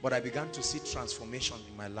 But I began to see transformation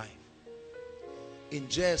in my life. In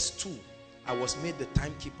JS2, I was made the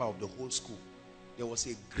timekeeper of the whole school. There was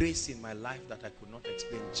a grace in my life that I could not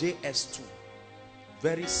explain. JS2,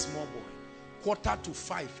 very small boy.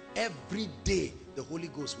 4:45, every day the Holy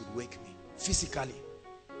Ghost would wake me, physically.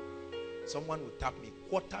 Someone would tap me,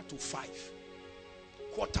 4:45.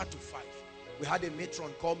 4:45. We had a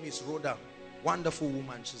matron called Miss Rhoda, wonderful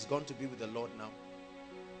woman. She's gone to be with the Lord now.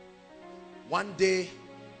 One day,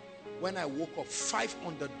 when I woke up, 5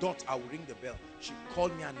 on the dot, I would ring the bell. She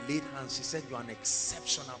called me and laid hands. She said, you're an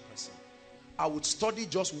exceptional person. I would study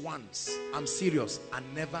just once. I'm serious. And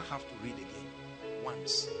never have to read again.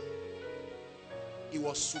 Once. It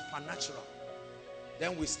was supernatural.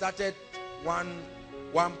 Then we started one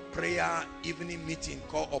prayer evening meeting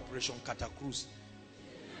called Operation Catacruz.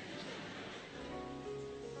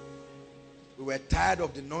 We were tired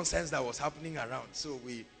of the nonsense that was happening around. So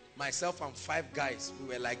myself and 5 guys, we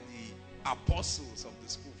were like the apostles of the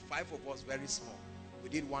school. 5 of us, very small. We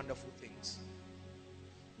did wonderful things.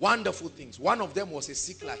 Wonderful things. One of them was a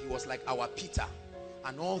sickler. He was like our Peter.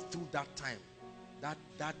 And all through that time,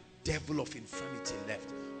 that devil of infirmity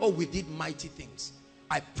left. Oh, we did mighty things.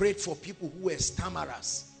 I prayed for people who were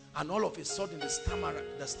stammerers. And all of a sudden, the stammering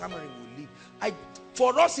would leave.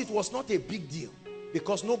 For us, it was not a big deal.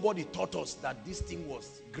 Because nobody taught us that this thing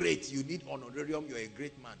was great. You need honorarium. You're a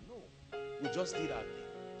great man. No. We just did our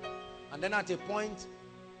thing. And then at a point,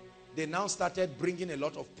 they now started bringing a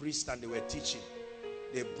lot of priests and they were teaching.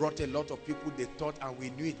 They brought a lot of people they taught, and we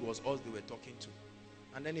knew it was us they were talking to.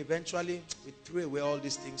 And then eventually, we threw away all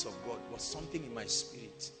these things of God. It was something in my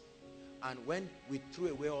spirit. And when we threw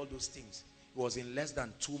away all those things, it was in less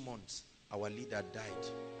than 2 months, our leader died.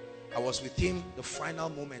 I was with him the final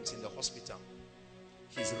moments in the hospital.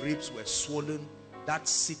 His ribs were swollen. That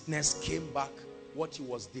sickness came back, what he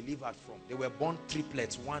was delivered from. They were born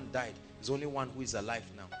triplets. One died. There's only one who is alive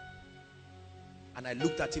now. And I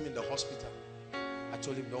looked at him in the hospital. I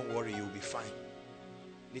told him, don't worry, you'll be fine.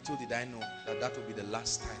 Little did I know that that would be the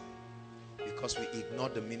last time, because we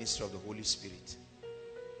ignored the ministry of the Holy Spirit.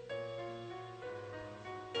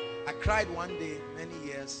 I cried one day, many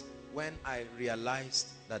years, when I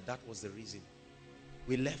realized that that was the reason.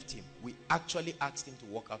 We left him. We actually asked him to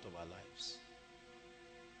walk out of our lives.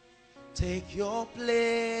 Take your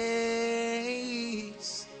place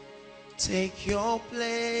Take your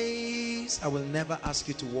place. I will never ask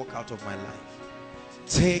you to walk out of my life.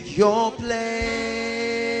 Take your place.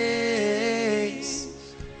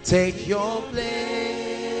 Take your place.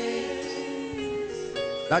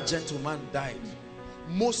 That gentleman died.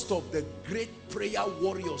 Most of the great prayer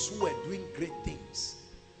warriors who were doing great things,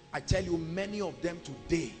 I tell you, many of them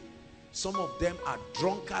today, some of them are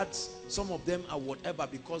drunkards, some of them are whatever,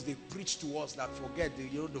 because they preach to us that forget the,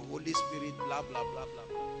 the Holy Spirit, blah, blah, blah, blah,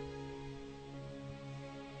 blah.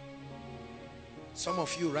 Some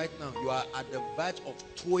of you right now, you are at the verge of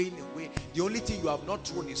throwing away. The only thing you have not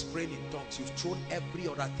thrown is praying in tongues. You've thrown every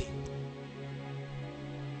other thing.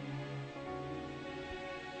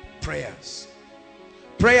 Prayers.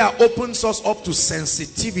 Prayer opens us up to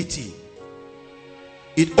sensitivity.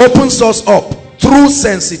 It opens us up through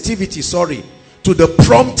sensitivity, to the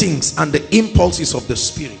promptings and the impulses of the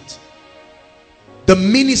Spirit. The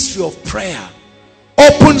ministry of prayer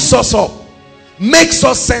opens us up, makes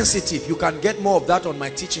us sensitive. You can get more of that on my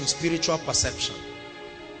teaching, Spiritual Perception.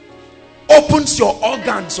 Opens your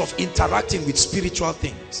organs of interacting with spiritual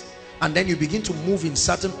things, and then you begin to move in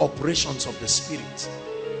certain operations of the Spirit.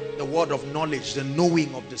 The word of knowledge, the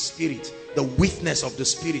knowing of the Spirit, the witness of the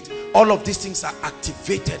Spirit. All of these things are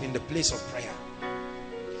activated in the place of prayer.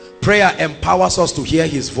 Prayer empowers us to hear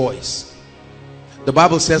His voice. The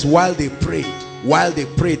Bible says while they prayed,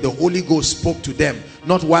 the Holy Ghost spoke to them.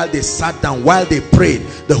 Not while they sat down, while they prayed,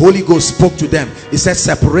 the Holy Ghost spoke to them. He said,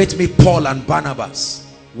 separate me Paul and Barnabas.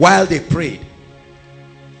 While they prayed.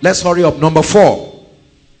 Let's hurry up. Number 4,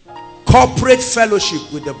 corporate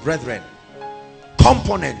fellowship with the brethren.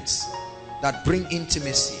 Components that bring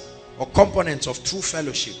intimacy, or components of true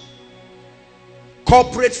fellowship.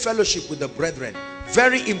 Corporate fellowship with the brethren,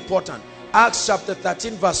 very important. Acts chapter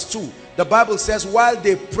 13 verse 2, the Bible says while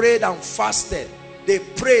they prayed and fasted, they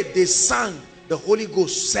prayed, they sang, the Holy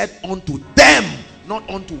Ghost said unto them, not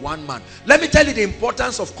unto one man. Let me tell you the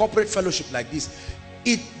importance of corporate fellowship like this.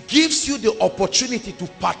 It gives you the opportunity to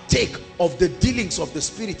partake of the dealings of the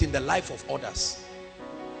Spirit in the life of others.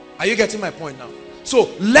 Are you getting my point now?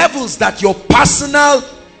 So levels that your personal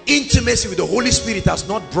intimacy with the Holy Spirit has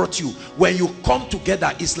not brought you, when you come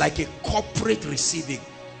together, it's like a corporate receiving.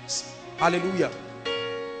 Hallelujah.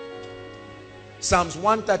 Psalms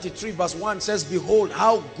 133 verse 1 says, behold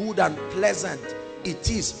how good and pleasant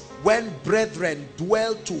it is when brethren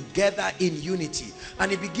dwell together in unity.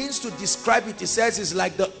 And he begins to describe it. He says it's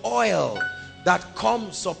like the oil that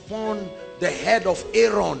comes upon the head of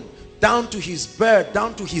Aaron, down to his beard,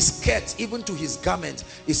 down to his skirts, even to his garment.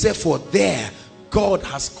 He said, for there God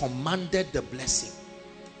has commanded the blessing.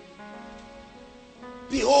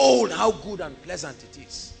 Behold how good and pleasant it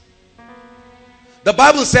is. The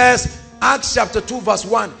Bible says, Acts chapter 2 verse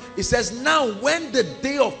 1, it says, now when the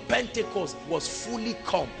day of Pentecost was fully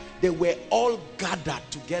come, they were all gathered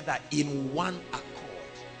together in one accord.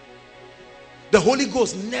 The Holy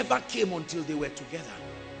Ghost never came until they were together.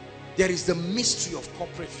 There is the mystery of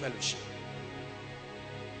corporate fellowship.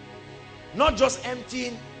 Not just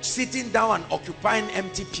emptying, sitting down and occupying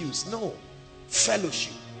empty pews. No,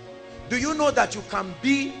 fellowship. Do you know that you can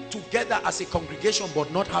be together as a congregation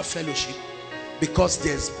but not have fellowship? Because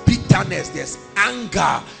there's bitterness, there's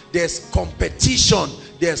anger, there's competition,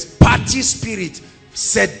 there's party spirit,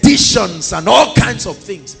 seditions and all kinds of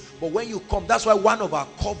things. But when you come, that's why one of our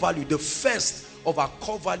core value, the first of our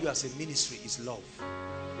core value as a ministry is love.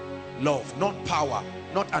 Love, not power,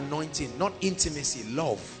 not anointing, not intimacy.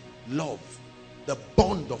 Love, love, the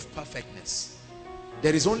bond of perfectness.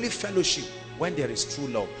 There is only fellowship when there is true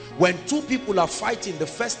love. When two people are fighting, the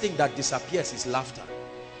first thing that disappears is laughter.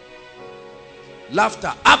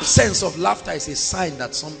 Laughter, absence of laughter is a sign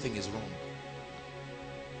that something is wrong.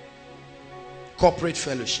 Corporate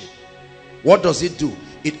fellowship, what does it do?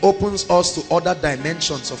 It opens us to other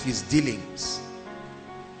dimensions of His dealings.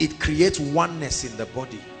 It creates oneness in the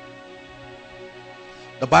body.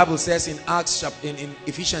 The Bible says in in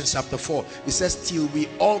Ephesians chapter 4, it says till we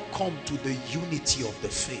all come to the unity of the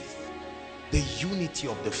faith. The unity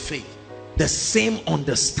of the faith. The same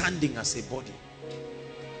understanding as a body.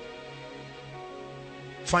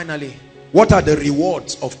 Finally, what are the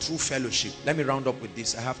rewards of true fellowship? Let me round up with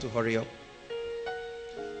this. I have to hurry up.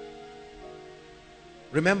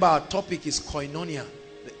 Remember, our topic is koinonia,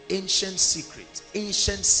 the ancient secrets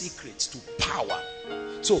to power.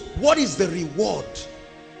 So what is the reward?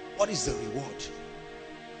 What is the reward?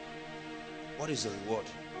 What is the reward?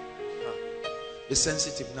 Be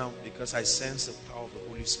sensitive now, because I sense the power of the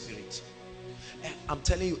Holy Spirit. I'm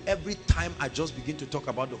telling you, every time I just begin to talk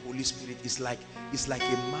about the Holy Spirit, it's like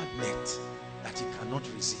a magnet that He cannot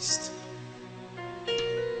resist.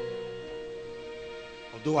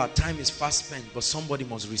 Although our time is fast spent, but somebody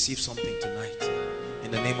must receive something tonight.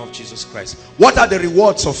 In the name of Jesus Christ. What are the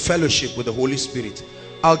rewards of fellowship with the Holy Spirit?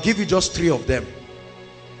 I'll give you just 3 of them.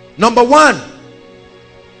 Number 1,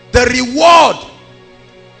 the reward,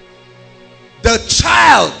 the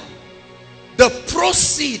child, the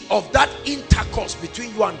proceed of that intercourse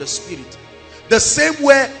between you and the Spirit. The same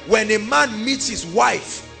way when a man meets his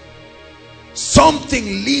wife, something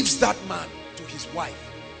leaves that man to his wife.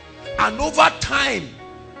 And over time,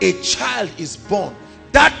 a child is born.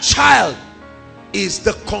 That child is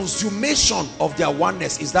the consummation of their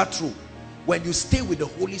oneness. Is that true? When you stay with the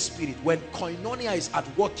Holy Spirit, when koinonia is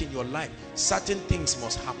at work in your life, certain things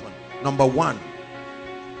must happen. Number 1,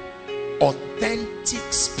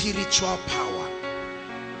 authentic spiritual power.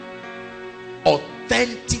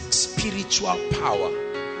 Authentic spiritual power.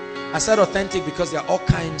 I said authentic because there are all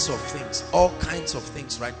kinds of things. All kinds of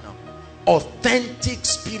things right now. Authentic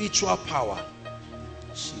spiritual power.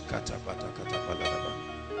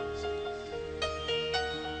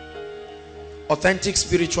 Authentic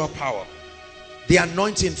spiritual power. The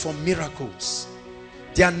anointing for miracles.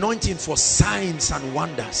 The anointing for signs and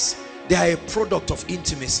wonders. They are a product of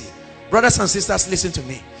intimacy. Brothers and sisters, listen to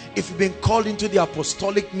me. If you've been called into the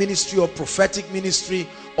apostolic ministry or prophetic ministry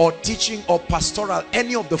or teaching or pastoral,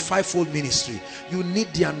 any of the fivefold ministry, you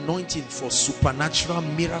need the anointing for supernatural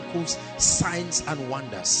miracles, signs and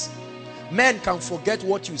wonders. Men can forget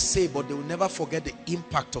what you say, but they will never forget the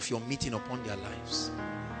impact of your meeting upon their lives.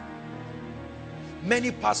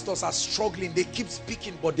 Many pastors are struggling. They keep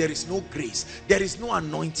speaking, but there is no grace. There is no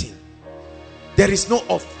anointing. There is no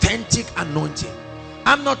authentic anointing.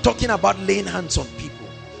 I'm not talking about laying hands on people.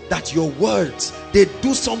 That your words, they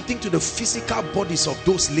do something to the physical bodies of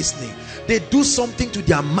those listening. They do something to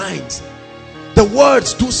their minds. The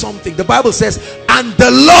words do something. The Bible says, and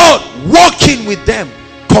the Lord walking with them,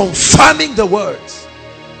 confirming the words.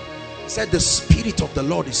 He said, the Spirit of the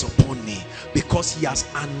Lord is upon me because he has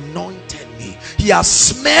anointed me. He has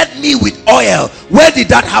smeared me with oil. Where did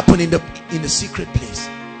that happen? In the secret place.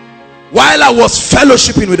 While I was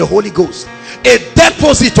fellowshipping with the Holy Ghost, a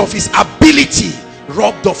deposit of his ability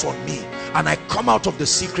rubbed off on me, and I come out of the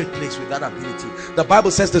secret place with that ability. The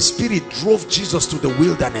Bible says the Spirit drove Jesus to the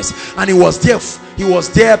wilderness, and he was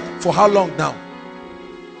there for how long now?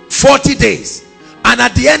 40 days. And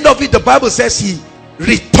at the end of it, the Bible says he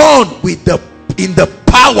returned in the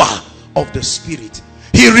power of the Spirit.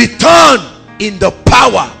 He returned in the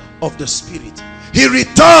power of the Spirit. He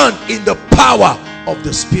returned in the power of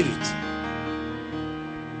the Spirit.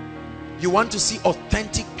 You want to see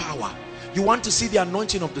authentic power. You want to see the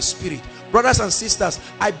anointing of the Spirit. Brothers and sisters,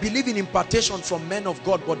 I believe in impartation from men of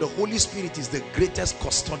God, but the Holy Spirit is the greatest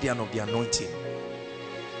custodian of the anointing.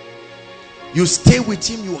 You stay with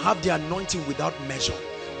him, you have the anointing without measure.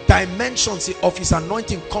 Dimensions of his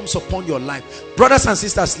anointing comes upon your life. Brothers and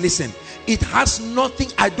sisters, listen. It has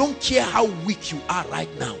nothing, I don't care how weak you are right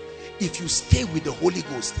now. If you stay with the Holy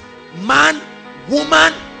Ghost, man,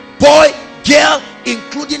 woman, boy, girl,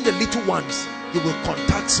 including the little ones, you will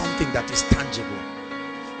contact something that is tangible.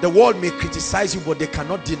 The world may criticize you, but they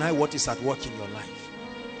cannot deny what is at work in your life.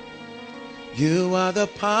 You are the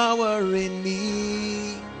power in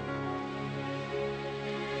me.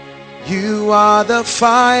 You are the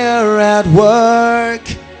fire at work.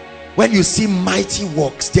 When you see mighty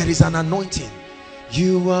works, there is an anointing.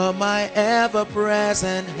 You are my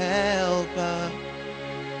ever-present helper,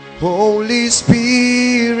 Holy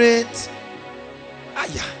Spirit.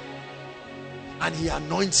 And he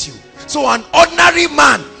anoints you. So an ordinary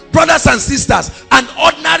man, brothers and sisters, an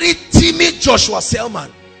ordinary timid Joshua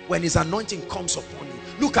Selman, when his anointing comes upon you.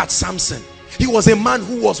 Look at Samson. He was a man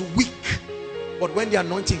who was weak, but when the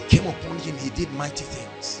anointing came upon him, he did mighty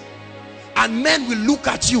things. And men will look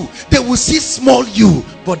at you, they will see small you,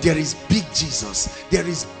 but there is big Jesus, there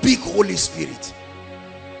is big Holy Spirit.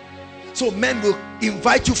 So men will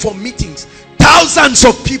invite you for meetings, thousands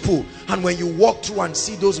of people, and when you walk through and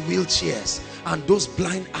see those wheelchairs and those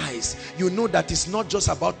blind eyes, you know that it's not just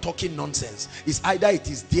about talking nonsense. It's either it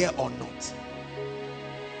is there or not.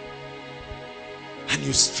 And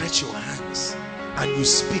you stretch your hands and you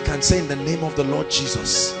speak and say, in the name of the Lord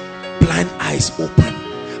Jesus, blind eyes open.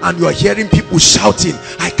 And you are hearing people shouting,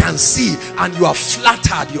 I can see. And you are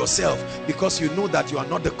flattered yourself because you know that you are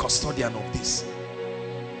not the custodian of this.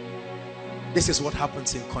 This is what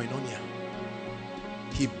happens in koinonia.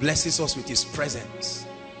 He blesses us with his presence.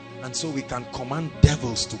 And so we can command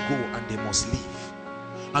devils to go and they must leave.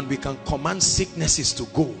 And we can command sicknesses to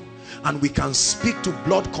go. And we can speak to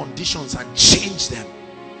blood conditions and change them.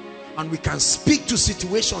 And we can speak to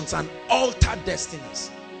situations and alter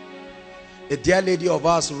destinies. A dear lady of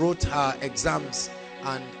ours wrote her exams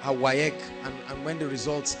and her WAEC, and when the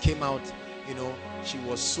results came out, you know, she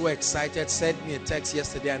was so excited, sent me a text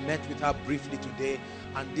yesterday. I met with her briefly today,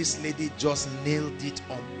 and this lady just nailed it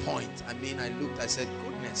on point. I mean, I looked, I said,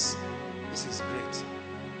 goodness, this is great.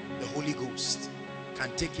 The Holy Ghost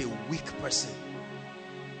can take a weak person.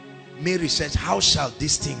 Mary said, how shall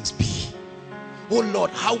these things be? Oh Lord,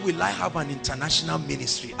 how will I have an international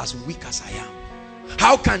ministry as weak as I am?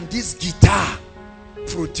 How can this guitar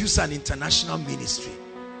produce an international ministry?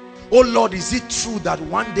 Oh Lord, is it true that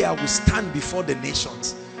one day I will stand before the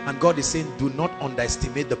nations? And God is saying, do not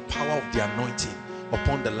underestimate the power of the anointing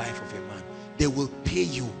upon the life of a man. They will pay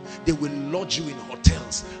you, they will lodge you in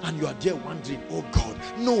hotels, and you are there wondering, oh God,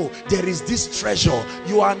 no, there is this treasure.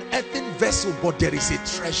 You are an earthen vessel, but there is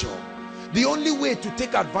a treasure. The only way to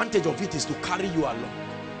take advantage of it is to carry you along,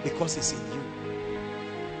 because it's in you.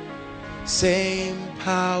 Same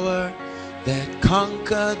power that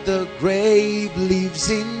conquered the grave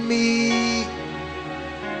lives in me.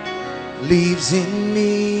 Lives in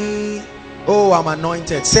me. Oh, I'm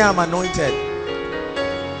anointed. Say, I'm anointed.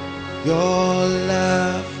 Your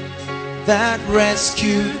love that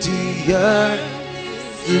rescued the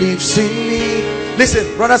earth lives in me.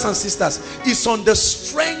 Listen, brothers and sisters, it's on the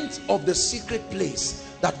strength of the secret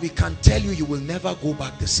place that we can tell you, you will never go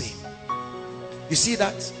back the same. You see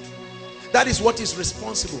that? That is what is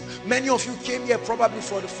responsible. Many of you came here probably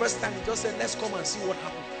for the first time. You just said, let's come and see what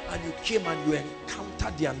happened. And you came and you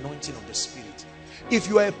encountered the anointing of the Spirit. If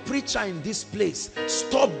you are a preacher in this place,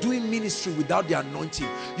 stop doing ministry without the anointing.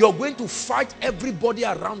 You're going to fight everybody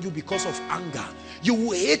around you because of anger. You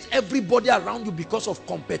will hate everybody around you because of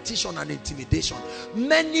competition and intimidation.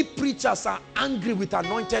 Many preachers are angry with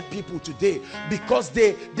anointed people today because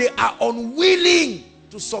they are unwilling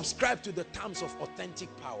to subscribe to the terms of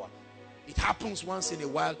authentic power. It happens once in a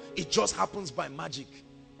while. It just happens by magic.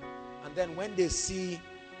 And then when they see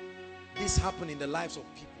this happen in the lives of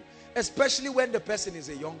people, especially when the person is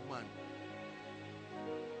a young man,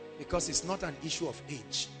 because it's not an issue of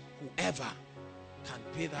age, whoever can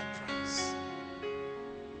pay that price.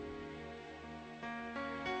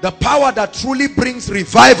 The power that truly brings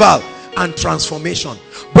revival and transformation,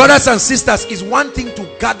 brothers and sisters, is one thing to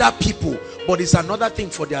gather people, but it's another thing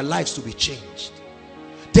for their lives to be changed.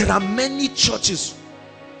 There are many churches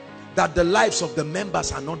that the lives of the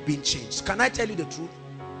members are not being changed. Can I tell you the truth?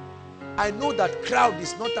 I know that crowd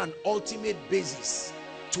is not an ultimate basis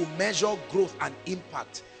to measure growth and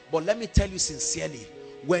impact, but let me tell you sincerely,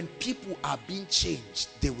 when people are being changed,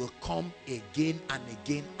 they will come again and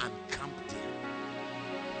again and camp there.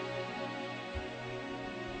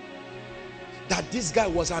 That this guy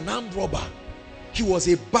was an armed robber, he was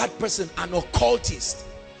a bad person, an occultist.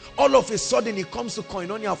 All of a sudden he comes to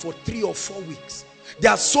Koinonia for 3 or 4 weeks.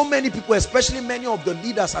 There are so many people, especially many of the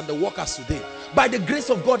leaders and the workers today. By the grace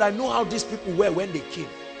of God, I know how these people were when they came.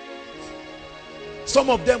 Some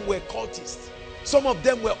of them were cultists. Some of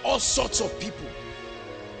them were all sorts of people.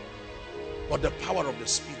 But the power of the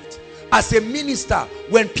Spirit. As a minister,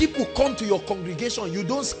 when people come to your congregation, you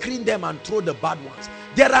don't screen them and throw the bad ones.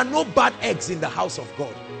 There are no bad eggs in the house of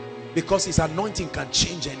God, because his anointing can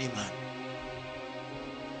change any man.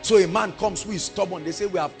 So a man comes who is stubborn. They say,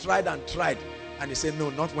 we have tried and tried. And they say, no,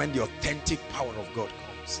 not when the authentic power of God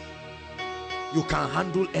comes. You can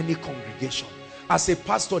handle any congregation. As a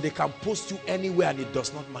pastor, they can post you anywhere and it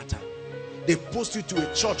does not matter. They post you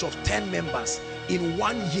to a church of 10 members. In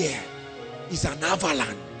 1 year, is an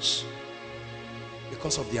avalanche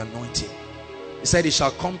because of the anointing. He said, it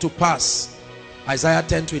shall come to pass. Isaiah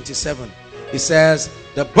 10:27. He says,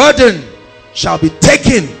 the burden shall be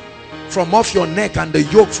taken from off your neck and the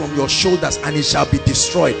yoke from your shoulders, and it shall be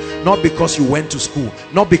destroyed. Not because you went to school,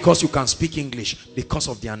 not because you can speak English, because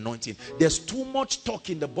of the anointing. There's too much talk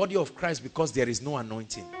in the body of Christ because there is no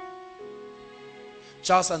anointing.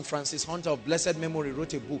 Charles and Francis Hunter of blessed memory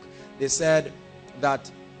wrote a book. They said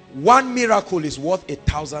that 1 miracle is worth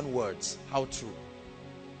 1,000 words. How true.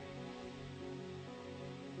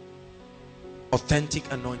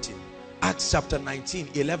 Authentic anointing. Acts chapter 19,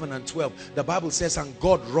 11 and 12. The Bible says, and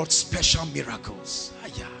God wrought special miracles.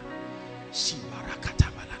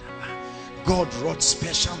 God wrought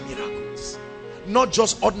special miracles. Not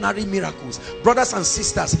just ordinary miracles. Brothers and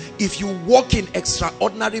sisters, if you walk in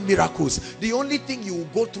extraordinary miracles, the only thing you will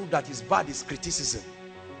go through that is bad is criticism.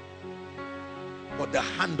 But the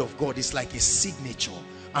hand of God is like a signature,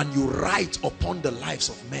 and you write upon the lives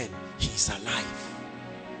of men, he is alive.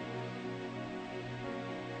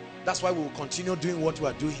 That's why we will continue doing what we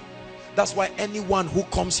are doing. That's why anyone who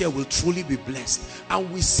comes here will truly be blessed.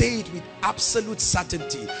 And we say it with absolute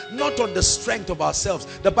certainty, not on the strength of ourselves.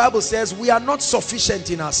 The Bible says we are not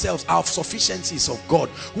sufficient in ourselves. Our sufficiency is of God,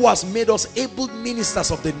 who has made us able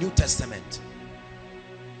ministers of the New Testament.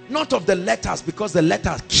 Not of the letters, because the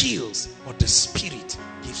letter kills, but the Spirit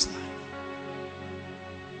gives life.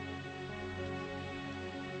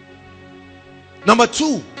 Number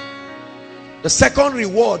two, the second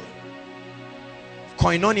reward of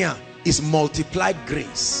koinonia is multiplied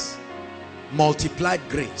grace. Multiplied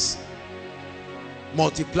grace.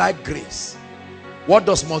 Multiplied grace. What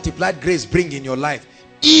does multiplied grace bring in your life?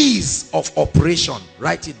 Ease of operation.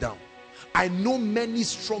 Write it down. I know many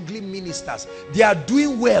struggling ministers. They are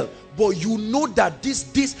doing well, but you know that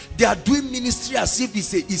they are doing ministry as if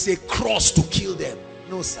it's a cross to kill them.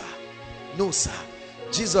 No, sir. No, sir.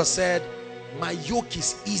 Jesus said, my yoke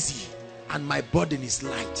is easy and my burden is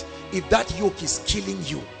light. If that yoke is killing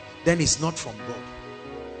you, then it's not from God.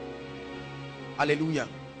 Hallelujah.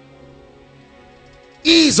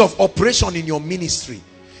 Ease of operation in your ministry.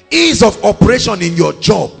 Ease of operation in your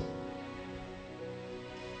job.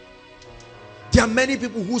 There are many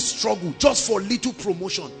people who struggle just for little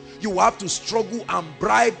promotion. You have to struggle and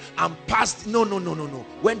bribe and pass. No.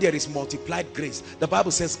 When there is multiplied grace, the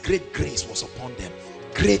Bible says great grace was upon them.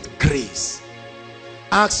 Great grace.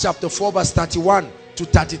 Acts chapter 4 verse 31 to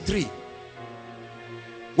 33.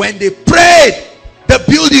 When they prayed, the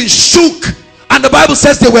building shook, and the Bible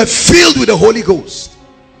says they were filled with the Holy Ghost.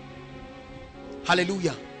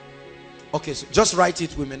 Hallelujah. Okay, so just write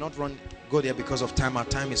it. We may not go there because of time. Our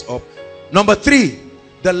time is up. Number three,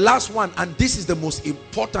 the last one, and this is the most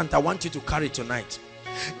important I want you to carry tonight,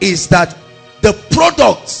 is that the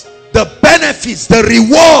products, the benefits, the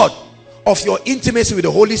reward of your intimacy with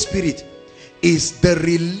the Holy Spirit is the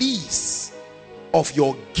release of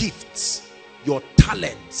your gifts, your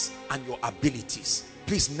talents, and your abilities.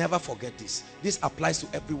 Please never forget this. This applies to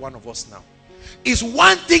every one of us now. It's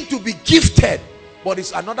one thing to be gifted, but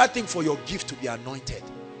it's another thing for your gift to be anointed.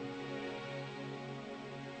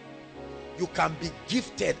 You can be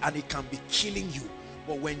gifted and it can be killing you,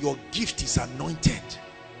 but when your gift is anointed,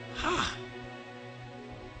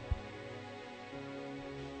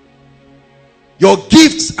 your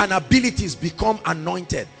gifts and abilities become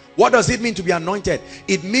anointed. What does it mean to be anointed?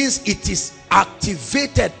 It means it is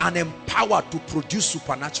activated and empowered to produce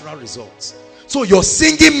supernatural results. So your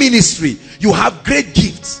singing ministry, you have great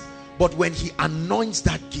gifts, but when he anoints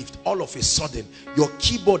that gift, all of a sudden your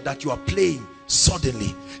keyboard that you are playing,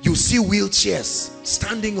 suddenly you see wheelchairs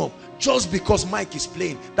standing up just because Mike is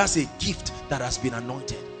playing. That's a gift that has been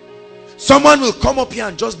anointed. Someone will come up here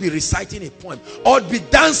and just be reciting a poem or be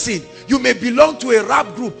dancing. You may belong to a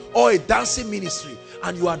rap group or a dancing ministry,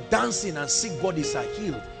 and you are dancing and sick bodies are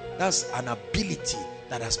healed. That's an ability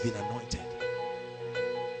that has been anointed.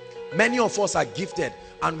 Many of us are gifted,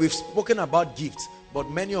 and we've spoken about gifts, but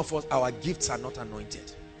many of us, our gifts are not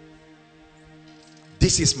anointed.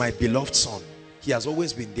 This is my beloved son. He has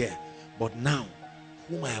always been there, but now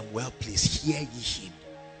whom I am well pleased, hear ye him.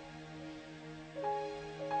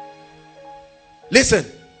 Listen,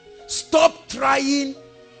 stop trying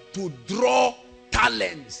to draw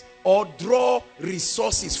talents or draw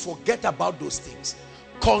resources. Forget about those things.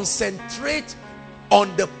 Concentrate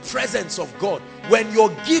on the presence of God. When your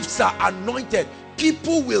gifts are anointed,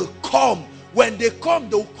 people will come. When they come,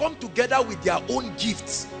 they will come together with their own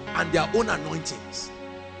gifts and their own anointings.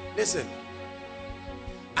 Listen,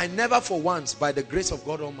 I never for once, by the grace of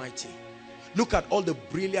God Almighty, look at all the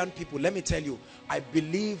brilliant people. Let me tell you, I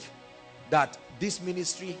believe that this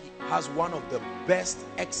ministry has one of the best,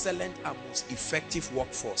 excellent, and most effective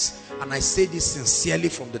workforce. And I say this sincerely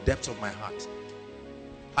from the depths of my heart.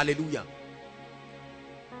 Hallelujah.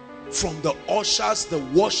 From the ushers, the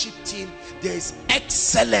worship team, there is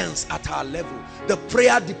excellence at our level. The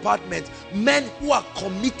prayer department, men who are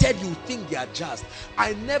committed, you think they are just.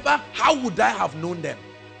 How would I have known them?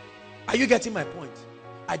 Are you getting my point?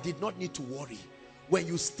 I did not need to worry. When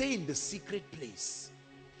you stay in the secret place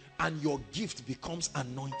and your gift becomes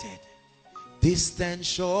anointed, distant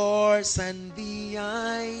shores and the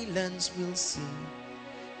islands will see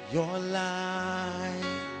your light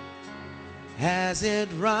as it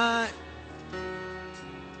rise.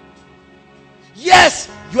 Yes,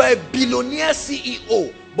 you are a billionaire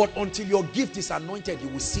CEO, but until your gift is anointed, you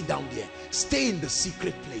will sit down there. Stay in the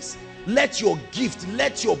secret place. Let your gift,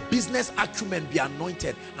 let your business acumen be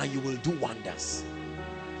anointed, and you will do wonders.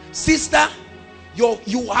 Sister,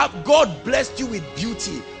 God blessed you with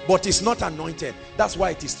beauty, but it's not anointed. That's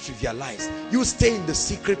why it is trivialized. You stay in the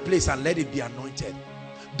secret place and let it be anointed.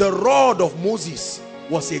 The rod of Moses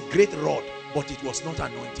was a great rod, but it was not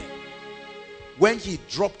anointed. When he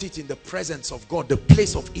dropped it in the presence of God, the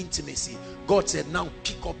place of intimacy, God said, now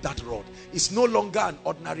pick up that rod. It's no longer an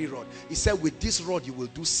ordinary rod. He said, with this rod you will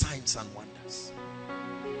do signs and wonders.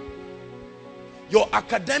 Your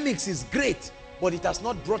academics is great, but it has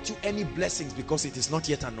not brought you any blessings because it is not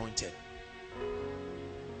yet anointed.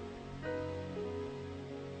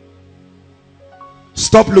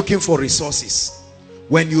 Stop looking for resources.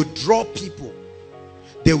 When you draw people,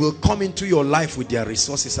 they will come into your life with their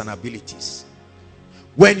resources and abilities.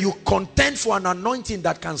 When you contend for an anointing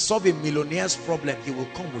that can solve a millionaire's problem, he will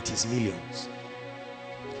come with his millions.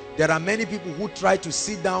 There are many people who try to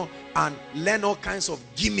sit down and learn all kinds of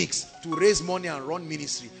gimmicks to raise money and run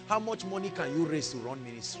ministry. How much money can you raise to run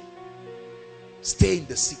ministry? Stay in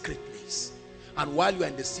the secret place. And while you are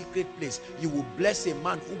in the secret place, you will bless a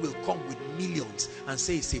man who will come with millions and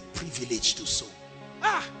say it's a privilege to sow.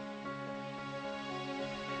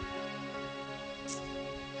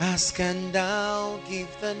 Ask and thou give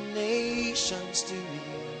the nations to me,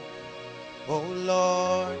 oh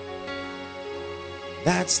Lord.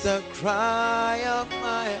 That's the cry of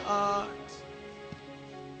my heart.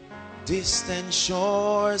 Distant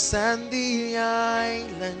shores and the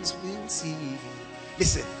islands will see.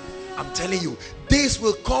 Listen, I'm telling you, days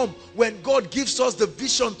will come when God gives us the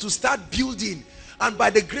vision to start building. And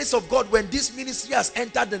by the grace of God, when this ministry has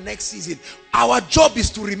entered the next season, our job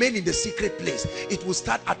is to remain in the secret place. It will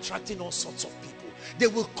start attracting all sorts of people. They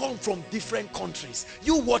will come from different countries.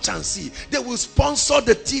 You watch and see. They will sponsor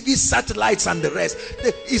the TV satellites and the rest.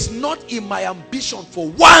 It's not in my ambition for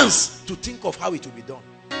once to think of how it will be done.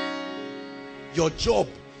 Your job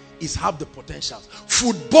is have the potentials.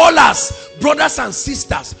 Footballers, brothers and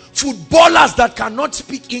sisters, footballers that cannot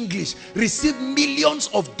speak English receive millions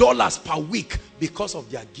of dollars per week because of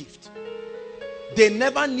their gift. They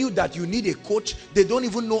never knew that you need a coach. They don't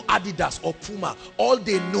even know Adidas or Puma. All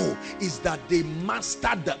they know is that they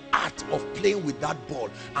mastered the art of playing with that ball,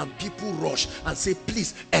 and people rush and say,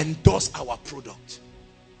 please endorse our product.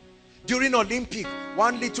 During Olympic,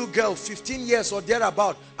 one little girl, 15 years or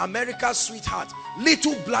thereabout, America's sweetheart,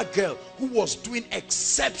 little black girl who was doing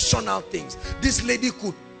exceptional things. This lady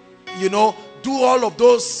could, you know, do all of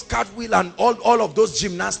those cartwheel and all of those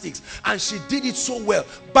gymnastics, and she did it so well.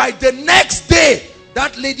 By the next day,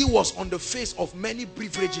 that lady was on the face of many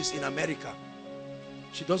beverages in America.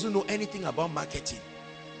 She doesn't know anything about marketing,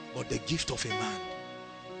 but the gift of a man,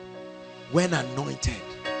 when anointed,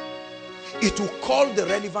 it will call the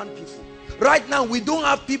relevant people. Right now, we don't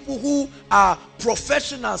have people who are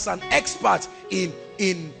professionals and experts in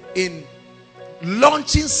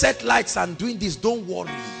launching satellites and doing this. Don't worry.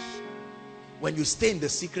 When you stay in the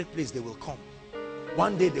secret place, they will come.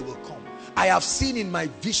 One day they will come. I have seen in my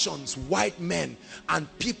visions white men and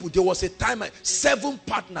people. There was a time, 7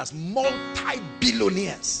 partners,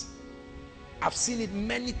 multi-billionaires. I've seen it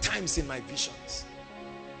many times in my visions.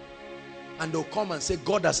 And they'll come and say,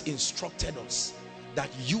 God has instructed us that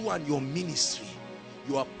you and your ministry,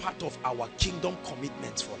 you are part of our kingdom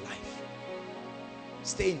commitments for life.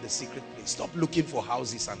 Stay in the secret place. Stop looking for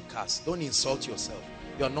houses and cars. Don't insult yourself.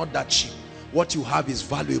 You're not that cheap. What you have is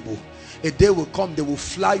valuable. A day will come, they will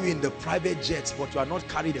fly you in the private jets, but you are not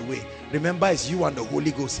carried away. Remember, it's you and the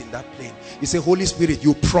Holy Ghost in that plane. You say, Holy Spirit,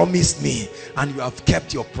 you promised me, and you have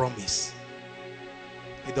kept your promise.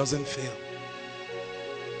 It doesn't fail.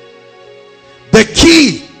 The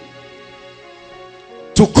key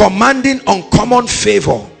to commanding uncommon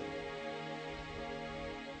favor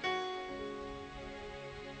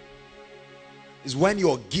is when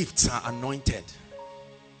your gifts are anointed.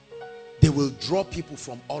 They will draw people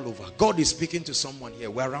from all over. God is speaking to someone here.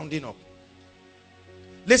 We're rounding up.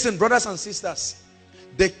 Listen, brothers and sisters,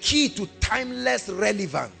 the key to timeless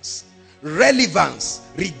relevance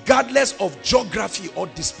regardless of geography or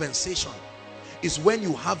dispensation, is when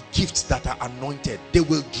you have gifts that are anointed. They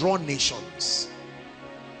will draw nations.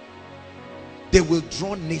 They will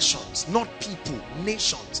draw nations, not people,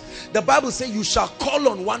 nations. The Bible says you shall call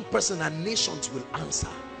on one person and nations will answer.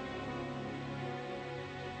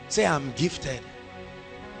 Say, I'm gifted,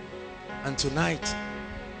 and tonight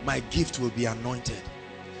my gift will be anointed.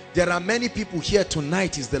 There are many people here.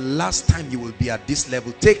 Tonight is the last time you will be at this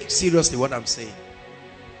level. Take seriously what I'm saying.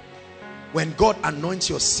 When God anoints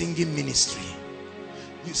your singing ministry,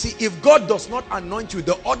 you see, if God does not anoint you,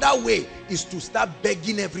 the other way is to start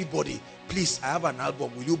begging everybody, please, I have an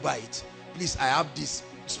album, will you buy it? Please, I have this,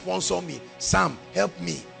 sponsor me. Sam, help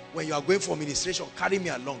me. When you are going for ministration, carry me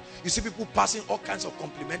along. You see people passing all kinds of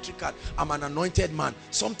complimentary cards. I'm an anointed man.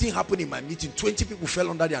 Something happened in my meeting. 20 people fell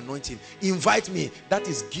under the anointing. Invite me. That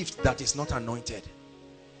is gift that is not anointed.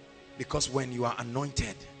 Because when you are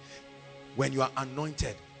anointed,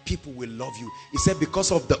 people will love you. He said,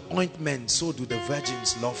 because of the ointment, so do the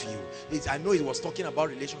virgins love you. I know it was talking about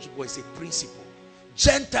relationship, but it's a principle.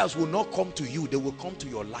 Gentiles will not come to you, they will come to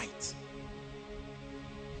your light.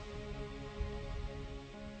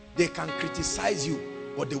 They can criticize you,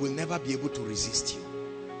 but they will never be able to resist you.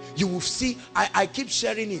 You will see, I keep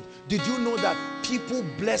sharing it. Did you know that people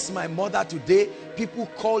bless my mother today? People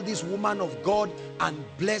call this woman of God and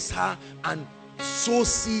bless her and sow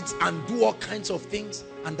seeds and do all kinds of things,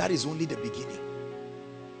 and that is only the beginning.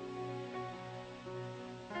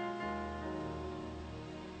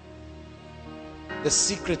 The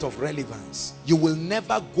secret of relevance: you will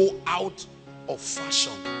never go out of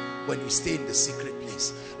fashion when you stay in the secret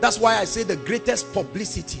place. That's why I say the greatest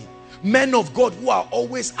publicity, men of God who are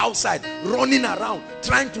always outside running around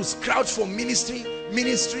trying to crouch for ministry,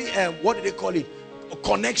 what do they call it,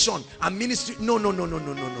 connection and ministry. No,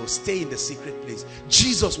 stay in the secret place.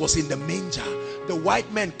 Jesus was in the manger. The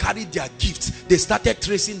white men carried their gifts. They started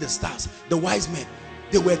tracing the stars. The wise men,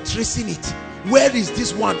 they were tracing it. Where is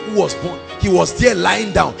this one who was born? He was there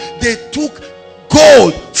lying down. They took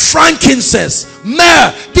gold, frankincense,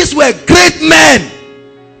 myrrh. These were great men.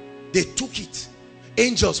 They took it.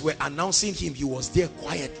 Angels were announcing him. He was there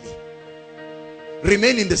quietly.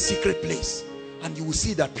 Remain in the secret place, and you will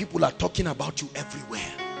see that people are talking about you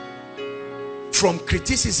everywhere. From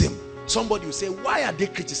criticism, somebody will say, why are they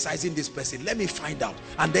criticizing this person? Let me find out.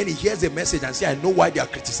 And then he hears a message and say, I know why they are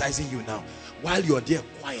criticizing you now. While you're there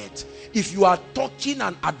quiet. If you are talking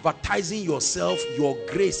and advertising yourself, your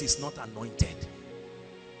grace is not anointed.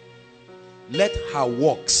 Let her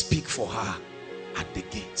work speak for her at the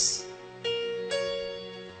gates.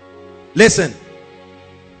 Listen,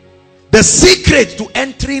 the secret to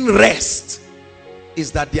entering rest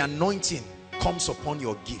is that the anointing comes upon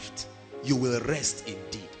your gift. You will rest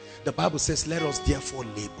indeed. The Bible says, let us therefore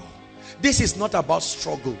labor. This is not about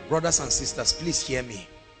struggle. Brothers and sisters, please hear me.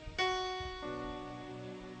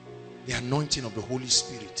 The anointing of the Holy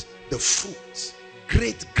Spirit, the fruit,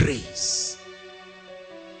 great grace,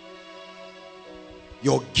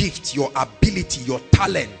 your gift, your ability, your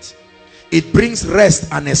talent, it brings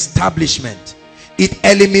rest and establishment. It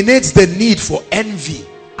eliminates the need for envy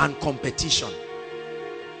and competition.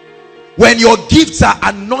 When your gifts are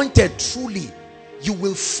anointed truly, you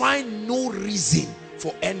will find no reason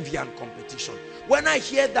for envy and competition. When I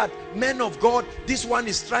hear that men of God, this one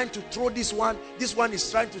is trying to throw this one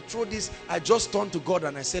is trying to throw this, I just turn to God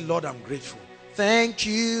and I say, Lord, I'm grateful. Thank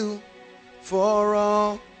you for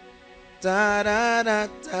all. Da, da, da,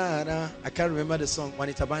 da, da. I can't remember the song.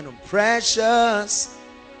 Juanita Bynum. Precious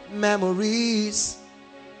memories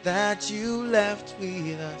that you left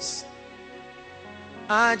with us.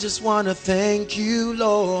 I just want to thank you,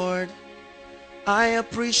 Lord. I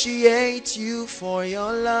appreciate you for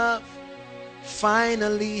your love.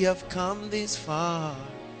 Finally have come this far.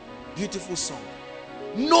 Beautiful song.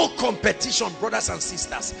 No competition, brothers and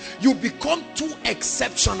sisters. You become too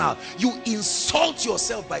exceptional. You insult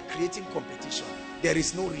yourself by creating competition. There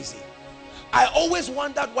is no reason. I always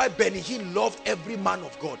wondered why Benny Hinn loved every man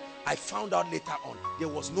of God. I found out later on there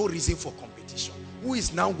was no reason for competition. Who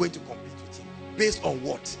is now going to compete with him? Based on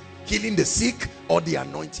what? Healing the sick or the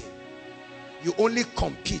anointing? You only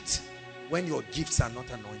compete when your gifts are not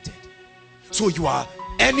anointed. So you are,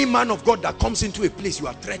 any man of God that comes into a place, you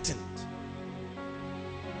are threatened.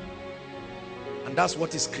 And that's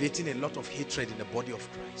what is creating a lot of hatred in the body of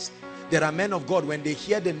Christ. There are men of God, when they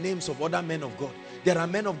hear the names of other men of God, there are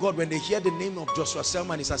men of God, when they hear the name of Joshua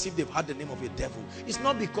Selman, it's as if they've heard the name of a devil. It's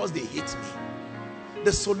not because they hate me.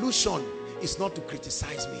 The solution is not to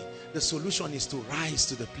criticize me. The solution is to rise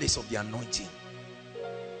to the place of the anointing.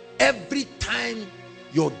 Every time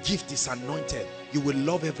your gift is anointed, you will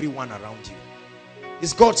love everyone around you.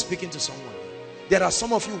 Is God speaking to someone? There are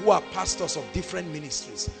some of you who are pastors of different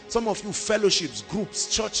ministries. Some of you fellowships,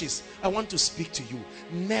 groups, churches. I want to speak to you.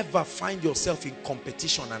 Never find yourself in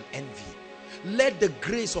competition and envy. Let the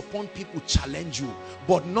grace upon people challenge you,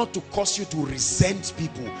 but not to cause you to resent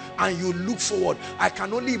people. And you look forward. I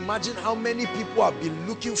can only imagine how many people have been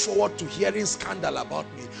looking forward to hearing scandal about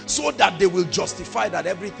me, so that they will justify that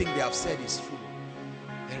everything they have said is true.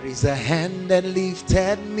 There is a hand that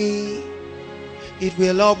lifted me. It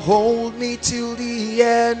will uphold me till the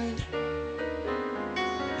end,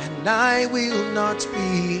 and I will not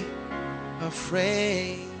be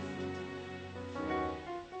afraid.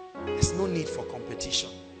 There's no need for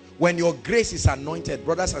competition. When your grace is anointed,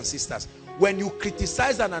 brothers and sisters, when you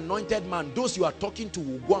criticize an anointed man, those you are talking to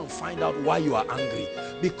will go and find out why you are angry.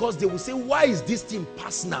 Because they will say, why is this thing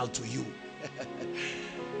personal to you?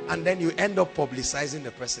 And then you end up publicizing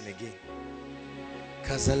the person again.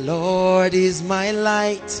 'Cause the Lord is my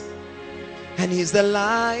light, and He's the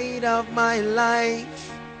light of my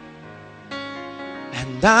life,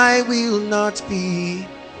 and I will not be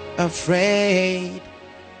afraid.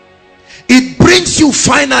 It brings you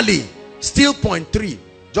finally, still point 3,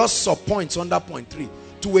 just sub points under point 3,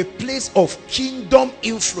 to a place of kingdom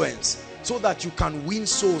influence, so that you can win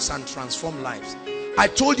souls and transform lives. I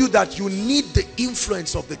told you that you need the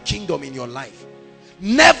influence of the kingdom in your life.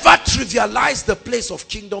 Never trivialize the place of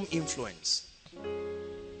kingdom influence.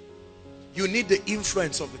 You need the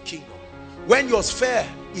influence of the kingdom. When your sphere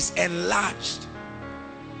is enlarged,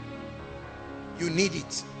 you need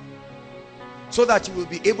it, so that you will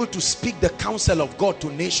be able to speak the counsel of God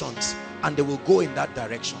to nations, and they will go in that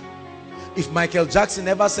direction. If Michael Jackson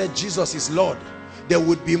ever said Jesus is Lord, there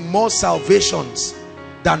would be more salvations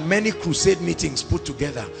than many crusade meetings put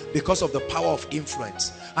together, because of the power of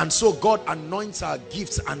influence. And so God anoints our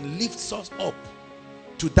gifts and lifts us up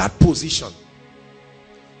to that position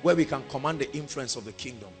where we can command the influence of the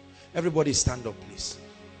kingdom. Everybody stand up, please.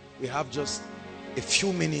 We have just a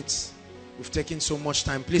few minutes. We've taken so much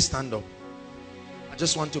time. Please stand up. I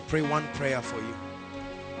just want to pray one prayer for you.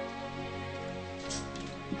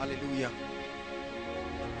 Hallelujah.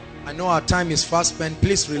 I know our time is fast spent.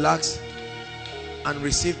 Please relax and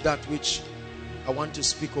receive that which I want to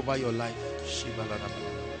speak over your life.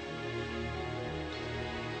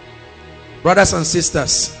 Brothers and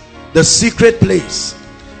sisters, the secret place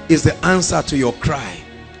is the answer to your cry.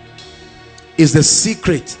 Is the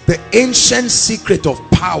secret, the ancient secret of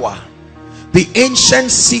power, the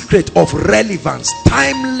ancient secret of relevance,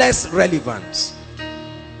 timeless relevance.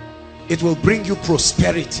 It will bring you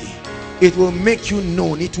prosperity. It will make you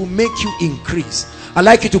known. It will make you increase. I'd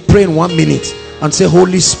like you to pray in 1 minute and say,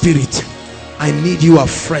 Holy Spirit, I need you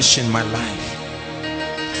afresh in my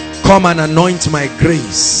life. Come and anoint my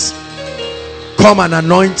grace. Come and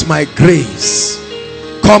anoint my grace.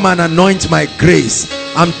 Come and anoint my grace.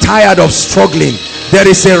 I'm tired of struggling. There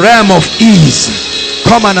is a realm of ease.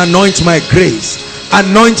 Come and anoint my grace.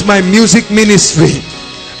 Anoint my music ministry.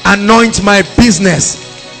 Anoint my business.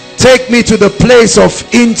 Take me to the place of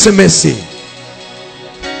intimacy.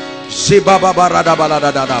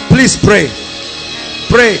 Please pray.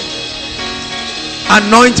 Pray.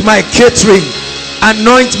 Anoint my catering.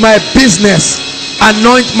 Anoint my business.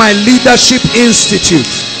 Anoint my leadership institute.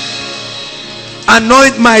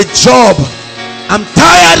 Anoint my job. I'm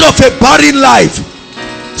tired of a barren life.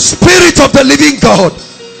 Spirit of the living God,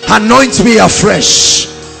 anoint me afresh.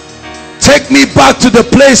 Take me back to the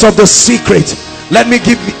place of the secret. Let me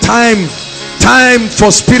give me time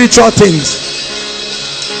for spiritual things.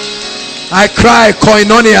 I cry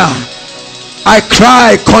koinonia. I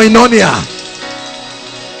cry koinonia.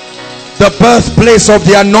 The birthplace of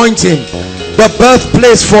the anointing, the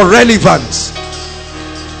birthplace for relevance.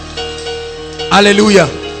 Hallelujah.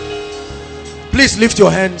 Please lift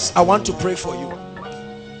your hands. I want to pray for you.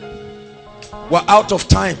 We're out of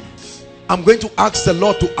time. I'm going to ask the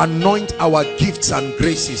Lord to anoint our gifts and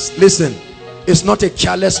graces. Listen, it's not a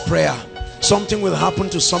careless prayer. Something will happen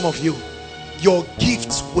to some of you. Your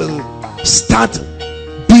gifts will start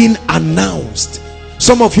being announced.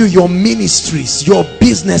 Some of you, your ministries, your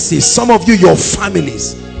businesses, some of you, your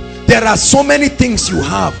families. There are so many things you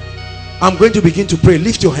have. I'm going to begin to pray.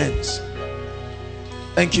 Lift your hands.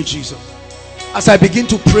 Thank you, Jesus. As I begin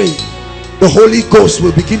to pray, the Holy Ghost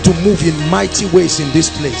will begin to move in mighty ways in this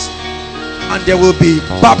place. And there will be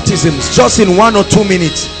baptisms just in 1 or 2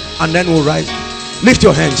 minutes, and then we'll rise. Lift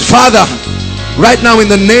your hands. Father, right now in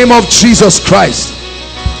the name of Jesus Christ,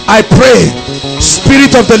 I pray,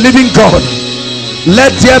 Spirit of the living God,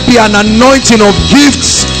 let there be an anointing of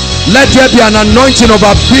gifts. Let there be an anointing of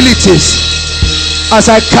abilities. As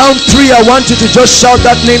I count 3, I want you to just shout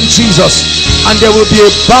that name, Jesus, and there will be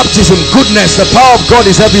a baptism. Goodness, the power of God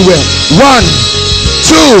is everywhere. 1,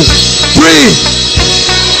 2, 3.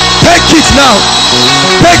 Take it now.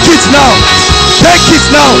 Take it now. Take it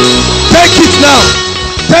now. Take it now.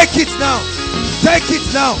 Take it now. Take it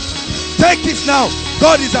now. Take it now.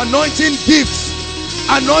 God is anointing gifts.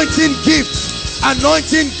 Anointing gifts.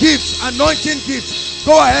 Anointing gifts. Anointing gifts.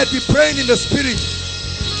 Go ahead, be praying in the spirit.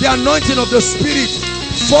 The anointing of the spirit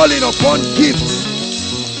falling upon gifts.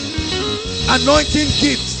 Anointing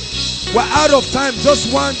gifts. We're out of time.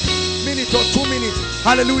 Just 1 minute or 2 minutes.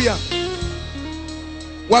 Hallelujah.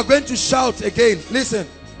 We're going to shout again. Listen,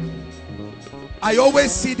 I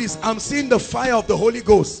always see this. I'm seeing the fire of the Holy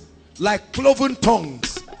Ghost like cloven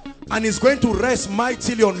tongues, and it's going to rest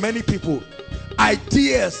mightily on many people.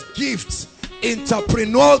 Ideas, gifts,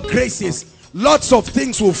 entrepreneurial graces, lots of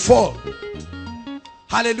things will fall.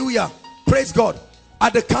 Hallelujah. Praise God.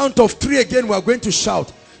 At the count of 3 again, we are going to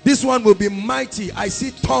shout. This one will be mighty. I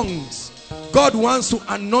see tongues. God wants to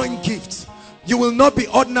anoint gifts. You will not be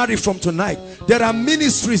ordinary from tonight. There are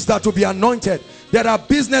ministries that will be anointed. There are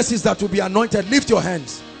businesses that will be anointed. Lift your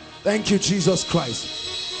hands. Thank you, Jesus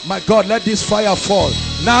Christ. My God, let this fire fall.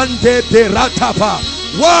 Nande de ratapa.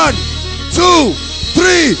 1, 2,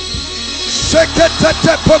 3.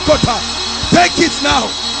 Sheketete pokota. Take it now.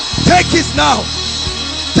 Take it now.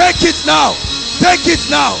 Take it now. Take it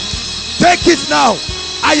now. Take it now.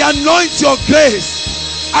 I anoint your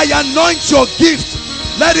grace. I anoint your gift.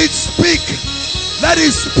 Let it speak. Let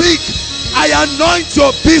it speak. I anoint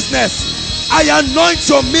your business. I anoint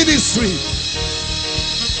your ministry.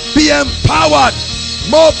 Be empowered.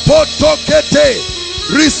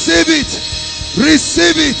 Receive it.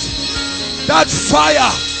 Receive it. That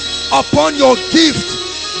fire upon your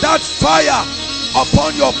gift. That fire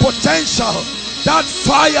upon your potential. That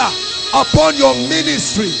fire upon your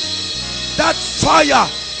ministry. That fire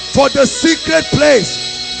for the secret place.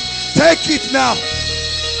 Take it now.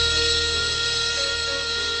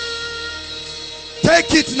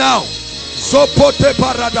 Take it now.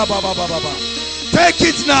 Take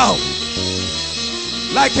it now.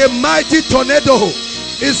 Like a mighty tornado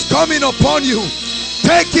is coming upon you.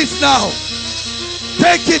 Take it now.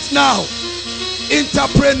 Take it now.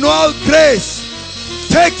 Entrepreneurial grace.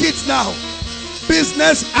 Take it now.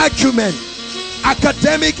 Business acumen.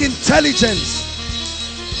 Academic intelligence.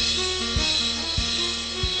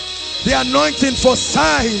 The anointing for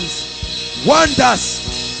signs, wonders,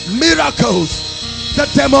 miracles. The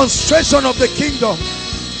demonstration of the kingdom.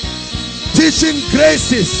 Teaching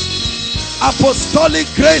graces, apostolic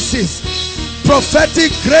graces,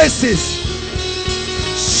 prophetic graces.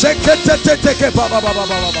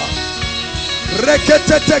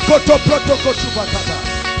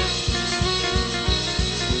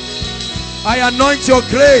 I anoint your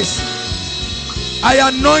grace. I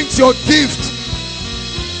anoint your gift.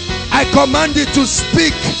 I command it to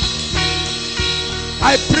speak.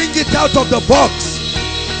 I bring it out of the box.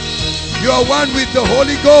 You are one with the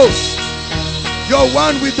Holy Ghost. You are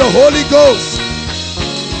one with the Holy Ghost.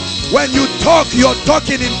 When you talk, you are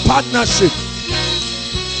talking in partnership.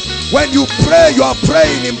 When you pray, you are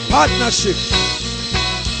praying in partnership.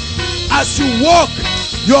 As you walk,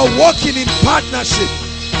 you are walking in partnership.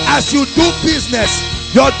 As you do business,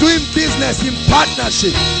 you are doing business in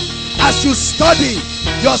partnership. As you study,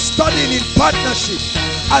 you are studying in partnership.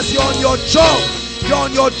 As you're on your job, you're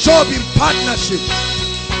on your job in partnership.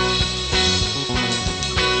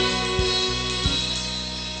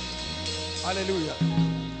 Hallelujah.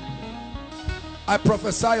 I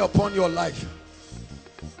prophesy upon your life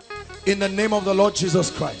in the name of the Lord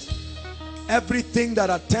Jesus Christ. Everything that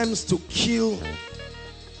attempts to kill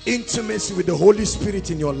intimacy with the Holy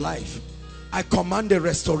Spirit in your life, I command a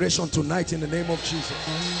restoration tonight in the name of Jesus.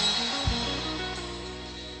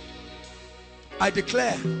 I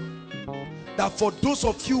declare that for those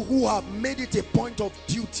of you who have made it a point of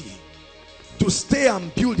duty to stay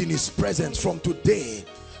and build in His presence, from today,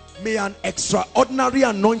 may an extraordinary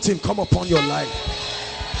anointing come upon your life.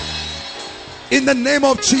 In the name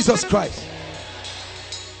of Jesus Christ.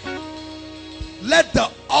 Let the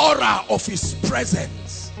aura of His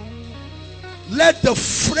presence, let the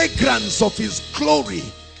fragrance of His glory,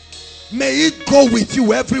 may it go with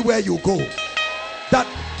you everywhere you go. That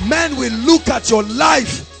men will look at your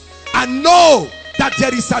life and know that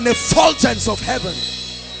there is an effulgence of heaven.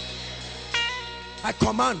 I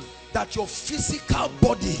command that your physical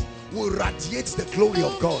body will radiate the glory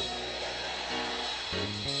of God.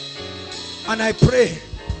 And I pray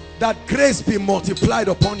that grace be multiplied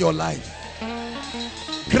upon your life.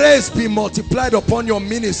 Grace be multiplied upon your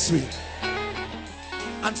ministry.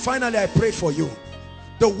 And finally, I pray for you,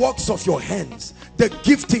 the works of your hands, the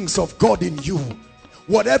giftings of God in you,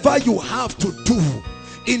 whatever you have to do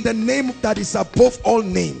in the name that is above all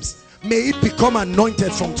names, may it become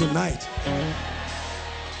anointed from tonight.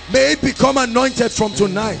 May it become anointed from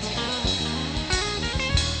tonight.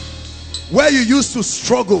 Where you used to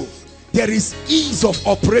struggle, there is ease of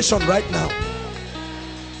operation right now.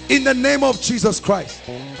 In the name of Jesus Christ.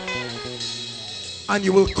 And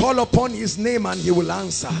you will call upon His name and He will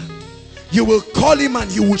answer. You will call Him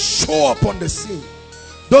and He will show up on the scene.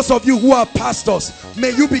 Those of you who are pastors,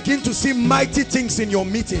 may you begin to see mighty things in your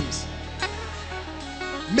meetings.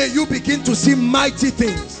 May you begin to see mighty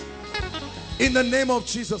things. In the name of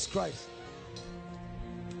Jesus Christ.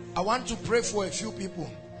 I want to pray for a few people.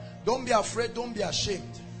 Don't be afraid, don't be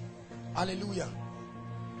ashamed. Hallelujah.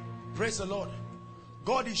 Praise the Lord.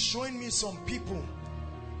 God is showing me some people.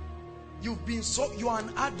 You are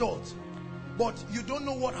an adult. But you don't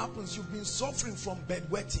know what happens. You've been suffering from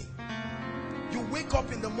bedwetting. You wake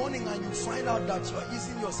up in the morning and you find out that you are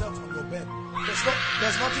easing yourself on your bed.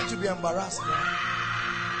 There's nothing to be embarrassed about.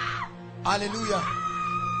 Hallelujah.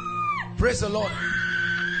 Praise the Lord.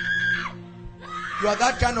 You are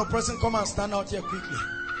that kind of person. Come and stand out here quickly.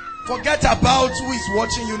 Forget about who is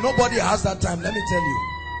watching you. Nobody has that time. Let me tell you.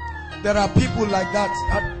 There are people like that.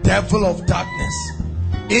 A devil of darkness.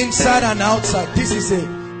 Inside and outside. This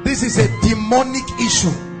is a demonic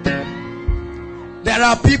issue. There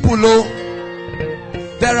are people,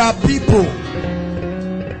 there are people.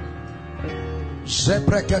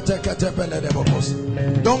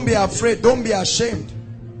 Don't be afraid. Don't be ashamed.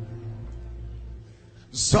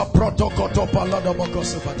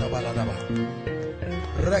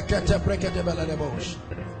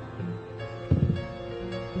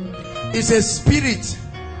 It's a spirit.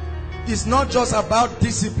 It's not just about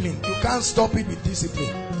discipline. You can't stop it with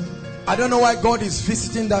discipline. I don't know why God is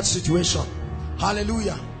visiting that situation.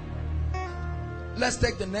 Hallelujah. Let's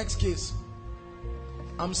take the next case.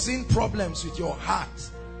 I'm seeing problems with your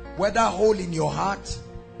heart, whether hole in your heart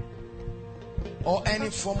or any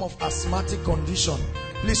form of asthmatic condition.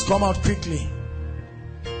 Please come out quickly.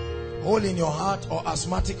 Hole in your heart or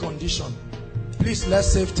asthmatic condition. Please, let's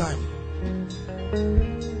save time.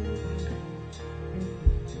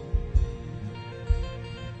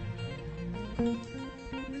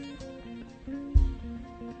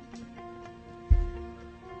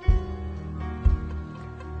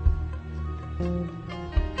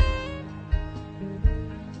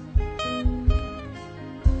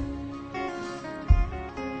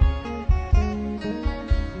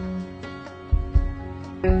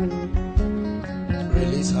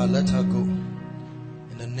 Release her, let her go.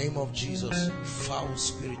 In the name of Jesus, foul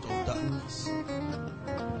spirit of darkness.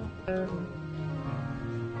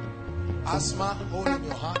 Asthma, hold in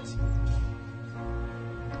your heart.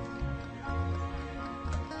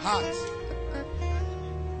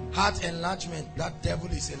 Heart enlargement, that devil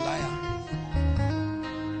is a liar.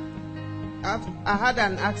 I had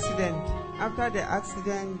an accident. After the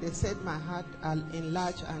accident, they said my heart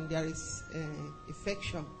enlarged and there is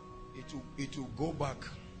infection. It will go back.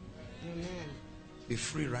 Amen. Be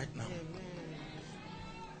free right now. Amen.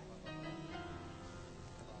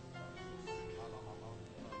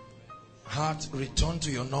 Heart, return to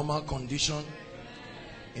your normal condition.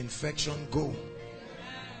 Infection, go.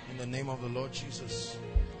 In the name of the Lord Jesus.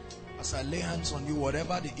 As I lay hands on you,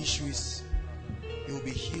 whatever the issue is, you will be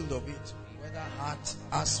healed of it. Whether heart,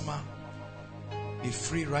 asthma, be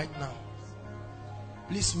free right now.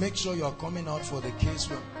 Please make sure you are coming out for the case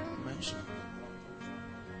we mentioned.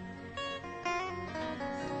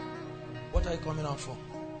 What are you coming out for?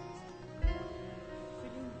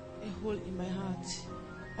 Feeling a hole in my heart.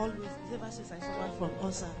 Always, ever since I suffered from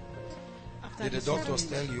ulcer. Did the doctors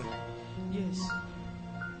tell you? Yes.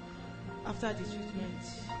 After the treatment,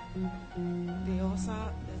 the ulcer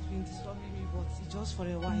has been disturbing me, but it's just for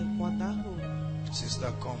a while. But that hole.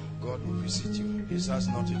 Sister, come. God will visit you. This has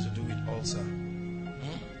nothing to do with ulcer.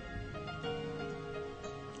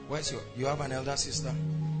 Where's you have an elder sister?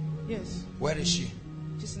 Yes. Where is she?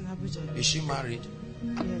 She's in Abuja. Is she married?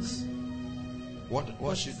 Yes.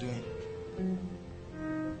 What's she doing?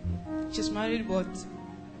 She's married, but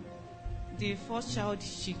the first child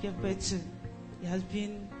she gave birth to, it has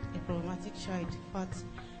been a problematic child. But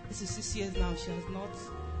this is 6 years now. She has not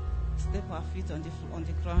stepped her feet on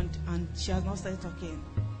the ground, and she has not started talking.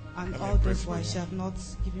 And all this while she has not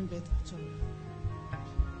given birth at all.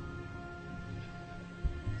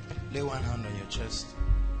 Lay one hand on your chest.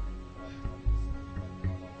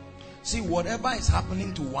 See, whatever is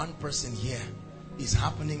happening to one person here is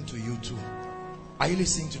happening to you too. Are you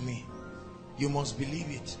listening to me? You must believe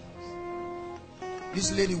it.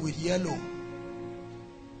 This lady with yellow,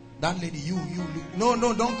 that lady, no,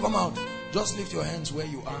 don't come out. Just lift your hands where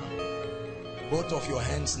you are. Both of your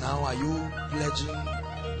hands now. Are you pledging?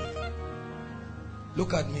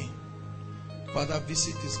 Look at me. Father,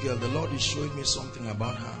 visit this girl. The Lord is showing me something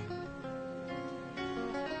about her.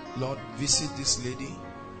 Lord, visit this lady.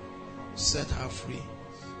 Set her free.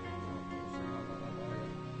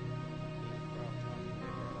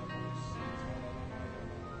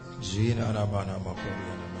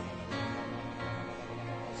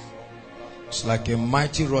 It's like a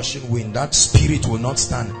mighty rushing wind. That spirit will not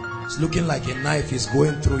stand. It's looking like a knife is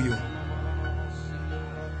going through you.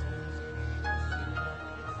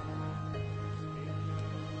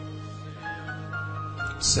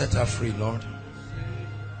 Set her free, Lord.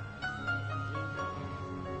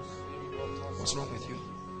 What's wrong with you?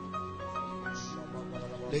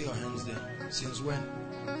 Lay your hands there. Since when?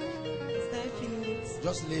 I started feeling it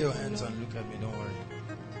Just lay your hands and look at me, don't worry.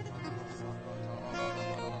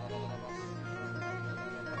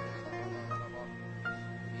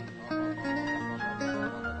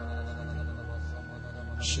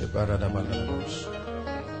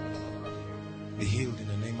 Be healed in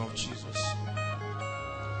the name of Jesus.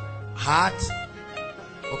 Heart.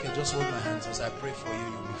 Okay, just hold my hands as I pray for you.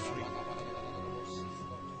 You'll be free.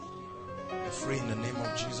 Be free in the name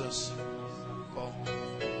of Jesus. Go.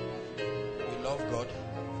 We love God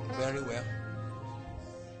very well.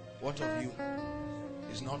 What of you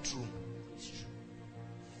is not true? It's true.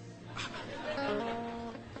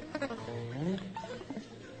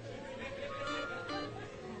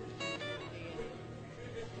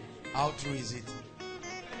 How true is it?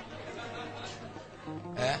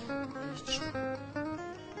 Eh? It's true.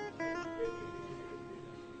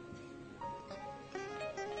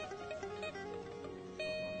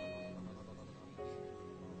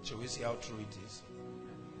 Shall we see how true it is?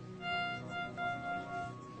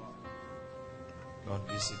 God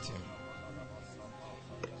visit him.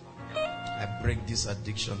 I break this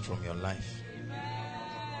addiction from your life.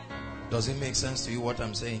 Does it make sense to you what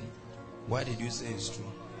I'm saying? Why did you say it's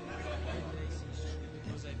true?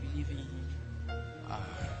 Because I believe in him.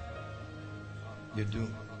 You do.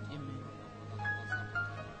 Amen.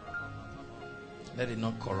 Let it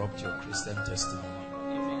not corrupt your Christian testimony.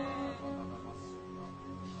 Amen.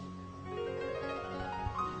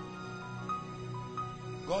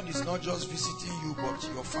 God is not just visiting you, but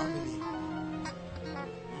your family.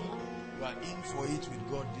 You are in for it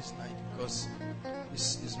with God this night because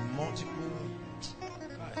it's multiple.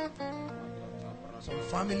 Some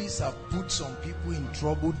families have put some people in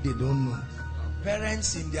trouble they don't know.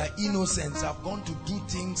 Parents in their innocence have gone to do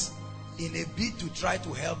things in a bid to try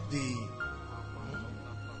to help the be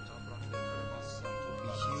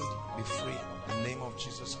healed, be free in the name of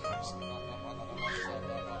Jesus Christ.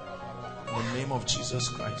 In the name of Jesus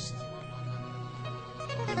Christ.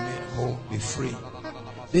 Be made whole, be free.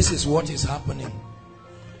 This is what is happening.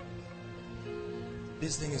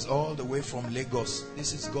 This thing is all the way from Lagos.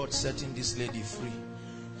 This is God setting this lady free.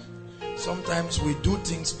 Sometimes we do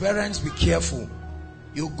things. Parents, be careful.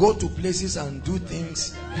 You go to places and do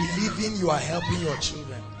things believing you are helping your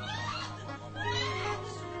children.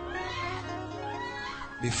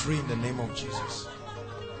 Be free in the name of Jesus.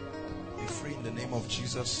 Be free in the name of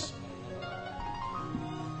Jesus.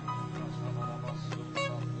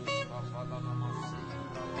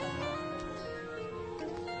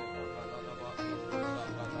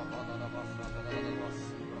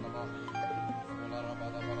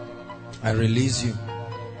 I release you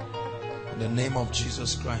in the name of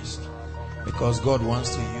Jesus Christ, because God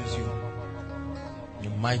wants to use you in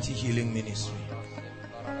a mighty healing ministry.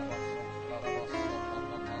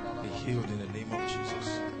 Be healed in the name of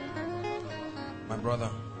Jesus. My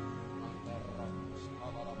brother,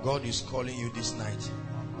 God is calling you this night.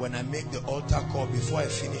 When I make the altar call, before I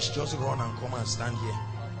finish, just run and come and stand here.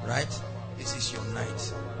 Right? This is your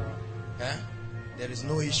night. Eh? There is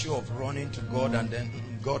no issue of running to God and then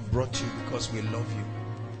God brought you because we love you.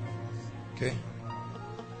 Okay?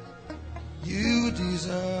 You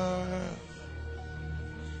deserve.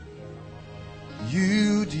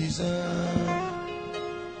 You deserve.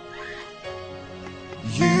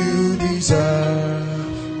 You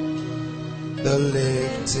deserve the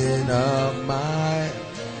lifting of my.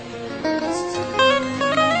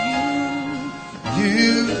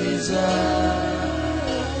 You deserve.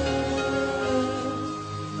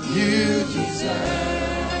 You deserve.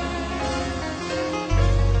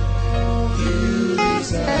 You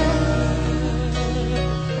deserve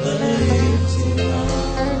the lifting of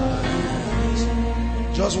my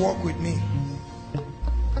hands. Just walk with me.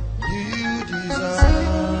 You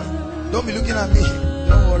deserve. Don't be looking at me.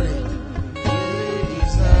 Don't worry.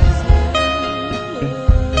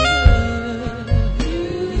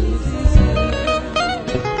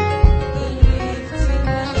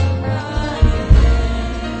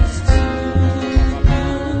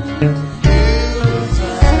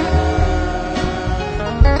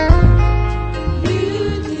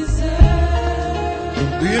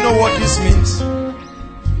 What this means?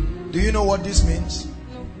 Do you know what this means?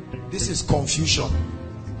 This is confusion,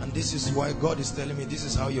 and this is why God is telling me this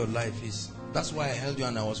is how your life is. That's why I held you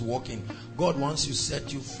and I was walking. God wants to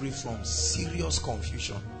set you free from serious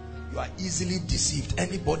confusion. You are easily deceived.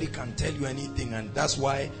 Anybody can tell you anything, and that's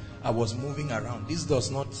why I was moving around. This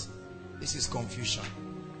is confusion.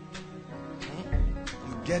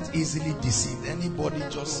 You get easily deceived. Anybody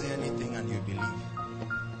just say anything and you believe.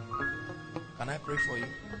 Can I pray for you?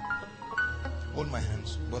 Hold my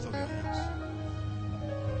hands, both of your hands.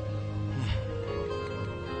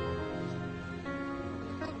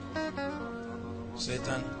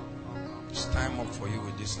 Satan, it's time up for you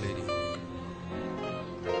with this lady.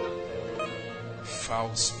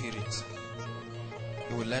 Foul spirit.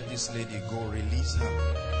 You will let this lady go. Release her.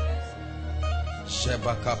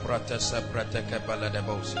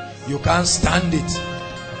 You can't stand it.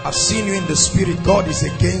 I've seen you in the spirit. God is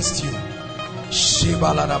against you. This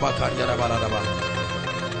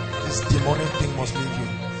demonic thing must leave you.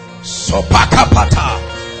 Sopakapata.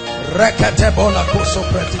 Reketebola koso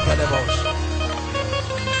pratikadebos.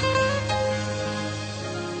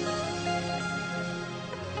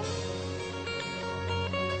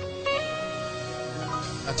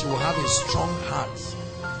 That you will have a strong heart.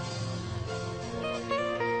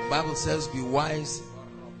 The Bible says, be wise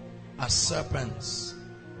as serpents.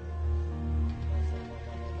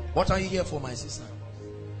 What are you here for, my sister?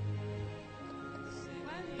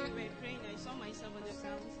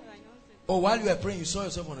 Oh, while you were praying, you saw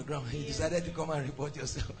yourself on the ground. You decided to come and report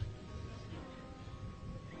yourself.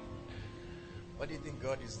 What do you think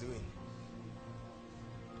God is doing?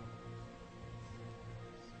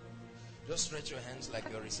 Just stretch your hands like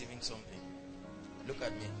you're receiving something. Look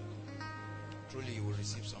at me. Truly, you will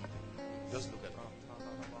receive something. Just look at me.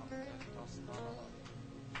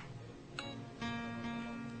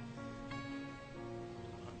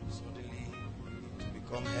 Suddenly, to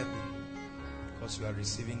become heavy because you are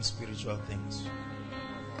receiving spiritual things.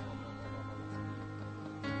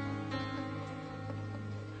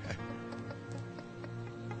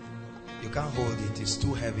 You can't hold it. It's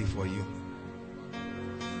too heavy for you.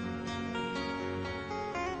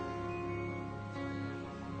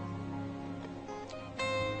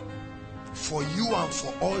 For you and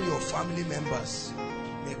for all your family members,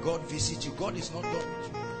 may God visit you. God is not done with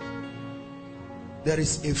you. There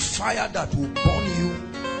is a fire that will burn you.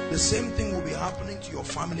 The same thing will be happening to your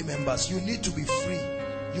family members. You need to be free.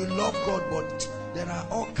 You love God, but there are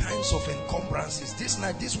all kinds of encumbrances. This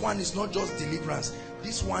night, this one is not just deliverance.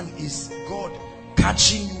 This one is God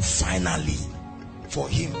catching you finally for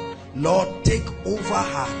Him. Lord, take over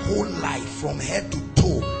her whole life from head to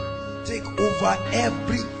toe. Take over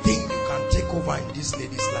everything you can take over in this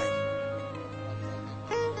lady's life.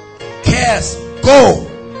 Cares, go.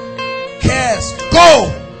 Cares,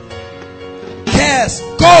 go. Cares,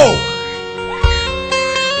 go.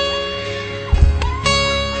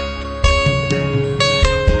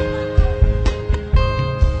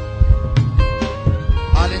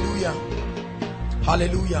 Hallelujah.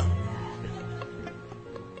 Hallelujah.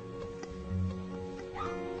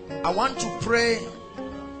 I want to pray.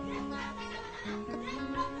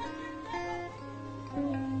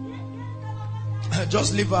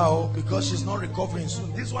 Just leave her because she's not recovering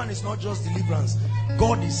soon. This one is not just deliverance.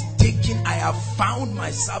 God is taking. I have found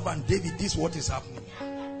my servant David. This is what is happening.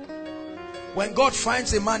 When God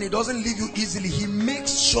finds a man, He doesn't leave you easily. He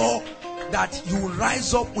makes sure that you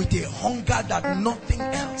rise up with a hunger that nothing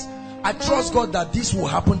else. I trust God that this will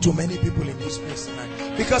happen to many people in this place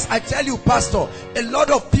tonight. Because I tell you, Pastor, a lot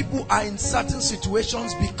of people are in certain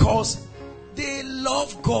situations because they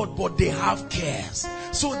love God, but they have cares.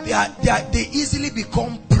 So they easily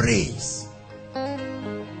become praise.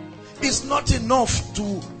 It's not enough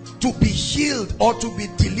to be healed or to be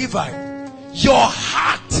delivered. Your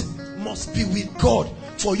heart must be with God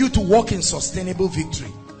for you to walk in sustainable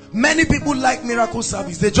victory. Many people like miracle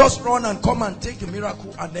service. They just run and come and take the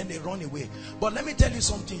miracle and then they run away. But let me tell you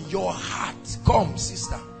something. Your heart, come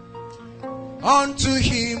sister, unto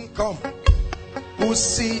Him come, who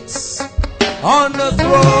sits on the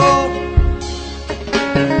throne.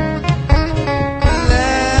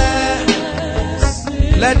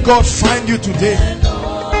 Let God find you today.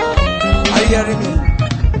 Are you hearing me?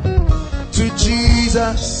 To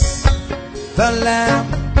Jesus, the Lamb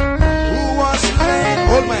who was slain.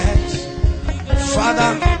 Hold my hands.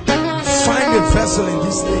 Father, find a vessel in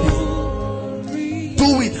this lady. Do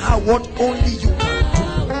with her what only you can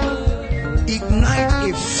do. Ignite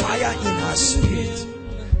a fire in her spirit.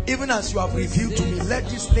 Even as you have revealed to me, let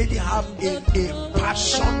this lady have a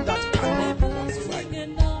passion that cannot be quantified.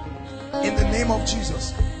 In the name of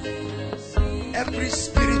Jesus, every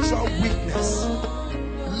spiritual weakness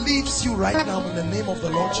leaves you right now in the name of the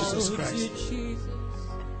Lord Jesus Christ.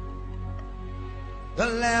 The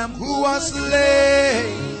Lamb who was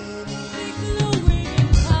slain.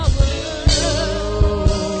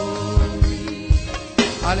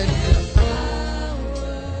 Hallelujah.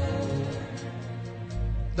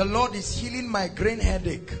 The Lord is healing migraine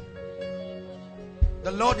headache.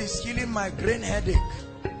 The Lord is healing migraine headache.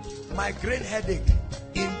 Migraine headache.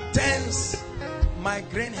 Intense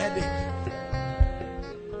migraine headache.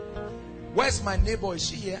 Where's my neighbor? Is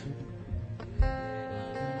she here?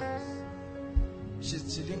 She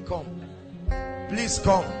didn't come. Please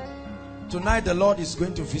come. Tonight the Lord is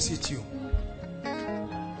going to visit you.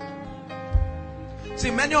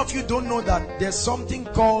 See, many of you don't know that there's something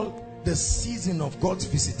called the season of God's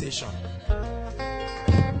visitation.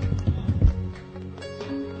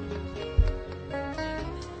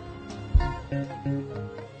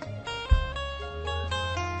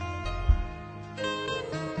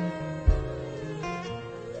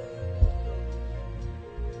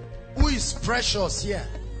 Who is precious here?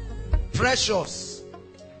 Precious.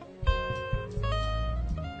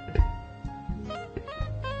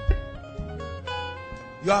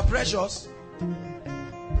 You are precious.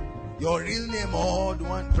 Your real name or the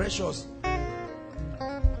one precious.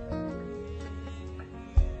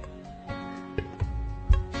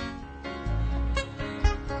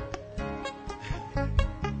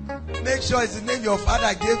 Make sure it's the name your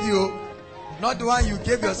father gave you, not the one you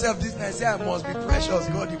gave yourself this night. Say, I must be precious.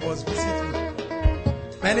 God, you must visit me.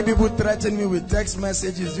 Many people threaten me with text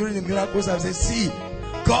messages during the miracles. I say, see,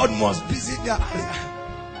 God must visit you.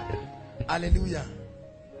 Hallelujah.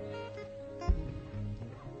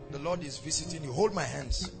 The Lord is visiting you. Hold my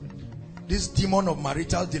hands. This demon of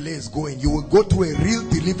marital delay is going. You will go through a real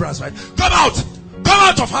deliverance, right? Come out! Come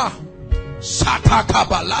out of her!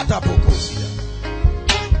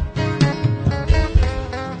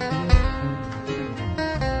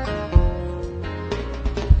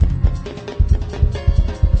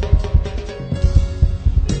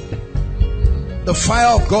 The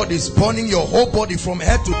fire of God is burning your whole body from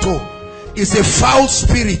head to toe. It's a foul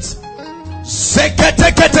spirit.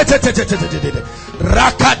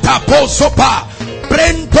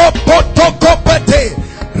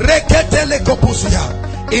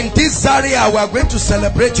 In this area we are going to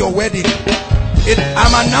celebrate your wedding.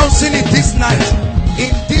 I'm announcing it this night.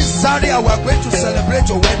 In this area we are going to celebrate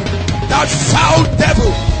your wedding. That foul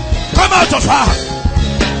devil, come out of her.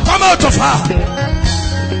 Come out of her.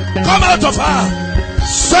 Come out of her.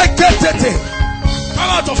 Come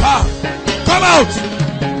out of her. Come out.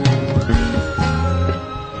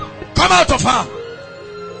 Come out of her.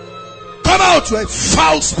 Come out, you a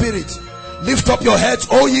foul spirit. Lift up your heads,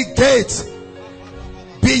 O ye gates.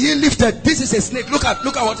 Be ye lifted. This is a snake. Look at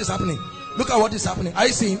what is happening. Look at what is happening. Are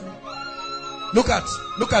you seeing? Look at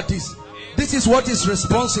this. This is what is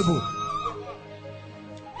responsible.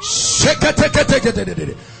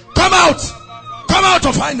 Come out. Come out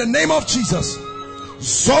of her in the name of Jesus.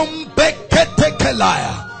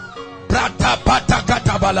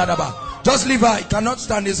 Just leave her. He cannot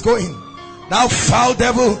stand. He's going. Now, foul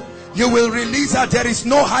devil, you will release her. There is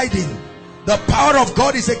no hiding. The power of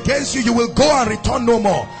God is against you. You will go and return no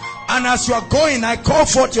more. And as you are going, I call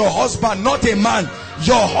forth your husband, not a man.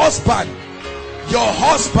 Your husband. Your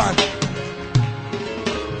husband.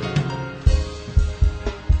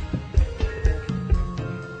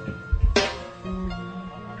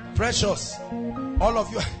 Precious. All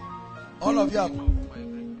of you are.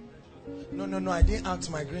 No, I didn't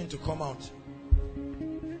ask my grain to come out.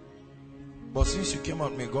 But since you came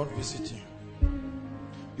out, may God visit you.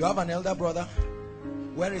 You have an elder brother.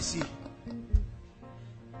 Where is he?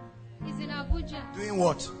 He's in Abuja. Doing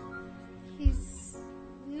what? He's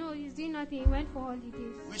doing nothing. He went for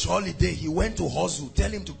holidays. Which holiday? He went to hustle.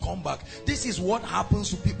 Tell him to come back. This is what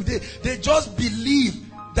happens to people. They just believe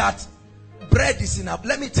that bread is enough.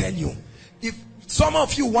 Let me tell you. If some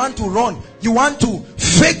of you want to run, you want to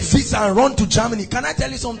fake visa and run to Germany. Can I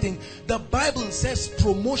tell you something? The Bible says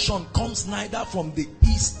promotion comes neither from the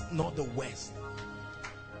east nor the west.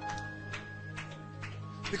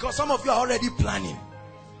 Because some of you are already planning.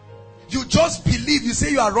 You just believe. You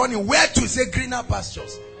say you are running. Where to? Say greener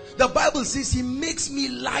pastures. The Bible says he makes me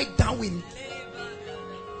lie down in.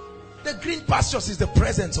 The green pastures is the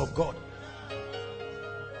presence of God.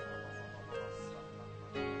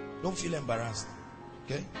 Don't feel embarrassed.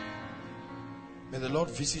 Okay? May the Lord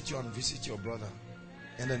visit you and visit your brother.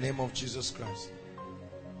 In the name of Jesus Christ.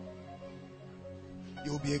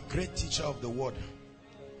 You will be a great teacher of the word.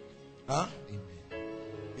 Huh?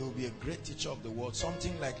 You will be a great teacher of the word.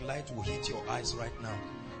 Something like light will hit your eyes right now.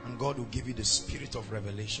 And God will give you the spirit of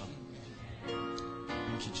revelation.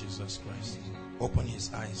 Thank you, Jesus Christ. Open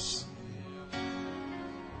his eyes. Open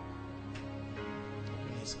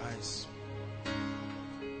his eyes.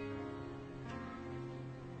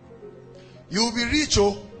 You will be rich,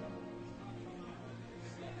 oh.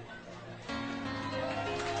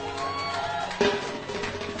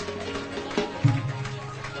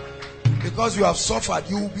 Because you have suffered,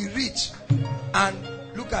 you will be rich. And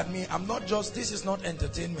look at me, I'm not just, this is not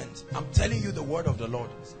entertainment. I'm telling you the word of the Lord.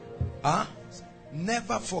 Huh?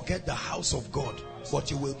 Never forget the house of God,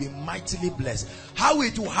 but you will be mightily blessed. How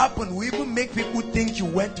it will happen will even make people think you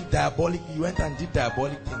went and did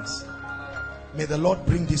diabolic things. May the Lord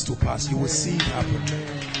bring this to pass. You will see it happen.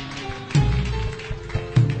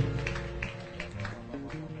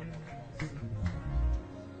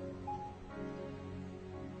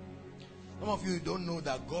 Some of you don't know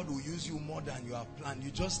that God will use you more than you have planned.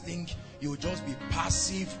 You just think you'll just be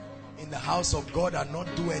passive in the house of God and not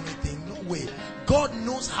do anything. No way. God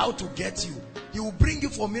knows how to get you. He will bring you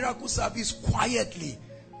for miracle service quietly.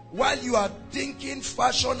 While you are thinking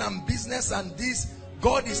fashion and business and this,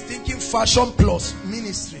 God is thinking fashion plus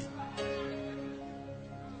ministry.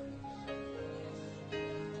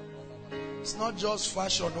 It's not just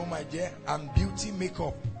fashion, oh my dear, and beauty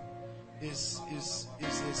makeup is a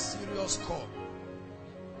serious call.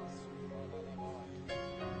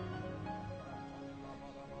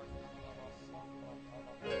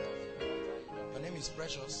 Your name is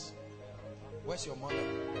Precious. Where's your mother?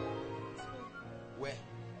 Where?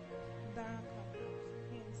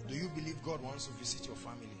 Do you believe God wants to visit your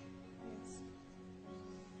family?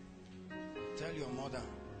 Tell your mother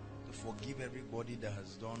to forgive everybody that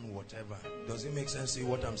has done whatever. Does it make sense to you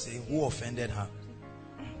what I'm saying? Who offended her?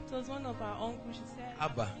 It was one of our uncles. She said,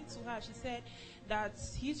 Abba. To her, she said that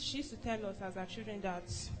she used to tell us as our children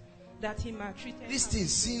that he maltreated This thing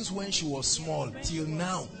since when she was small till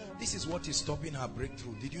now. This is what is stopping her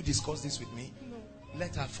breakthrough. Did you discuss this with me? No.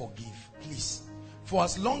 Let her forgive, please. For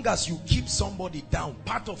as long as you keep somebody down,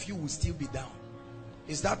 part of you will still be down.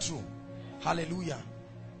 Is that true? Hallelujah.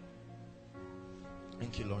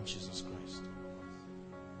 Thank you, Lord Jesus Christ.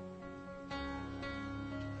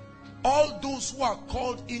 All those who are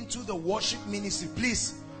called into the worship ministry,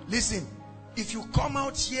 please listen. If you come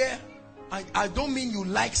out here, I don't mean you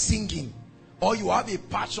like singing or you have a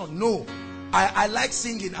passion. No, I like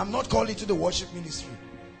singing. I'm not called into the worship ministry.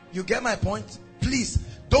 You get my point? Please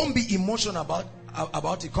don't be emotional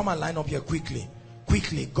about it. Come and line up here quickly.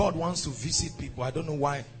 God wants to visit people. I don't know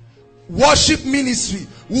why. Worship ministry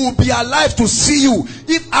will be alive to see you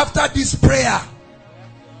if after this prayer.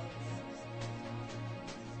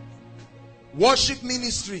 Worship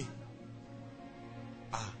ministry.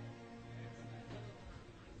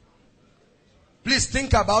 Please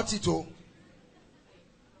think about it. Oh,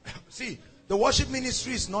 see, the worship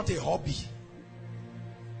ministry is not a hobby.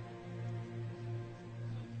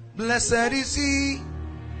 Blessed is he.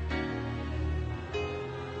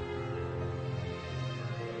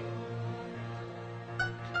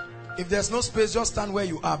 If there's no space, just stand where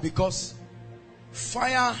you are, because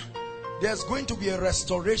fire, there's going to be a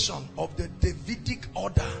restoration of the Davidic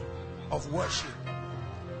order of worship.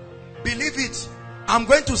 Believe it. I'm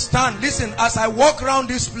going to stand. Listen, as I walk around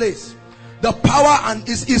this place, the power and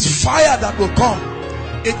is fire that will come.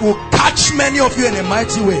 It will catch many of you in a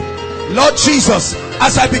mighty way. Lord Jesus,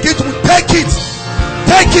 as I begin to take it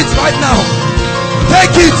right now.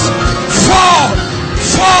 Take it. Fall.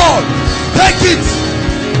 Take it.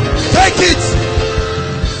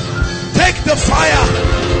 Take the fire.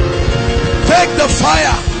 Take the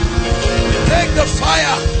fire. Take the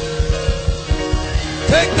fire.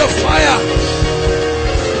 Take the fire.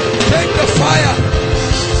 Take the fire.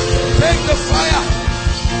 Take the fire.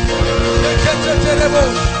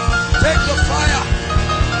 Take the fire.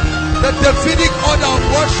 The Davidic order of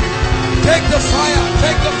worship. Take the fire.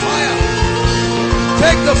 Take the fire.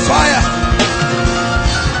 Take the fire.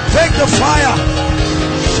 Take the fire.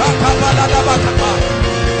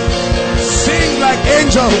 Sing like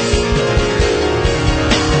angels.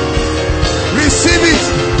 Receive it.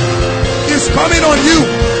 It's coming on you.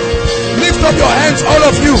 Lift up your hands, all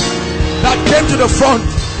of you that came to the front.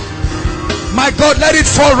 My God, let it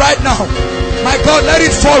fall right now. My God, let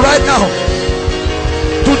it fall right now.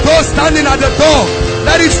 To those standing at the door,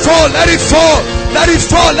 let it fall, let it fall, let it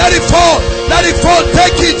fall, let it fall, let it fall.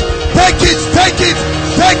 Take it, take it, take it,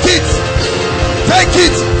 take it, take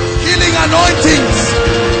it. Healing anointings.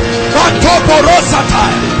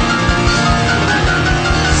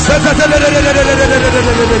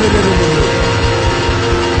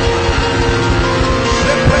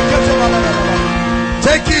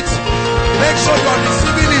 Take it. Make sure you are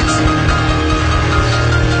receiving it.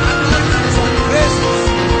 Anointings and graces.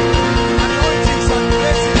 Anointings and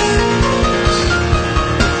graces.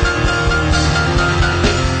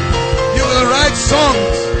 You will write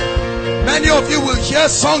songs. Many of you will hear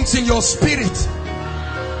songs in your spirit.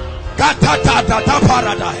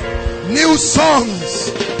 New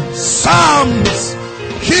songs, psalms,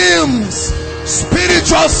 hymns,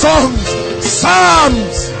 spiritual songs,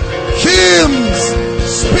 psalms, hymns,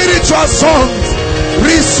 spiritual songs.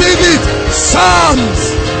 Receive it.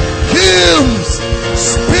 Psalms, hymns,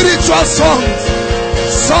 spiritual songs,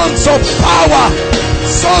 songs of power,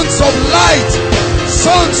 songs of light,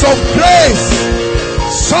 songs of grace,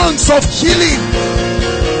 songs of healing.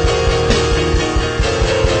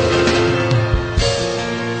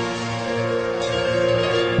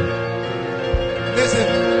 Listen,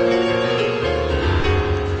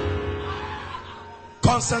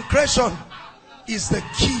 consecration is the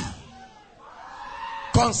key.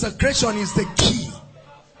 Consecration is the key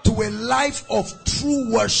to a life of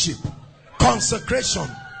true worship. Consecration.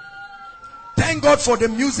 Thank God for the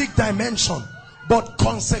music dimension, but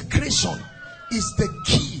consecration is the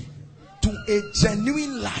key to a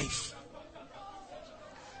genuine life.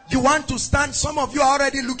 You want to stand, some of you are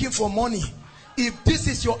already looking for money. If this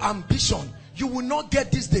is your ambition, you will not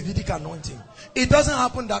get this Davidic anointing. It doesn't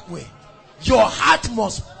happen that way. Your heart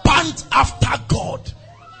must pant after God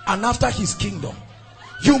and after his kingdom.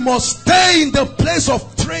 You must stay in the place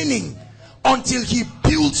of training until he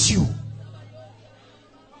builds you.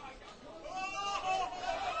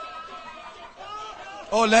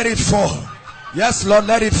 Oh, let it fall. Yes, Lord,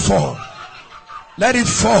 let it fall. Let it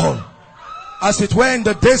fall. As it were in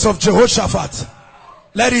the days of Jehoshaphat.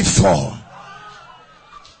 Let it fall.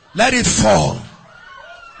 Let it fall.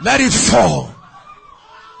 Let it fall.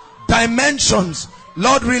 Dimensions.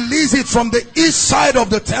 Lord, release it from the east side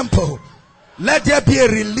of the temple. Let there be a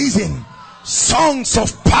releasing. Songs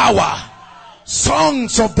of power.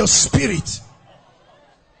 Songs of the Spirit.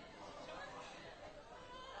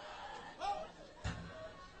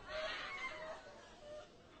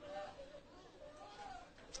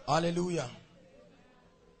 Hallelujah.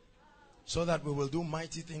 So that we will do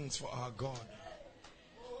mighty things for our God.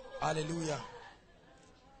 Hallelujah.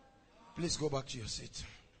 Please go back to your seat.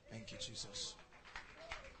 Thank you, Jesus.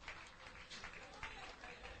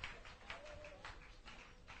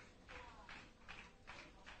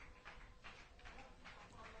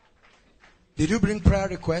 Did you bring prayer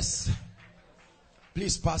requests?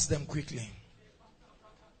 Please pass them quickly.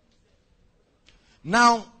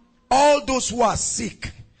 Now, all those who are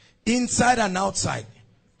sick, inside and outside,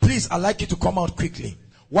 please, I'd like you to come out quickly.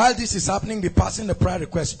 While this is happening, be passing the prayer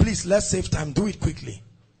request. Please, let's save time. Do it quickly.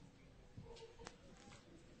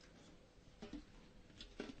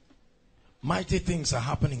 Mighty things are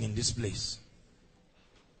happening in this place.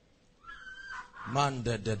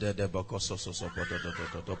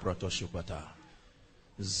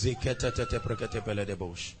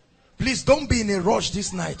 Please don't be in a rush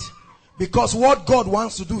this night, because what God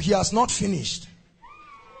wants to do, he has not finished.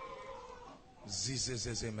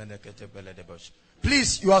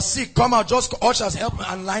 Please, you are sick, come out. Just ushers,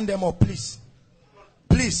 help and line them up, please.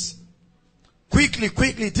 Please. Quickly,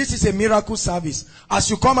 quickly. This is a miracle service. As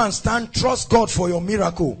you come and stand, trust God for your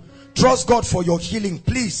miracle. Trust God for your healing,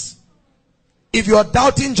 please. If you are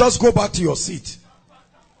doubting, just go back to your seat.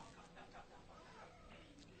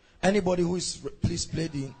 Anybody who is, please play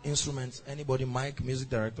the instruments. Anybody, mic, music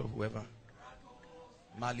director, whoever.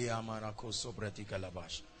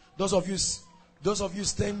 Those of you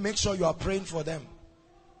staying, make sure you are praying for them.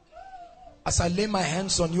 As I lay my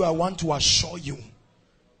hands on you, I want to assure you,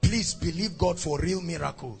 please believe God for real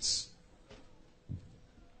miracles.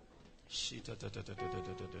 You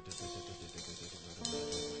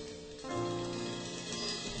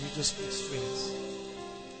just speak strings.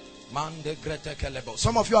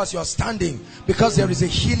 Some of you, as you are standing, because there is a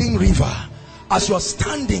healing river, as you are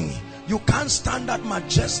standing, you can't stand that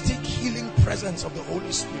majestic healing presence of the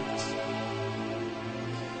Holy Spirit.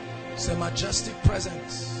 It's a majestic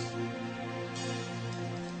presence.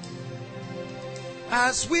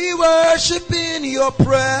 As we worship in your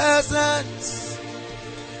presence,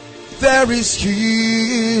 there is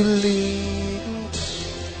healing.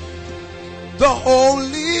 The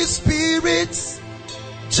Holy Spirit's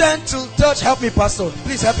gentle touch, help me, Pastor,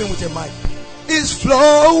 please help him with a mic, is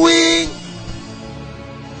flowing.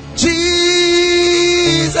 Jesus,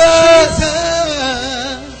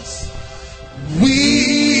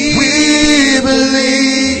 we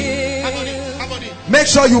believe. Make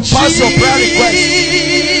sure you pass your prayer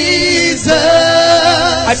request.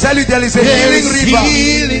 I tell you, there is a healing river.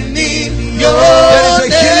 There is a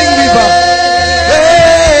healing river.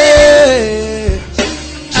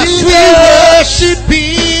 As we worship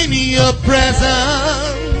in your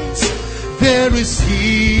presence, there is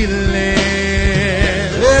healing.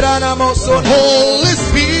 Holy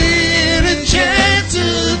Spirit,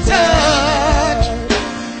 gentle touch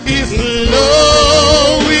is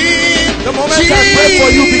flowing. The moment I pray for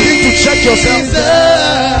you, begin to check yourself.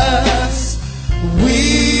 We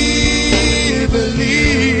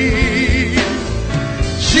believe.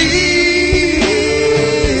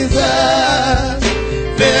 Jesus,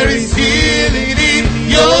 there is healing in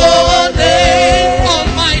your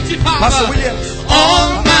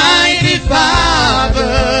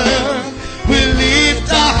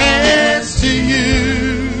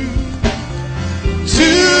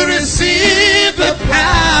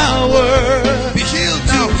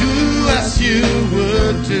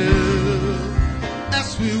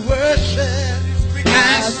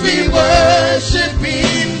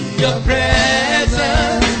your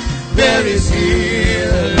presence, there is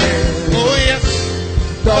healing. Oh yes,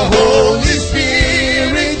 the Holy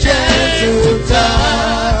Spirit gentle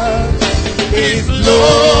touch is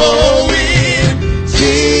blowing.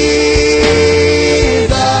 Jesus,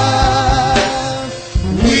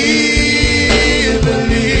 we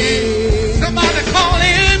believe. Somebody call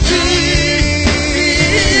him Jesus.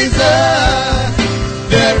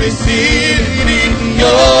 There is healing in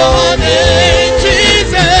your name,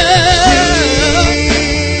 Jesus.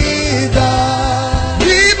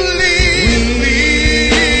 We believe.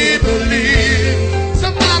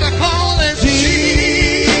 Somebody call him Jesus.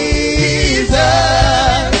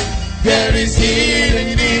 There is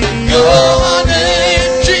healing in your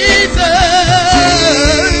name, Jesus.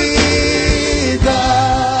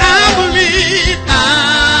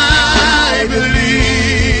 I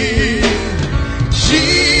believe.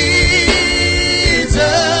 Jesus,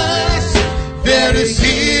 there is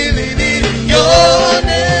healing in your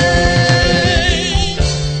name.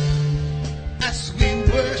 As we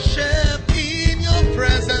worship in your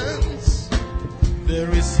presence,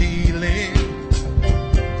 there is healing.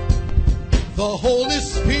 The Holy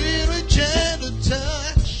Spirit gentle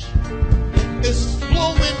touch is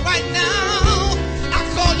flowing right now. I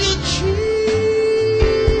call you Jesus.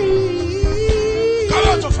 Come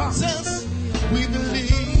out of us. We believe.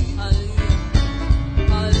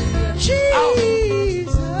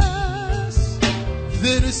 Jesus,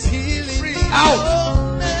 there is healing in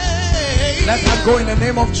your name. Let her go in the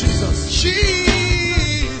name of Jesus. Jesus,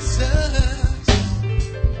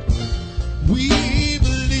 we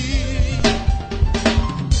believe.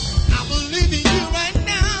 I believe in you right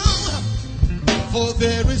now, for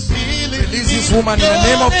there is healing. Release this woman in the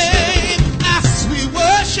name of Jesus.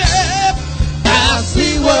 As we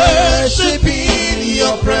worship in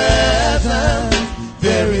your presence,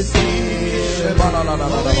 there is healing.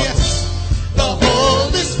 Oh yes, the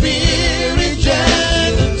Holy Spirit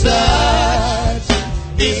gentle touch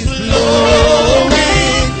is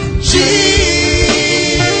blowing. Jesus,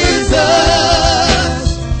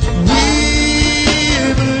 we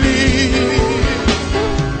believe.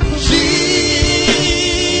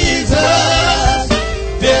 Jesus,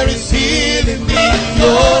 there is healing in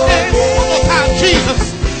your name. One more time, Jesus.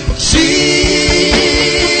 Jesus,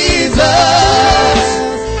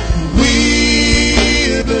 we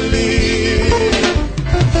believe.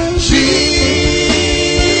 Jesus,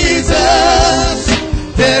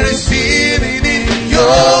 there is healing in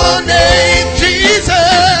your name, Jesus.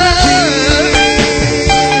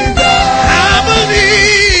 I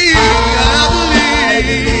believe.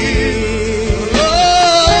 Oh,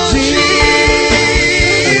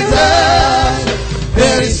 Jesus,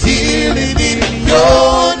 there is healing in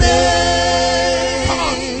your name.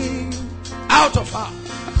 Out of her.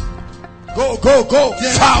 Go.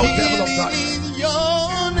 Foul devil of God. I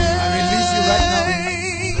release you right now.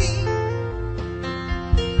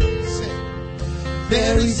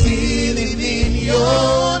 There is healing in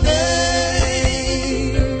your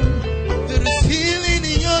name. There is healing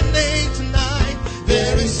in your name tonight.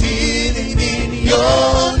 There is healing in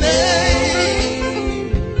your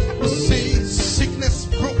name. We see sickness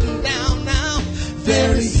broken down now.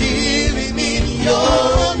 There is healing in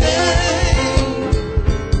your name.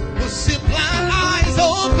 We see blind eyes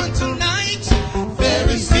open tonight. There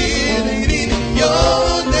is healing in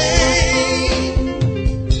your name.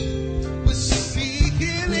 We see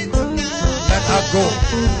healing tonight. Let her go.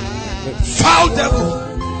 Foul devil.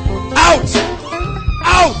 Out.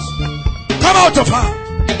 Come out of her.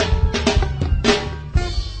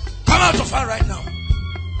 Come out of her right now.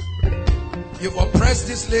 You've oppressed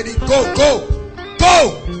this lady. Go.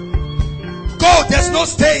 There's no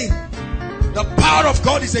staying. The power of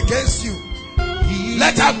God is against you.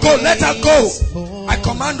 Let her go. I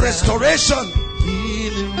command restoration.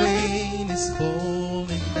 Healing rain is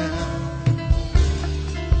falling down.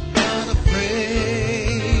 Not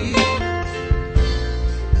afraid.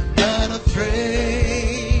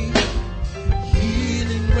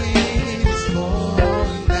 Healing rain is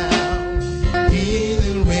falling down.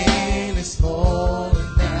 Healing rain is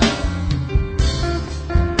falling down.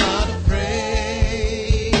 Not afraid.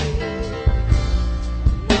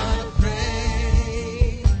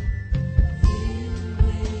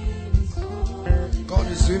 God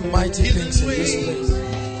is doing mighty things in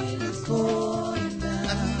this place.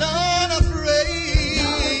 I'm not afraid.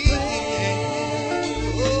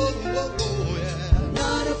 Oh, yeah.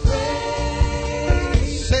 Not afraid.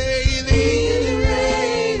 Say healing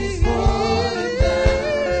rain is falling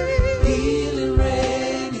down. Healing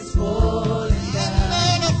rain is falling down. I'm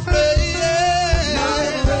not afraid.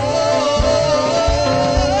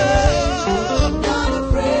 Not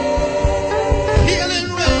afraid.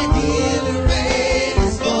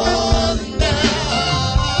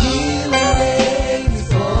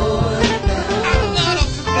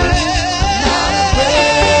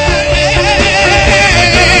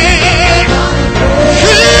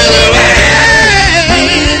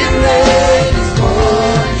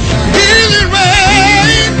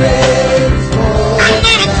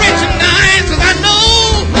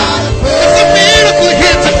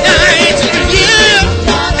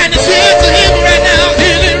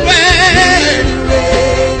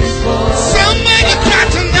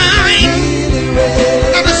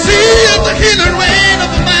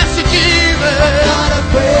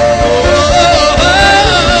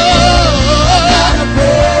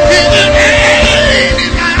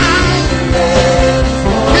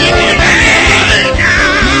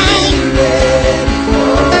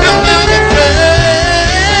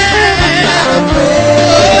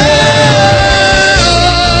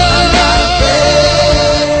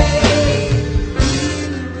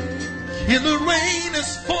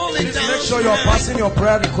 your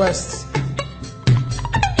prayer requests.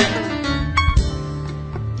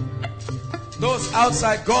 Those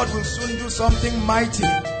outside, God will soon do something mighty.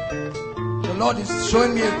 The Lord is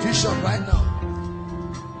showing me a vision right now.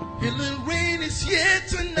 Healing rain is here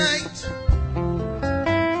tonight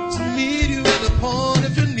to meet you at the point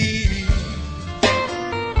of your need.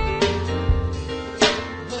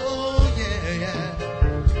 Oh yeah.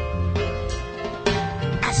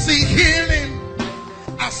 I see healing,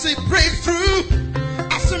 I see breakthrough,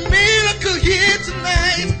 I see miracle here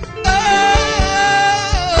tonight.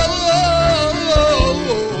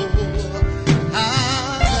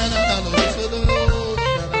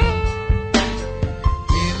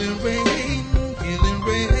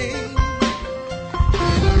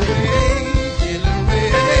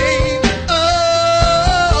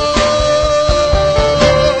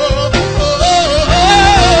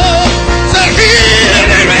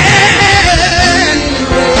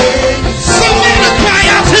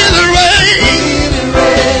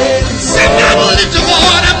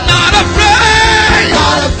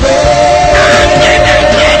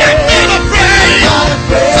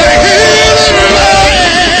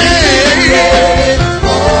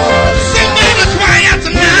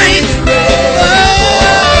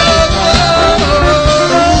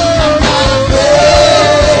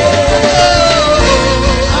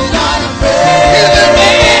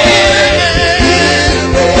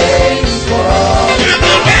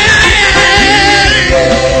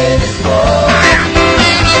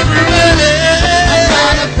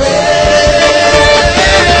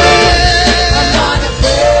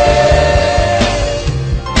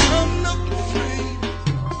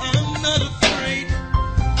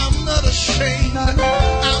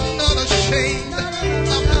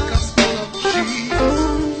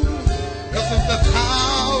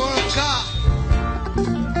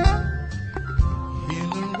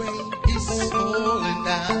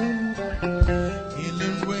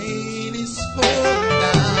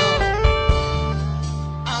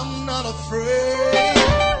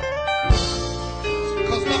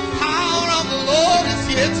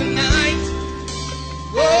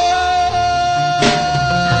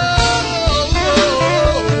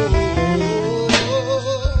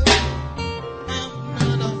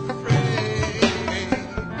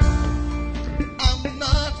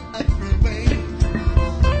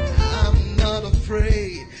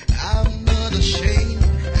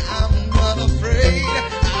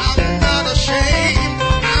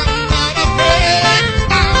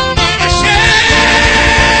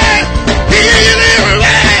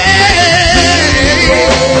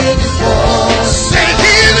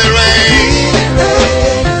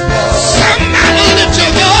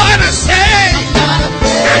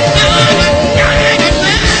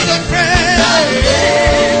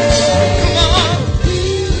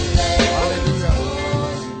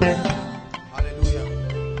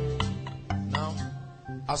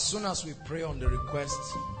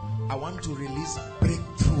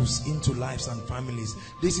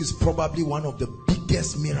 This is probably one of the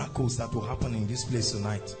biggest miracles that will happen in this place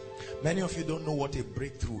tonight. Many of you don't know what a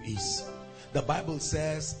breakthrough is. The Bible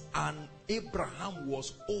says, and Abraham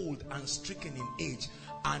was old and stricken in age,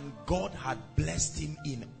 and God had blessed him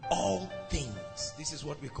in all things. This is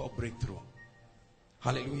what we call breakthrough.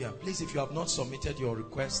 Hallelujah. Please, if you have not submitted your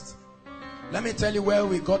request, let me tell you where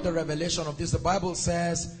we got the revelation of this. The Bible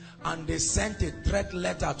says, and they sent a threat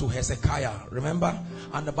letter to Hezekiah. Remember?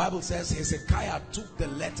 And the Bible says Hezekiah took the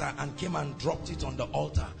letter and came and dropped it on the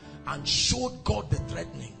altar and showed God the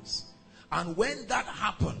threatenings. And when that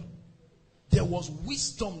happened, there was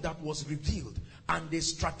wisdom that was revealed, and they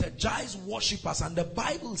strategized worshippers. And the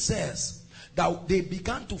Bible says that they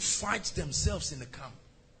began to fight themselves in the camp.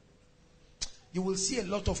 You will see a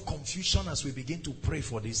lot of confusion as we begin to pray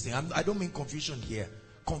for this thing. I don't mean confusion here.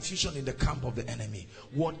 Confusion in the camp of the enemy.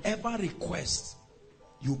 Whatever request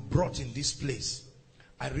you brought in this place,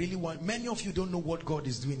 I really want, many of you don't know what God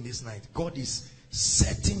is doing this night. God is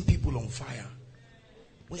setting people on fire.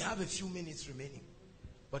 We have a few minutes remaining,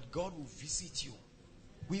 but God will visit you.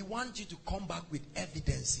 We want you to come back with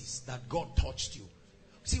evidences that God touched you.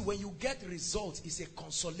 See, when you get results, it's a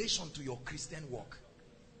consolation to your Christian walk.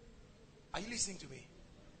 Are you listening to me?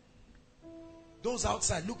 Those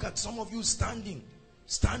outside, look at some of you standing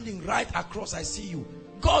right across. I see you.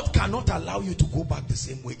 God cannot allow you to go back the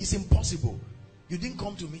same way. It's impossible. You didn't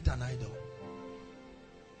come to meet an idol.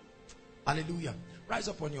 Hallelujah. Rise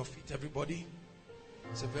up on your feet, everybody.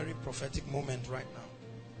 It's a very prophetic moment right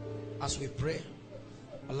now. As we pray,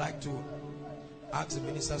 I'd like to ask the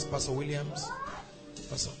ministers, Pastor Williams,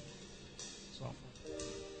 Pastor.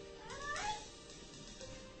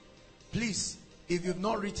 Please, If you've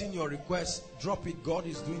not written your request, drop it. God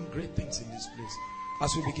is doing great things in this place.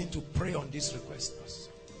 As we begin to pray on this request.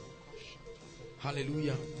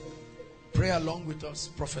 Hallelujah. Pray along with us.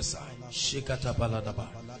 Prophesy.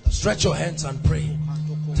 Stretch your hands and pray.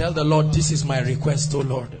 Tell the Lord, this is my request, oh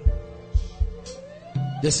Lord.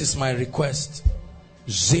 This is my request.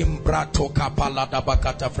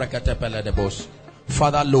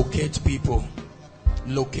 Father, locate people.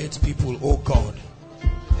 Locate people, oh God.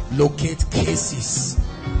 Locate cases.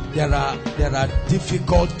 There are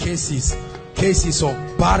difficult cases. Cases of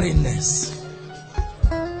barrenness.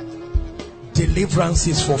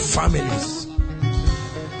 Deliverances for families.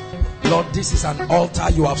 Lord, this is an altar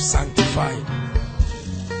you have sanctified.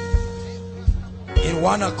 In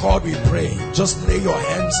one accord we pray. Just lay your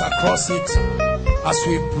hands across it as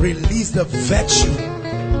we release the virtue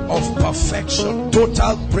of perfection.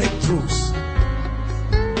 Total breakthroughs.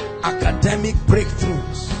 Academic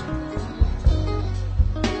breakthroughs.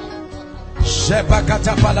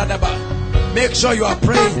 Make sure you are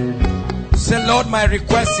praying. Say, Lord, my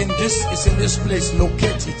request is in this place.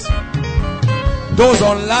 Locate it. Those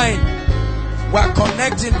online, we are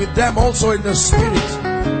connecting with them also in the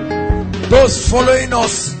spirit. Those following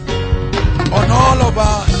us on all of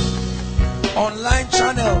our online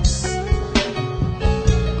channels.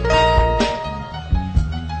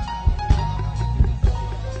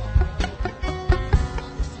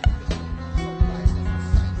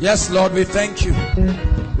 Yes, Lord, we thank you.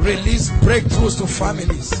 Release breakthroughs to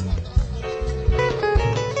families.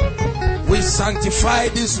 We sanctify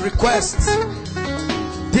these requests.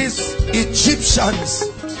 These Egyptians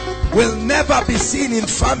will never be seen in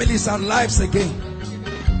families and lives again.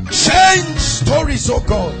 Change stories, oh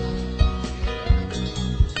God.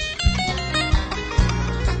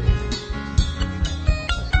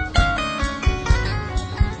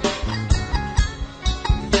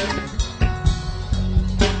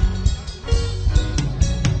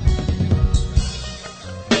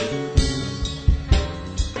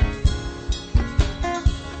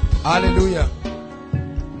 Hallelujah.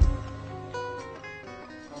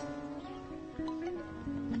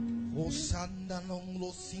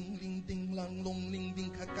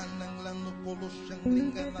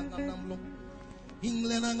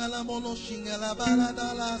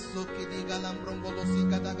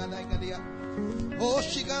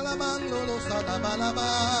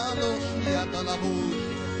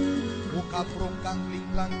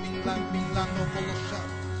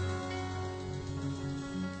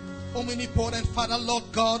 Omnipotent Father, Lord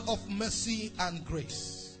God of mercy and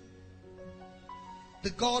grace, the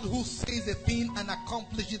God who says a thing and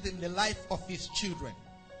accomplishes it in the life of his children,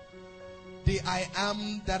 the I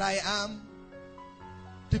am that I am,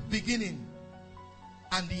 the beginning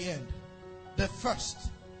and the end, the first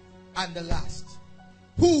and the last.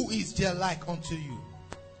 Who is there like unto you?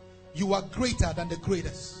 You are greater than the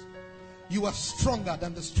greatest. You are stronger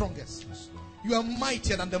than the strongest. You are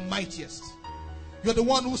mightier than the mightiest. You're the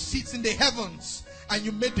one who sits in the heavens and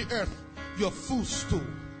you made the earth your footstool.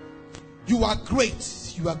 You are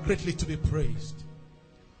great. You are greatly to be praised.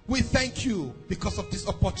 We thank you because of this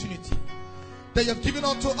opportunity that you have given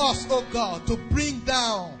unto us, oh God, to bring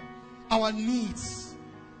down our needs,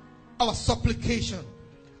 our supplication,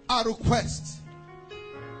 our request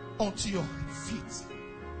unto your feet.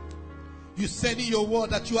 You said in your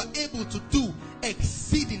word that you are able to do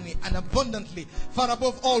exceedingly and abundantly, far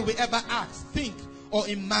above all we ever ask, think, or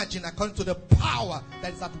imagine, according to the power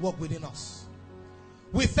that is at work within us.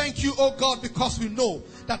 We thank you, oh God, because we know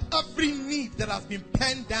that every need that has been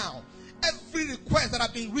penned down, every request that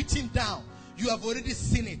has been written down, you have already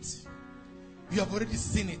seen it. You have already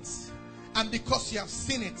seen it. And because you have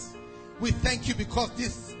seen it, we thank you because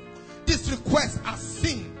this request are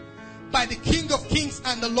seen by the King of Kings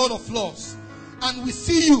and the Lord of Lords. And we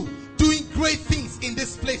see you doing great things in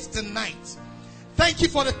this place tonight. Thank you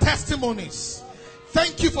for the testimonies.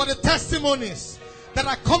 Thank you for the testimonies that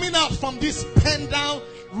are coming out from these pen down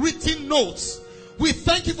written notes. We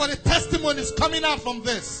thank you for the testimonies coming out from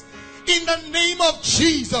this. In the name of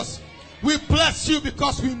Jesus, we bless you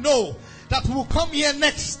because we know that we will come here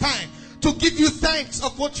next time to give you thanks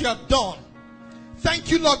of what you have done. Thank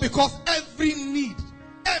you, Lord, because every need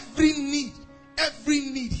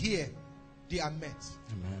here, they are met.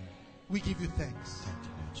 Amen. We give you thanks.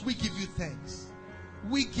 We give you thanks.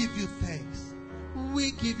 We give you thanks.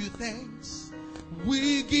 We give you thanks.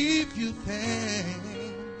 We give you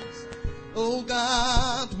thanks. Oh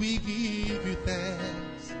God, we give you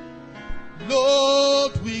thanks.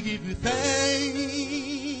 Lord, we give you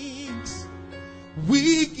thanks.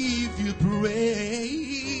 We give you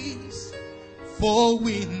praise. For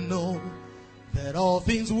we know that all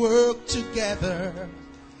things work together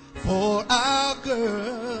for our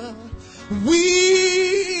good.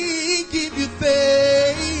 We give you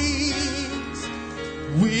thanks,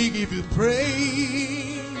 we give you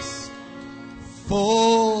praise,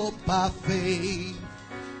 for by faith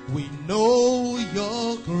we know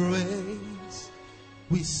your grace,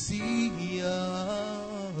 we see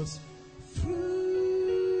us through.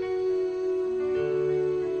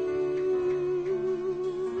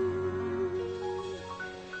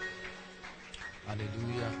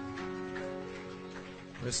 Hallelujah.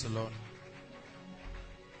 Praise the Lord.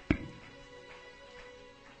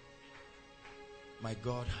 My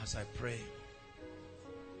God, as I pray,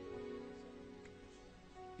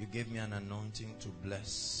 you gave me an anointing to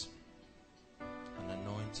bless, an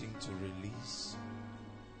anointing to release.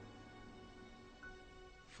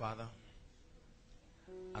 Father,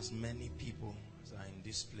 as many people as are in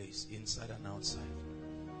this place, inside and outside,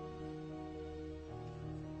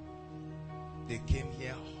 they came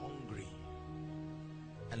here hungry.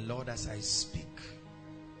 And Lord, as I speak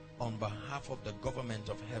on behalf of the government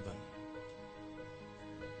of heaven,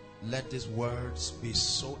 let these words be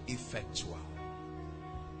so effectual.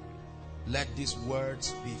 Let these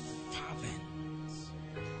words be fervent.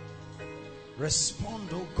 Respond,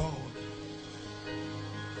 oh God.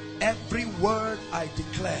 Every word I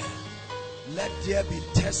declare, let there be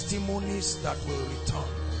testimonies that will return.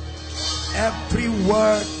 Every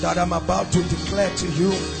word that I'm about to declare to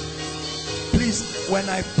you, please, when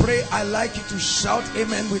I pray, I like you to shout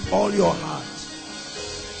amen with all your heart,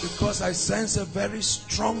 because I sense a very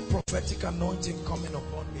strong prophetic anointing coming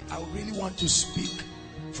upon me. I really want to speak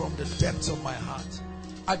from the depths of my heart.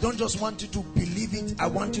 I don't just want you to believe it, I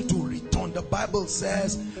want you to return. The Bible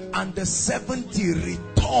says, and the 70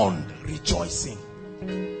 returned rejoicing.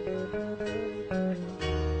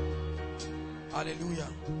 Hallelujah.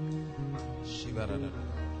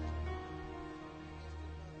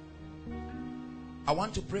 I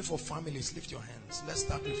want to pray for families. Lift your hands. Let's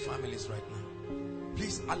start with families right now.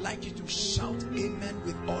 Please, I'd like you to shout amen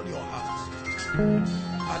with all your heart.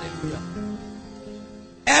 Hallelujah.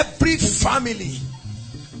 Every family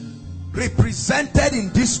represented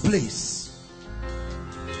in this place,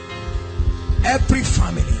 every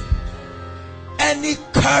family, any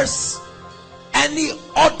curse, any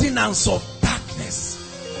ordinance of darkness,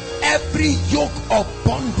 every yoke of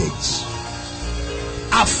bondage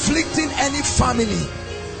afflicting any family,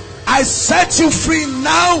 I set you free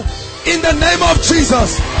now in the name of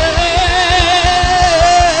Jesus.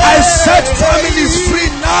 I set families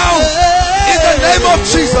free now in the name of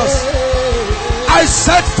Jesus. I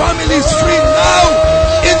set families free now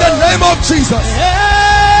in the name of Jesus.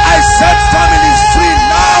 I set families free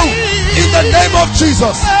now in the name of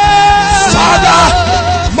Jesus. Father,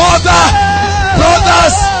 mother,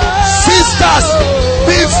 brothers, sisters,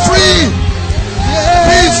 be free.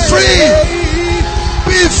 Be free.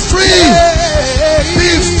 Be free.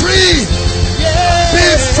 Be free. Be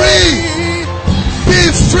free. Be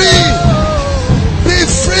free. Be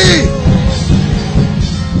free.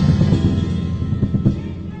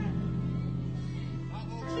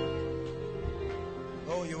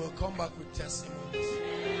 Oh, you will come back with testimonies.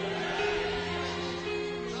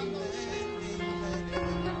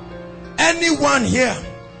 Anyone here,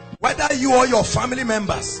 whether you or your family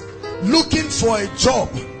members, looking for a job,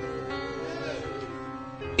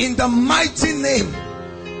 in the mighty name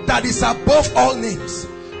that is above all names,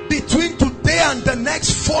 between today and the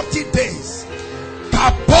next 40 days, I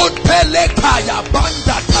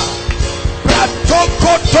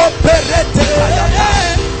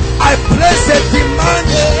place a demand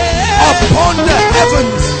upon the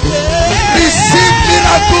heavens. Receive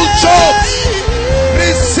miracle jobs.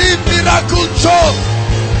 Receive miracle jobs.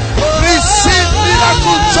 Receive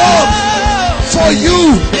miracle jobs for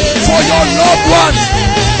you, for your loved ones.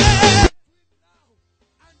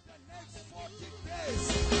 And the next 40 days,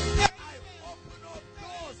 I open up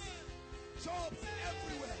doors, jobs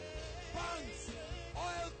everywhere, banks,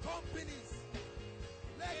 oil companies,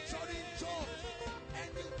 lecturing jobs,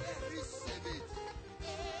 anywhere, receive it.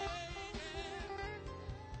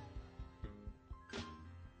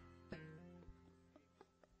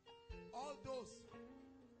 All those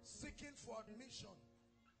seeking for admission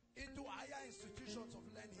into higher institutions of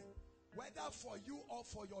learning, whether for you or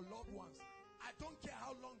for your loved ones, I don't care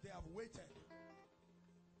how long they have waited.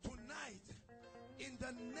 Tonight, in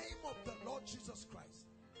the name of the Lord Jesus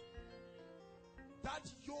Christ,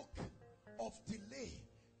 that yoke of delay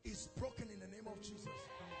is broken in the name of Jesus.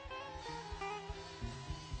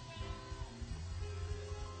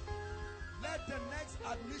 Let the next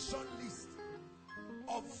admission list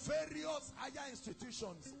of various higher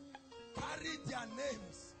institutions carry their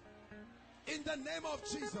names in the name of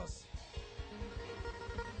Jesus.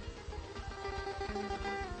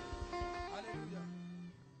 Hallelujah.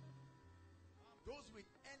 Those with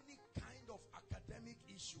any kind of academic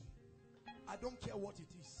issue, I don't care what it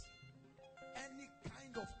is, any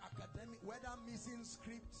kind of academic, whether missing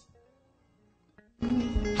script,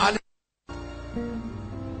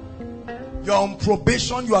 you're on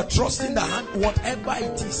probation, you are trusting the hand, whatever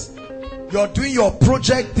it is, you're doing your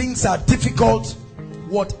project, things are difficult,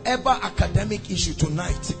 whatever academic issue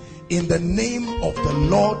tonight, in the name of the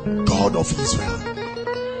Lord God of Israel,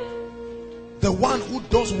 the one who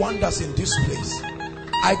does wonders in this place,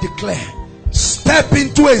 I declare, step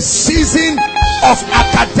into a season of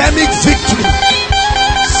academic victory.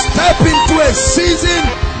 Step into a season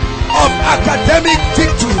of academic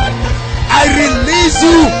victory. I release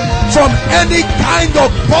you from any kind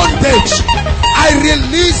of bondage. I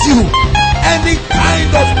release you any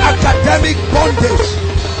kind of academic bondage.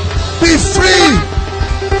 Be free.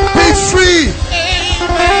 Be free.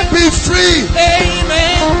 Amen. Be free.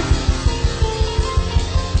 Amen.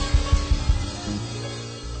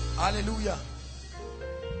 Hallelujah.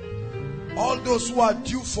 All those who are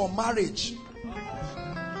due for marriage,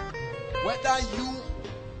 whether you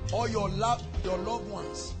or your loved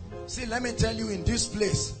ones, see, let me tell you, in this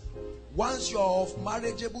place, once you are of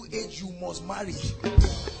marriageable age, you must marry.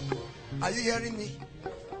 Are you hearing me?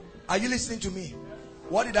 Are you listening to me?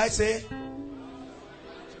 What did I say?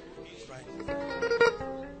 Right.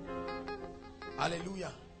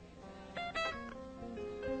 Hallelujah.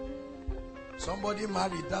 Somebody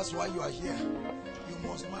married, that's why you are here. You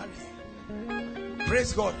must marry.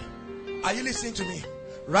 Praise God. Are you listening to me?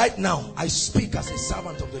 Right now, I speak as a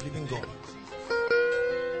servant of the living God.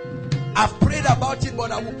 I've prayed about it,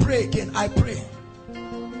 but I will pray again. I pray.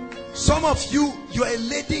 Some of you, you're a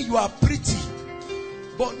lady, you are pretty,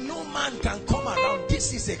 but no man can come around.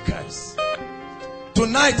 This is a curse.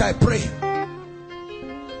 Tonight I pray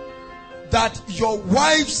that your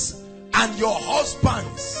wives and your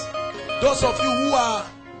husbands, those of you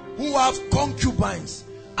who have concubines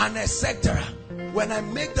and etc., when I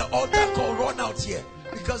make the altar call, run out here,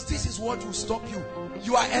 because this is what will stop you.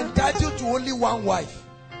 You are entitled to only one wife.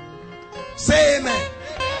 Say amen.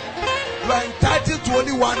 You are entitled to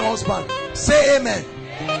only one husband. Say amen.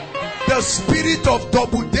 The spirit of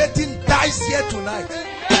double dating dies here tonight.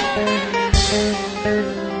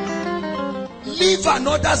 Leave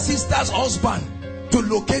another sister's husband to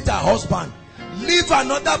locate her husband. Leave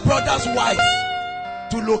another brother's wife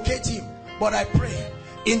to locate him. But I pray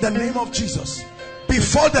in the name of Jesus,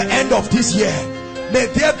 before the end of this year, may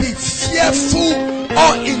there be fearful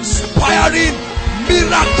or inspiring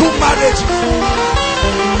miracle marriage.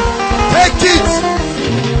 Take it.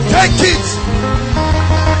 Take it.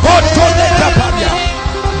 God told me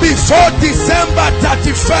before December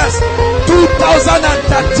 31st,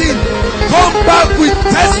 2013, come back with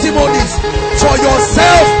testimonies for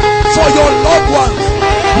yourself, for your loved ones.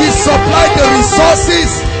 We supply the resources.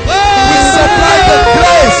 We supply the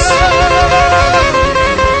grace.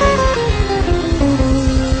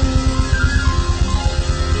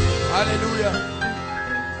 Hallelujah.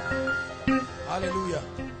 Hallelujah.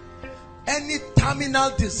 Any terminal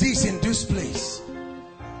disease in this place,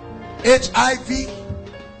 HIV,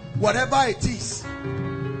 whatever it is,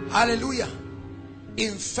 hallelujah,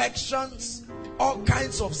 infections, all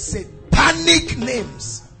kinds of satanic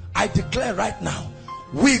names, I declare right now,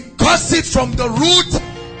 we curse it from the root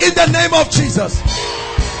in the name of Jesus.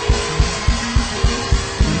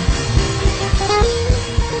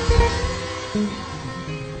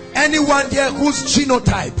 Anyone here whose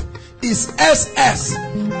genotype is SS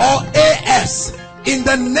or AS, in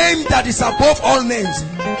the name that is above all names,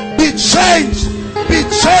 be changed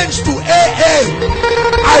to AA.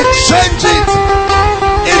 I change it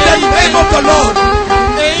in the name of the Lord.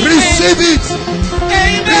 Receive it.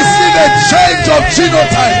 Receive a change of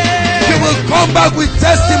genotype. You will come back with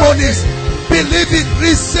testimonies. Believe it.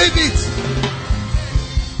 Receive it.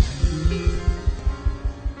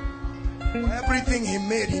 For everything he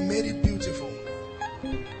made it beautiful.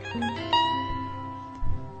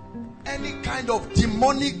 Any kind of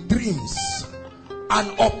demonic dreams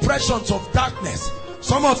and oppressions of darkness.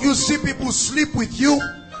 Some of you see people sleep with you.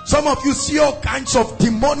 Some of you see all kinds of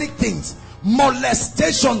demonic things,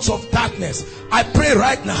 molestations of darkness. I pray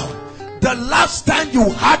right now, the last time you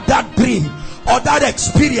had that dream or that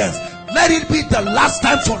experience, let it be the last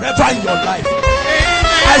time forever in your life.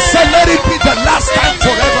 I said let it be the last time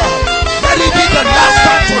forever. Let it be the last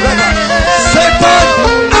time forever. Satan,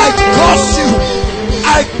 I curse you.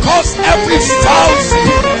 I curse every foul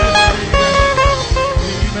spirit.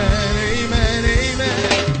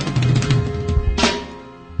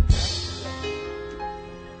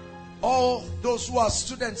 those who are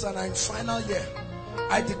students and are in final year,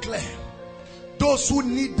 I declare, those who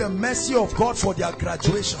need the mercy of God for their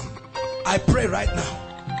graduation, I pray right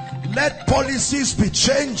now, let policies be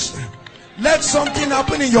changed. Let something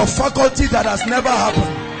happen in your faculty that has never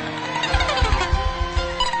happened.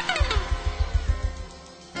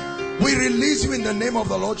 We release you in the name of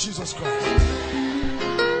the Lord Jesus Christ.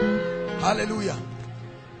 Hallelujah.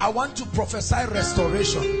 I want to prophesy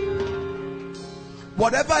restoration.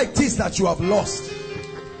 Whatever it is that you have lost,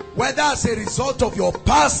 whether as a result of your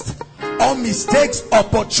past or mistakes,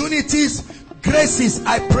 opportunities, graces,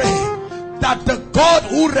 I pray that the God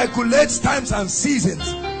who regulates times and seasons,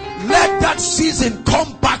 let that season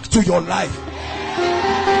come back to your life.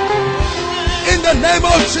 In the name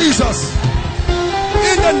of Jesus.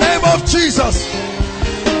 In the name of Jesus.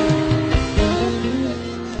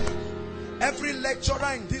 Every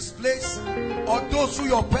lecturer in this place, or those who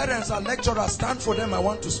your parents are lecturers, stand for them. I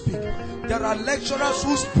want to speak. There are lecturers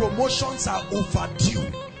whose promotions are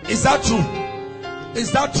overdue. Is that true?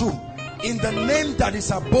 Is that true? In the name that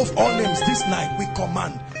is above all names, this night we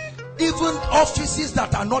command, even offices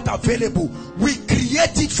that are not available, we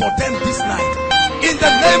create it for them this night. In the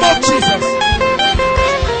name of Jesus.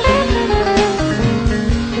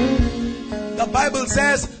 The Bible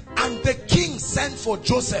says, and the king sent for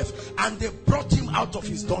Joseph, and they brought him out of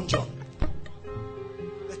his dungeon.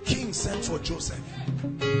 The king sent for Joseph.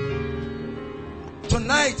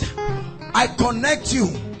 Tonight, I connect you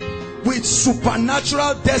with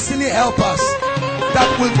supernatural destiny helpers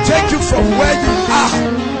that will take you from where you are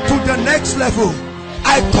to the next level.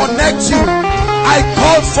 I connect you. I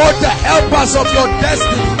call forth the helpers of your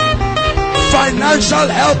destiny. Financial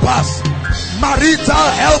helpers, marital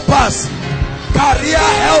helpers, career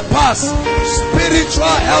helpers,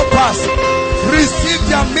 spiritual helpers. Receive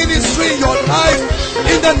their ministry in your life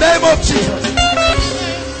in the name of Jesus.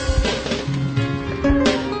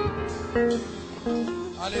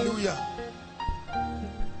 Hallelujah.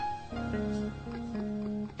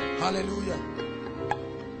 Hallelujah.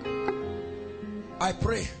 I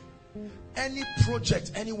pray any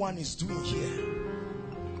project anyone is doing here,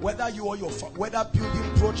 whether you or your whether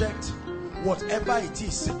building project, whatever it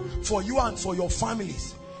is, for you and for your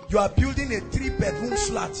families, you are building a 3-bedroom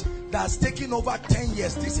flat that's taken over 10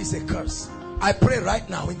 years. This is a curse. I pray right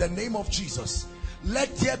now in the name of Jesus,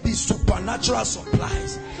 let there be supernatural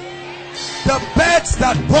supplies. The birds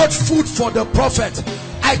that brought food for the prophet,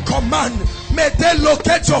 I command, may they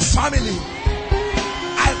locate your family.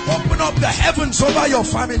 I open up the heavens over your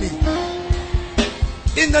family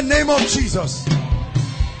in the name of Jesus.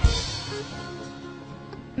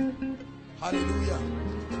 Hallelujah.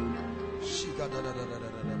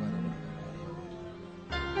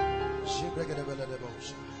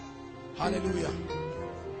 Hallelujah.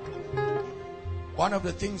 One of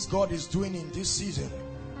the things God is doing in this season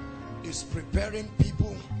is preparing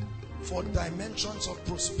people for dimensions of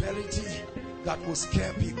prosperity that will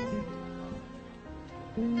scare people.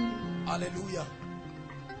 Hallelujah.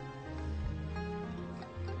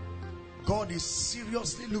 God is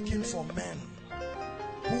seriously looking for men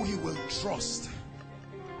who he will trust.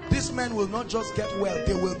 These men will not just get well,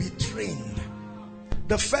 they will be trained.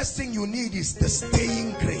 The first thing you need is the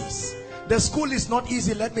staying grace. The school is not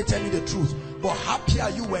easy, let me tell you the truth, but happy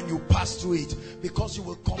are you when you pass through it, because you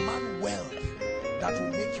will command wealth that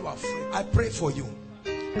will make you afraid. I pray for you.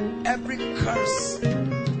 Every curse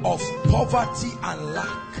of poverty and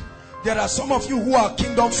lack, there are some of you who are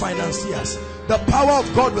kingdom financiers. The power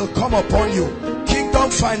of God will come upon you.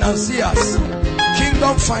 Kingdom financiers,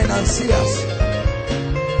 kingdom financiers,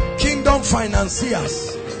 kingdom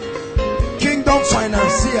financiers, kingdom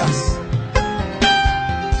financiers.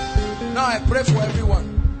 Now I pray for everyone.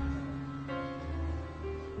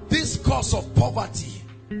 This curse of poverty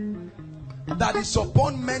that is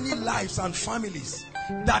upon many lives and families,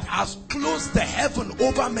 that has closed the heaven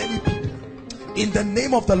over many people, in the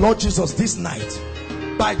name of the Lord Jesus, this night,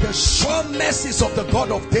 by the sure mercies of the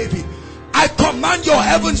God of David, I command your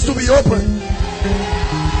heavens to be open.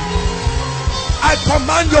 I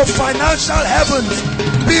command your financial heavens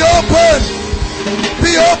be open,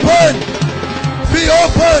 be open, be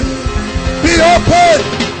open, be open,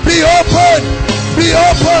 be open, be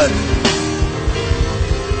open.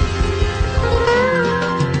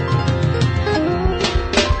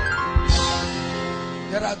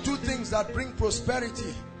 There are two things that bring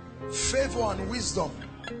prosperity: favor and wisdom.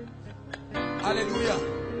 Hallelujah.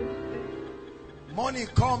 Money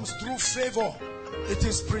comes through favor. It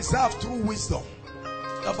is preserved through wisdom.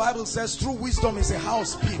 The Bible says through wisdom is a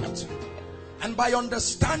house built, and by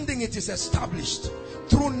understanding it is established.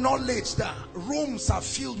 Through knowledge the rooms are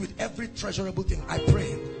filled with every treasurable thing. I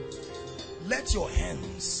pray, let your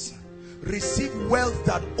hands receive wealth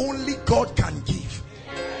that only God can give.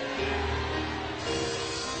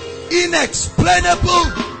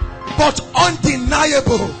 Inexplainable but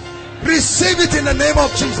undeniable. Receive it in the name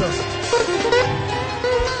of Jesus.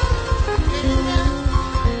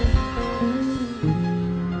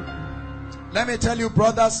 Let me tell you,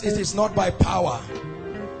 brothers, it is not by power.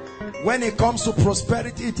 When it comes to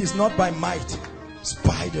prosperity, it is not by might. It's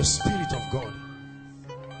by the Spirit of God.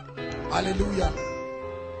 Hallelujah.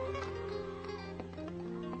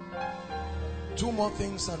 2 more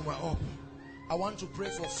things and we're up. I want to pray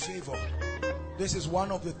for favor. This is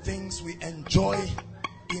one of the things we enjoy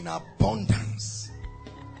in abundance.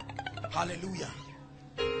 Hallelujah.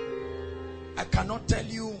 I cannot tell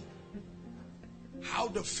you how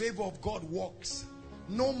the favor of God works.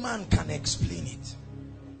 No man can explain it,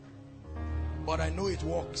 but I know it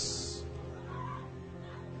works.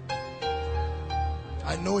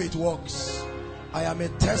 I know it works. I am a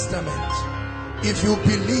testament. If you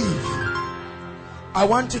believe, I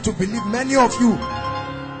want you to believe. Many of you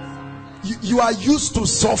are used to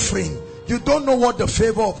suffering. You don't know what the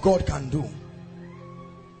favor of God can do.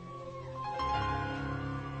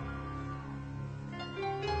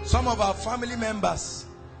 Some of our family members,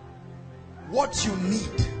 what you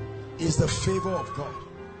need is the favor of God.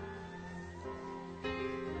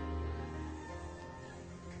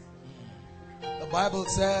 The Bible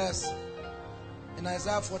says in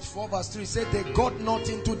Isaiah 44 verse 3, it said they got not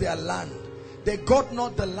into their land. They got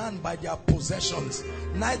not the land by their possessions,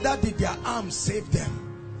 neither did their arms save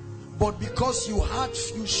them. But because you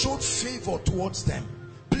showed favor towards them.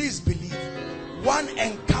 Please believe, one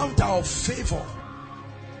encounter of favor,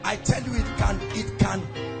 I tell you, it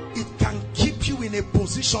can keep you in a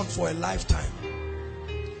position for a lifetime.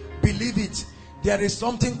 Believe it. There is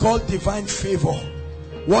something called divine favor.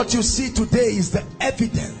 What you see today is the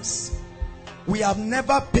evidence. We have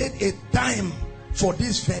never paid a dime for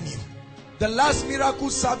this venue. The last miracle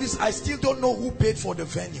service, I still don't know who paid for the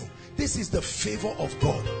venue. This is the favor of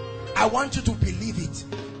God. I want you to believe it.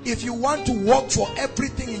 If you want to work for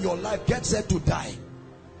everything in your life, get set to die.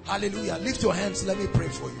 Hallelujah. Lift your hands. Let me pray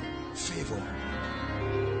for you. Favor.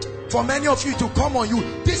 For many of you to come on you,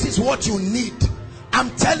 this is what you need. I'm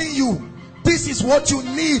telling you, this is what you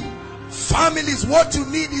need. Families, what you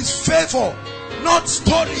need is favor, not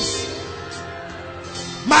stories.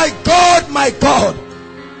 My God,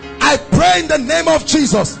 I pray in the name of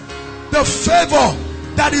Jesus, the favor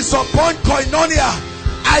that is upon Koinonia,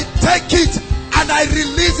 I take it and I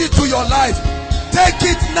release it to your life. Take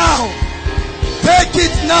it now. Take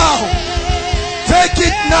it now. Take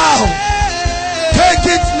it now.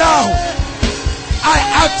 Take it now. I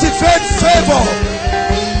activate favor.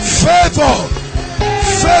 Favor.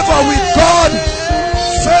 Favor with God.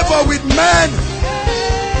 Favor with man.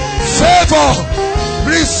 Favor.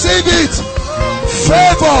 Receive it.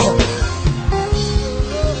 Favor.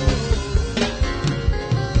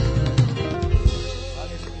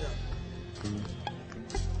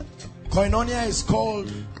 Koinonia is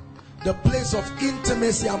called the place of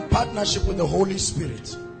intimacy and partnership with the Holy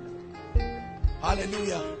Spirit.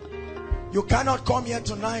 Hallelujah. You cannot come here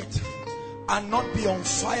tonight and not be on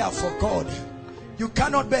fire for God. You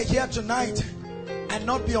cannot be here tonight and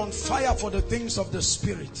not be on fire for the things of the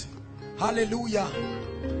Spirit. Hallelujah.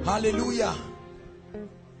 Hallelujah.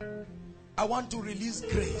 I want to release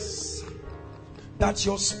grace that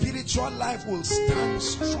your spiritual life will stand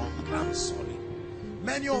strong and solid.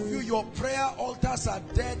 Many of you, your prayer altars are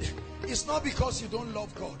dead. It's not because you don't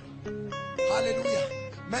love God. Hallelujah.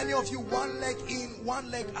 Many of you, one leg in, one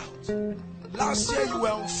leg out. Last year you were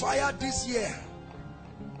on fire. This year,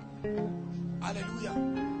 hallelujah.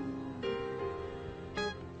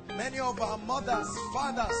 Many of our mothers,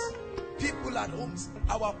 fathers, people at home,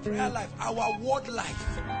 our prayer life, our word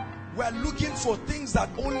life, we're looking for things that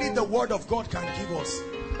only the word of God can give us.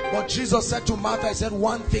 But Jesus said to Martha, he said,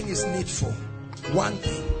 one thing is needful. One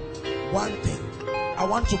thing. One thing. I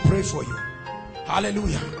want to pray for you.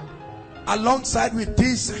 Hallelujah. Alongside with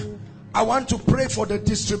this, I want to pray for the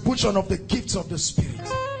distribution of the gifts of the Spirit.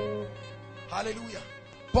 Hallelujah.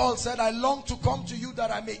 Paul said, I long to come to you that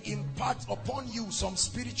I may impart upon you some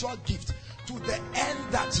spiritual gift, to the end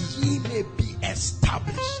that ye may be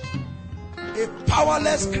established. A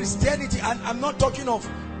powerless Christianity, and I'm not talking of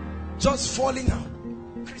just falling out.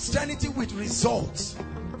 Christianity with results.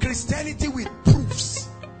 Christianity with proofs.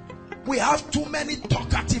 We have too many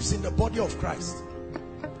talkatives in the body of Christ,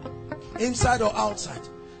 inside or outside.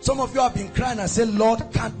 Some of you have been crying and said, Lord,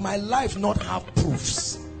 can't my life not have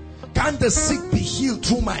proofs? Can't the sick be healed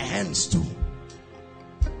through my hands too?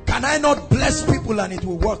 Can I not bless people and it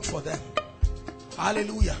will work for them?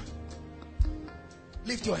 Hallelujah.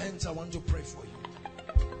 Lift your hands. I want to pray for you.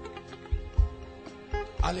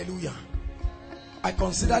 Hallelujah. I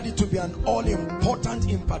considered it to be an all-important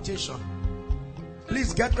impartation.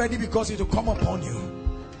 Please get ready, because it will come upon you.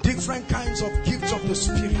 Different kinds of gifts of the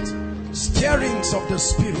Spirit, stirrings of the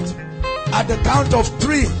Spirit. At the count of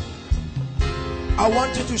 3, I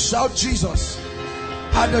want you to shout Jesus.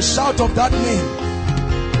 At the shout of that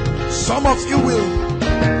name, some of you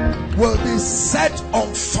will be set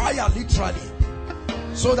on fire, literally,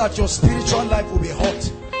 so that your spiritual life will be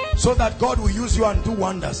hot, so that God will use you and do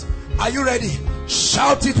wonders. Are you ready?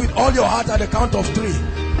 Shout it with all your heart at the count of 3. 1,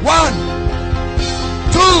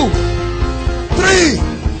 2, 3.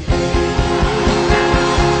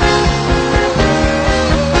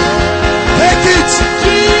 Take it.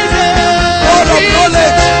 God of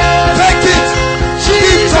knowledge. Take it.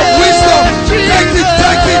 Gift of wisdom. Take it.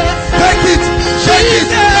 Take it. Take it. Take it.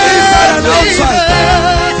 Inside and outside.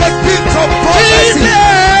 The gift of prophecy.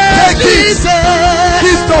 Take it.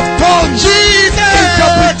 Gift of tongues.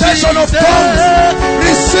 Interpretation of tongues.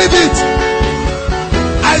 Receive it.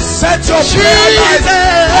 I set your prayer life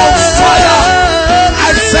on fire. I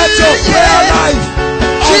set your prayer life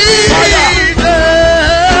on fire.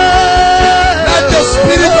 Let the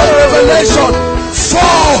spirit of revelation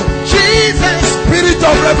fall. Spirit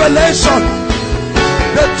of revelation.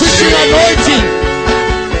 The teaching anointing.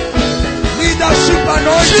 Leadership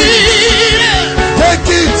anointing. Take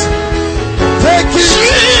it. Take it.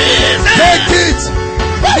 Take it.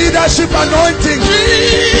 Leadership anointing.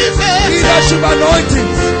 Leadership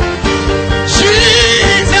anointings.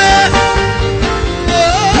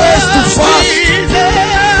 Grace to fast.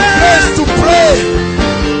 Grace to pray.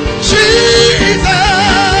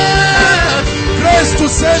 Grace to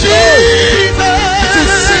say no. To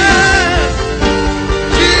sin.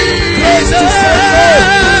 Grace to say no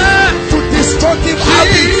to destructive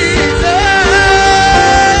habits.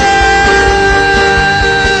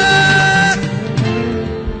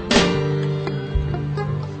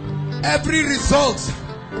 Every result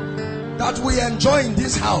that we enjoy in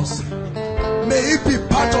this house, may it be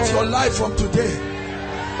part of your life from today.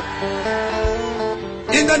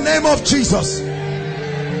 In the name of Jesus.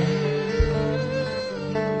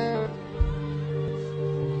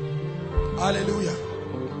 Hallelujah.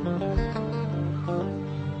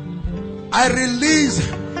 I release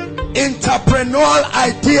entrepreneurial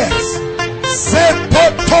ideas.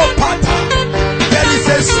 There is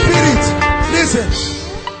a spirit. Listen.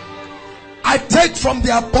 I take from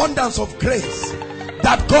the abundance of grace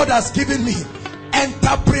that God has given me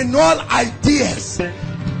entrepreneurial ideas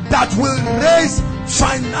that will raise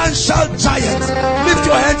financial giants. Lift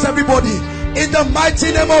your hands, everybody, in the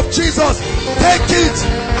mighty name of Jesus. Take it.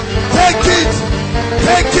 Take it.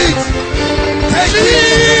 Take it. Take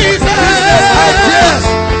it. Ideas.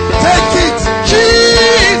 Take it.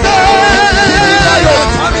 Deliver your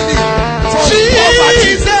family from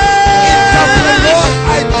poverty. Entrepreneurial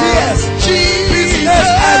ideas. Business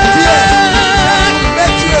ideas that will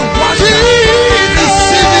make you a wonder.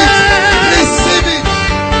 Receive it. Receive it.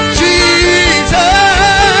 Jesus.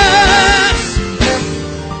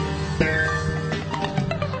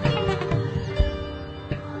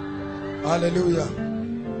 Hallelujah.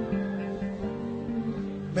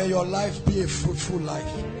 May your life be a fruitful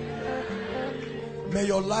life. May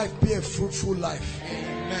your life be a fruitful life.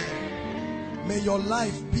 Amen. May your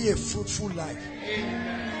life be a fruitful life.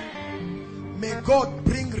 Amen. May God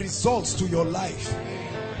bring results to your life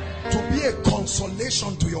to be a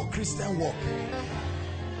consolation to your Christian walk.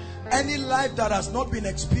 Any life that has not been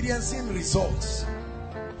experiencing results,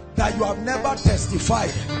 that you have never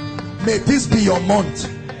testified, may this be your month.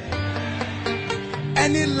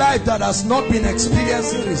 Any life that has not been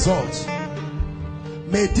experiencing results,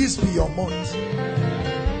 may this be your month.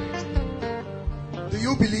 Do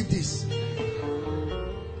you believe this?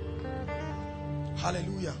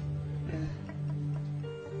 Hallelujah.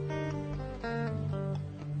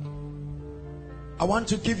 I want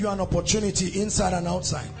to give you an opportunity inside and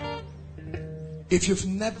outside. If you've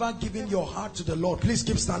never given your heart to the Lord, please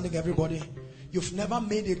keep standing, everybody. You've never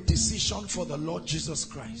made a decision for the Lord Jesus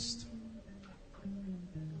Christ.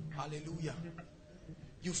 Hallelujah.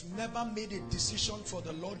 You've never made a decision for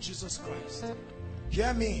the Lord Jesus Christ.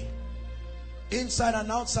 Hear me. Inside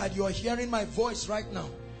and outside, you are hearing my voice right now.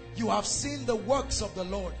 You have seen the works of the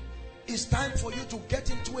Lord. It's time for you to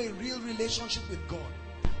get into a real relationship with God.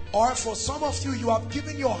 Or for some of you, you have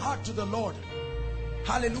given your heart to the Lord.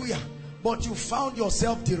 Hallelujah. But you found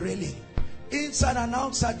yourself derailing. Inside and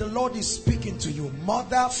outside, the Lord is speaking to you.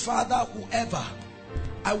 Mother, father, whoever.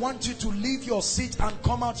 I want you to leave your seat and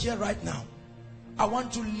come out here right now. I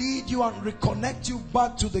want to lead you and reconnect you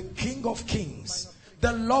back to the King of Kings,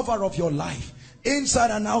 the lover of your life,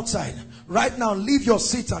 inside and outside. Right now, leave your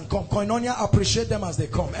seat and come. Koinonia, appreciate them as they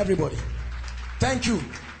come. Everybody. Thank you.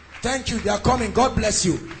 Thank you. They are coming. God bless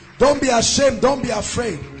you. Don't be ashamed. Don't be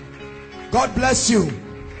afraid. God bless you.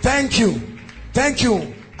 Thank you. Thank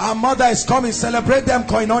you. Our mother is coming. Celebrate them,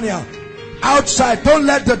 Koinonia. Outside. Don't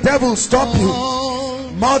let the devil stop you.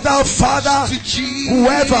 Mother, father,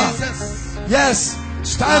 whoever. Yes.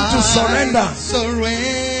 It's time to surrender.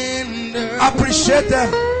 Appreciate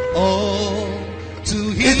them.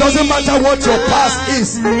 It doesn't matter what your past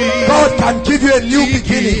is. God can give you a new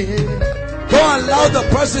beginning. Don't allow the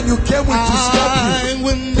person you came with to stop you.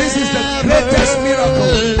 This is the greatest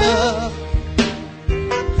miracle.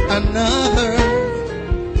 Another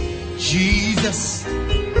Jesus,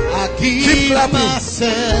 I keep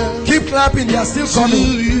clapping. Keep clapping. They are still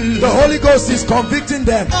coming. The Holy Ghost is convicting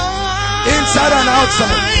them inside and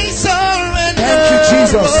outside. Thank you,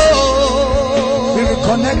 Jesus. Be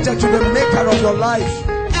reconnected to the maker of your life.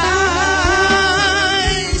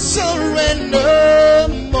 I surrender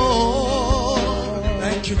more.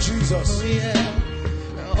 Thank you, Jesus.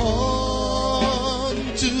 On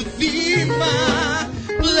to thee, my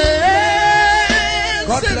blessed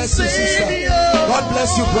God bless you, sister. God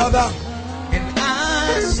bless you, brother. And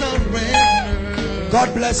I surrender.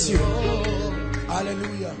 God bless you.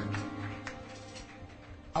 Hallelujah.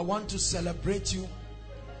 I want to celebrate you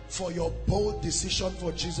for your bold decision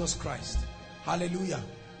for Jesus Christ. Hallelujah.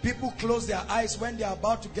 People close their eyes when they are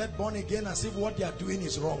about to get born again as if what they are doing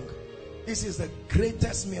is wrong. This is the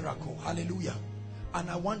greatest miracle. Hallelujah. And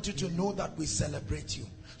I want you to know that we celebrate you.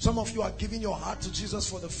 Some of you are giving your heart to Jesus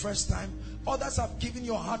for the first time. Others have given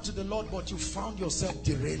your heart to the Lord, but you found yourself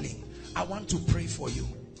derailing. I want to pray for you.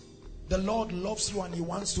 The Lord loves you and He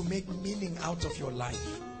wants to make meaning out of your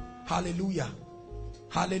life. Hallelujah.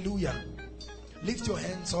 Hallelujah. Lift your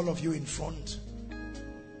hands, all of you in front.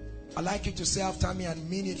 I'd like you to say after me and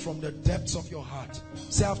mean it from the depths of your heart.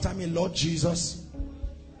 Say after me, Lord Jesus,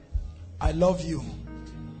 I love you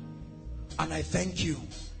and I thank you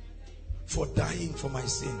for dying for my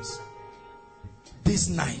sins. This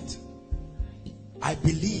night, I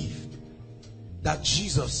believe that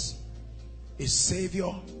Jesus is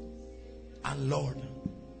Savior and Lord,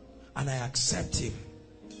 and I accept Him.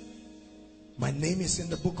 My name is in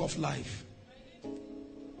the book of life.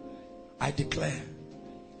 I declare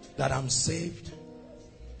that I'm saved.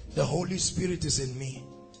 The Holy Spirit is in me.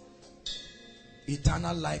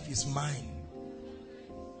 Eternal life is mine.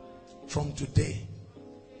 From today,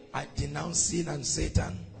 I denounce sin and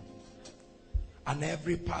Satan and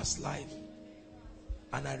every past life,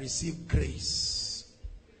 and I receive grace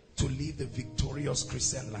to live the victorious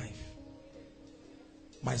Christian life.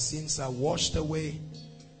 My sins are washed away.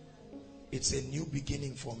 It's a new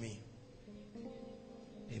beginning for me.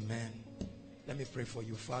 Amen. Let me pray for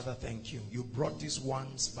you. Father, thank you. You brought these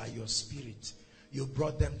ones by your Spirit. You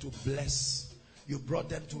brought them to bless. You brought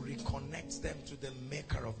them to reconnect them to the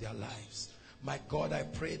maker of their lives. My God, I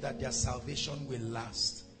pray that their salvation will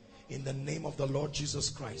last. In the name of the Lord Jesus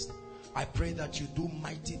Christ, I pray that you do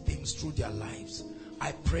mighty things through their lives.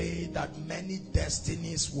 I pray that many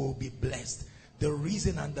destinies will be blessed. The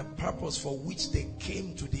reason and the purpose for which they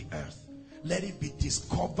came to the earth, let it be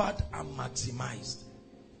discovered and maximized.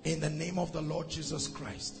 In the name of the Lord Jesus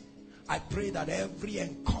Christ, I pray that every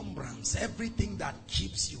encumbrance, everything that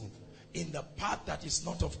keeps you in the path that is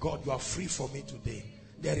not of God, you are free from it today.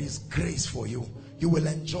 There is grace for you. You will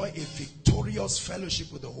enjoy a victorious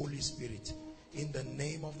fellowship with the Holy Spirit. In the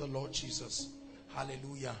name of the Lord Jesus.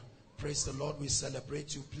 Hallelujah. Praise the Lord. We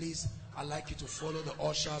celebrate you. Please, I'd like you to follow the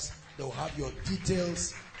ushers. They'll have your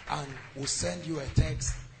details and we'll send you a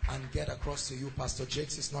text and get across to you. Pastor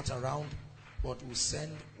Jakes is not around, but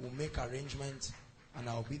we'll make arrangements, and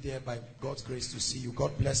I'll be there by God's grace to see you.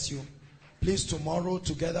 God bless you. Please, tomorrow,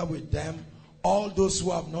 together with them, all those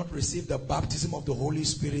who have not received the baptism of the Holy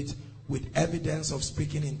Spirit with evidence of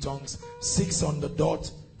speaking in tongues, 6 on the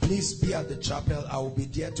dot, please be at the chapel. I will be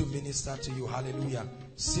there to minister to you. Hallelujah.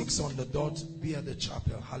 6 on the dot, be at the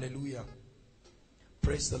chapel. Hallelujah.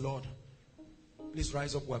 Praise the Lord. Please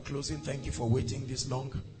rise up. We're closing. Thank you for waiting this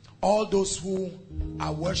long. All those who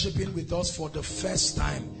are worshiping with us for the first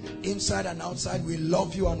time, inside and outside, we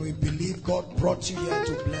love you and we believe God brought you here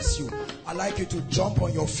to bless you. I'd like you to jump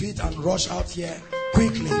on your feet and rush out here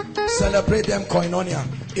quickly. Celebrate them, Koinonia.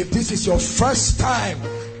 If this is your first time,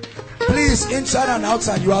 please, inside and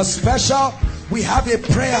outside, you are special. We have a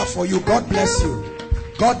prayer for you. God bless you.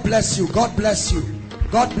 God bless you. God bless you.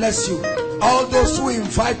 God bless you. All those who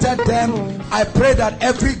invited them, I pray that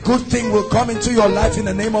every good thing will come into your life in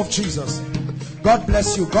the name of Jesus. God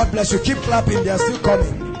bless you. God bless you. Keep clapping. They are still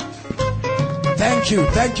coming. Thank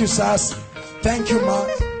you, sirs. Thank you, ma.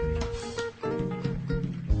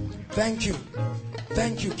 Thank you.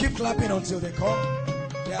 Thank you. Keep clapping until they come.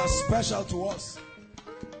 They are special to us.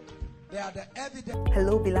 They are the evidence.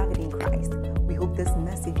 Hello, beloved in Christ. We hope this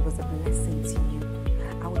message was a blessing to you.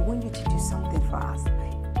 I would want you to do something for us.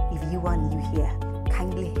 If you are new here,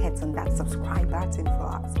 kindly hit on that subscribe button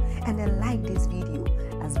for us, and then like this video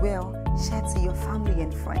as well. Share to your family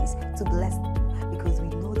and friends to bless them, because we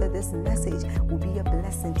know that this message will be a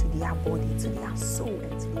blessing to their body, to their soul,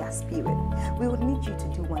 and to their spirit. We would need you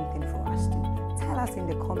to do one thing for us too. Tell us in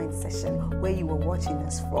the comment section where you were watching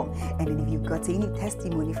us from, and then if you've got any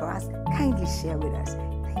testimony for us, kindly share with us.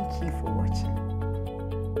 Thank you for watching.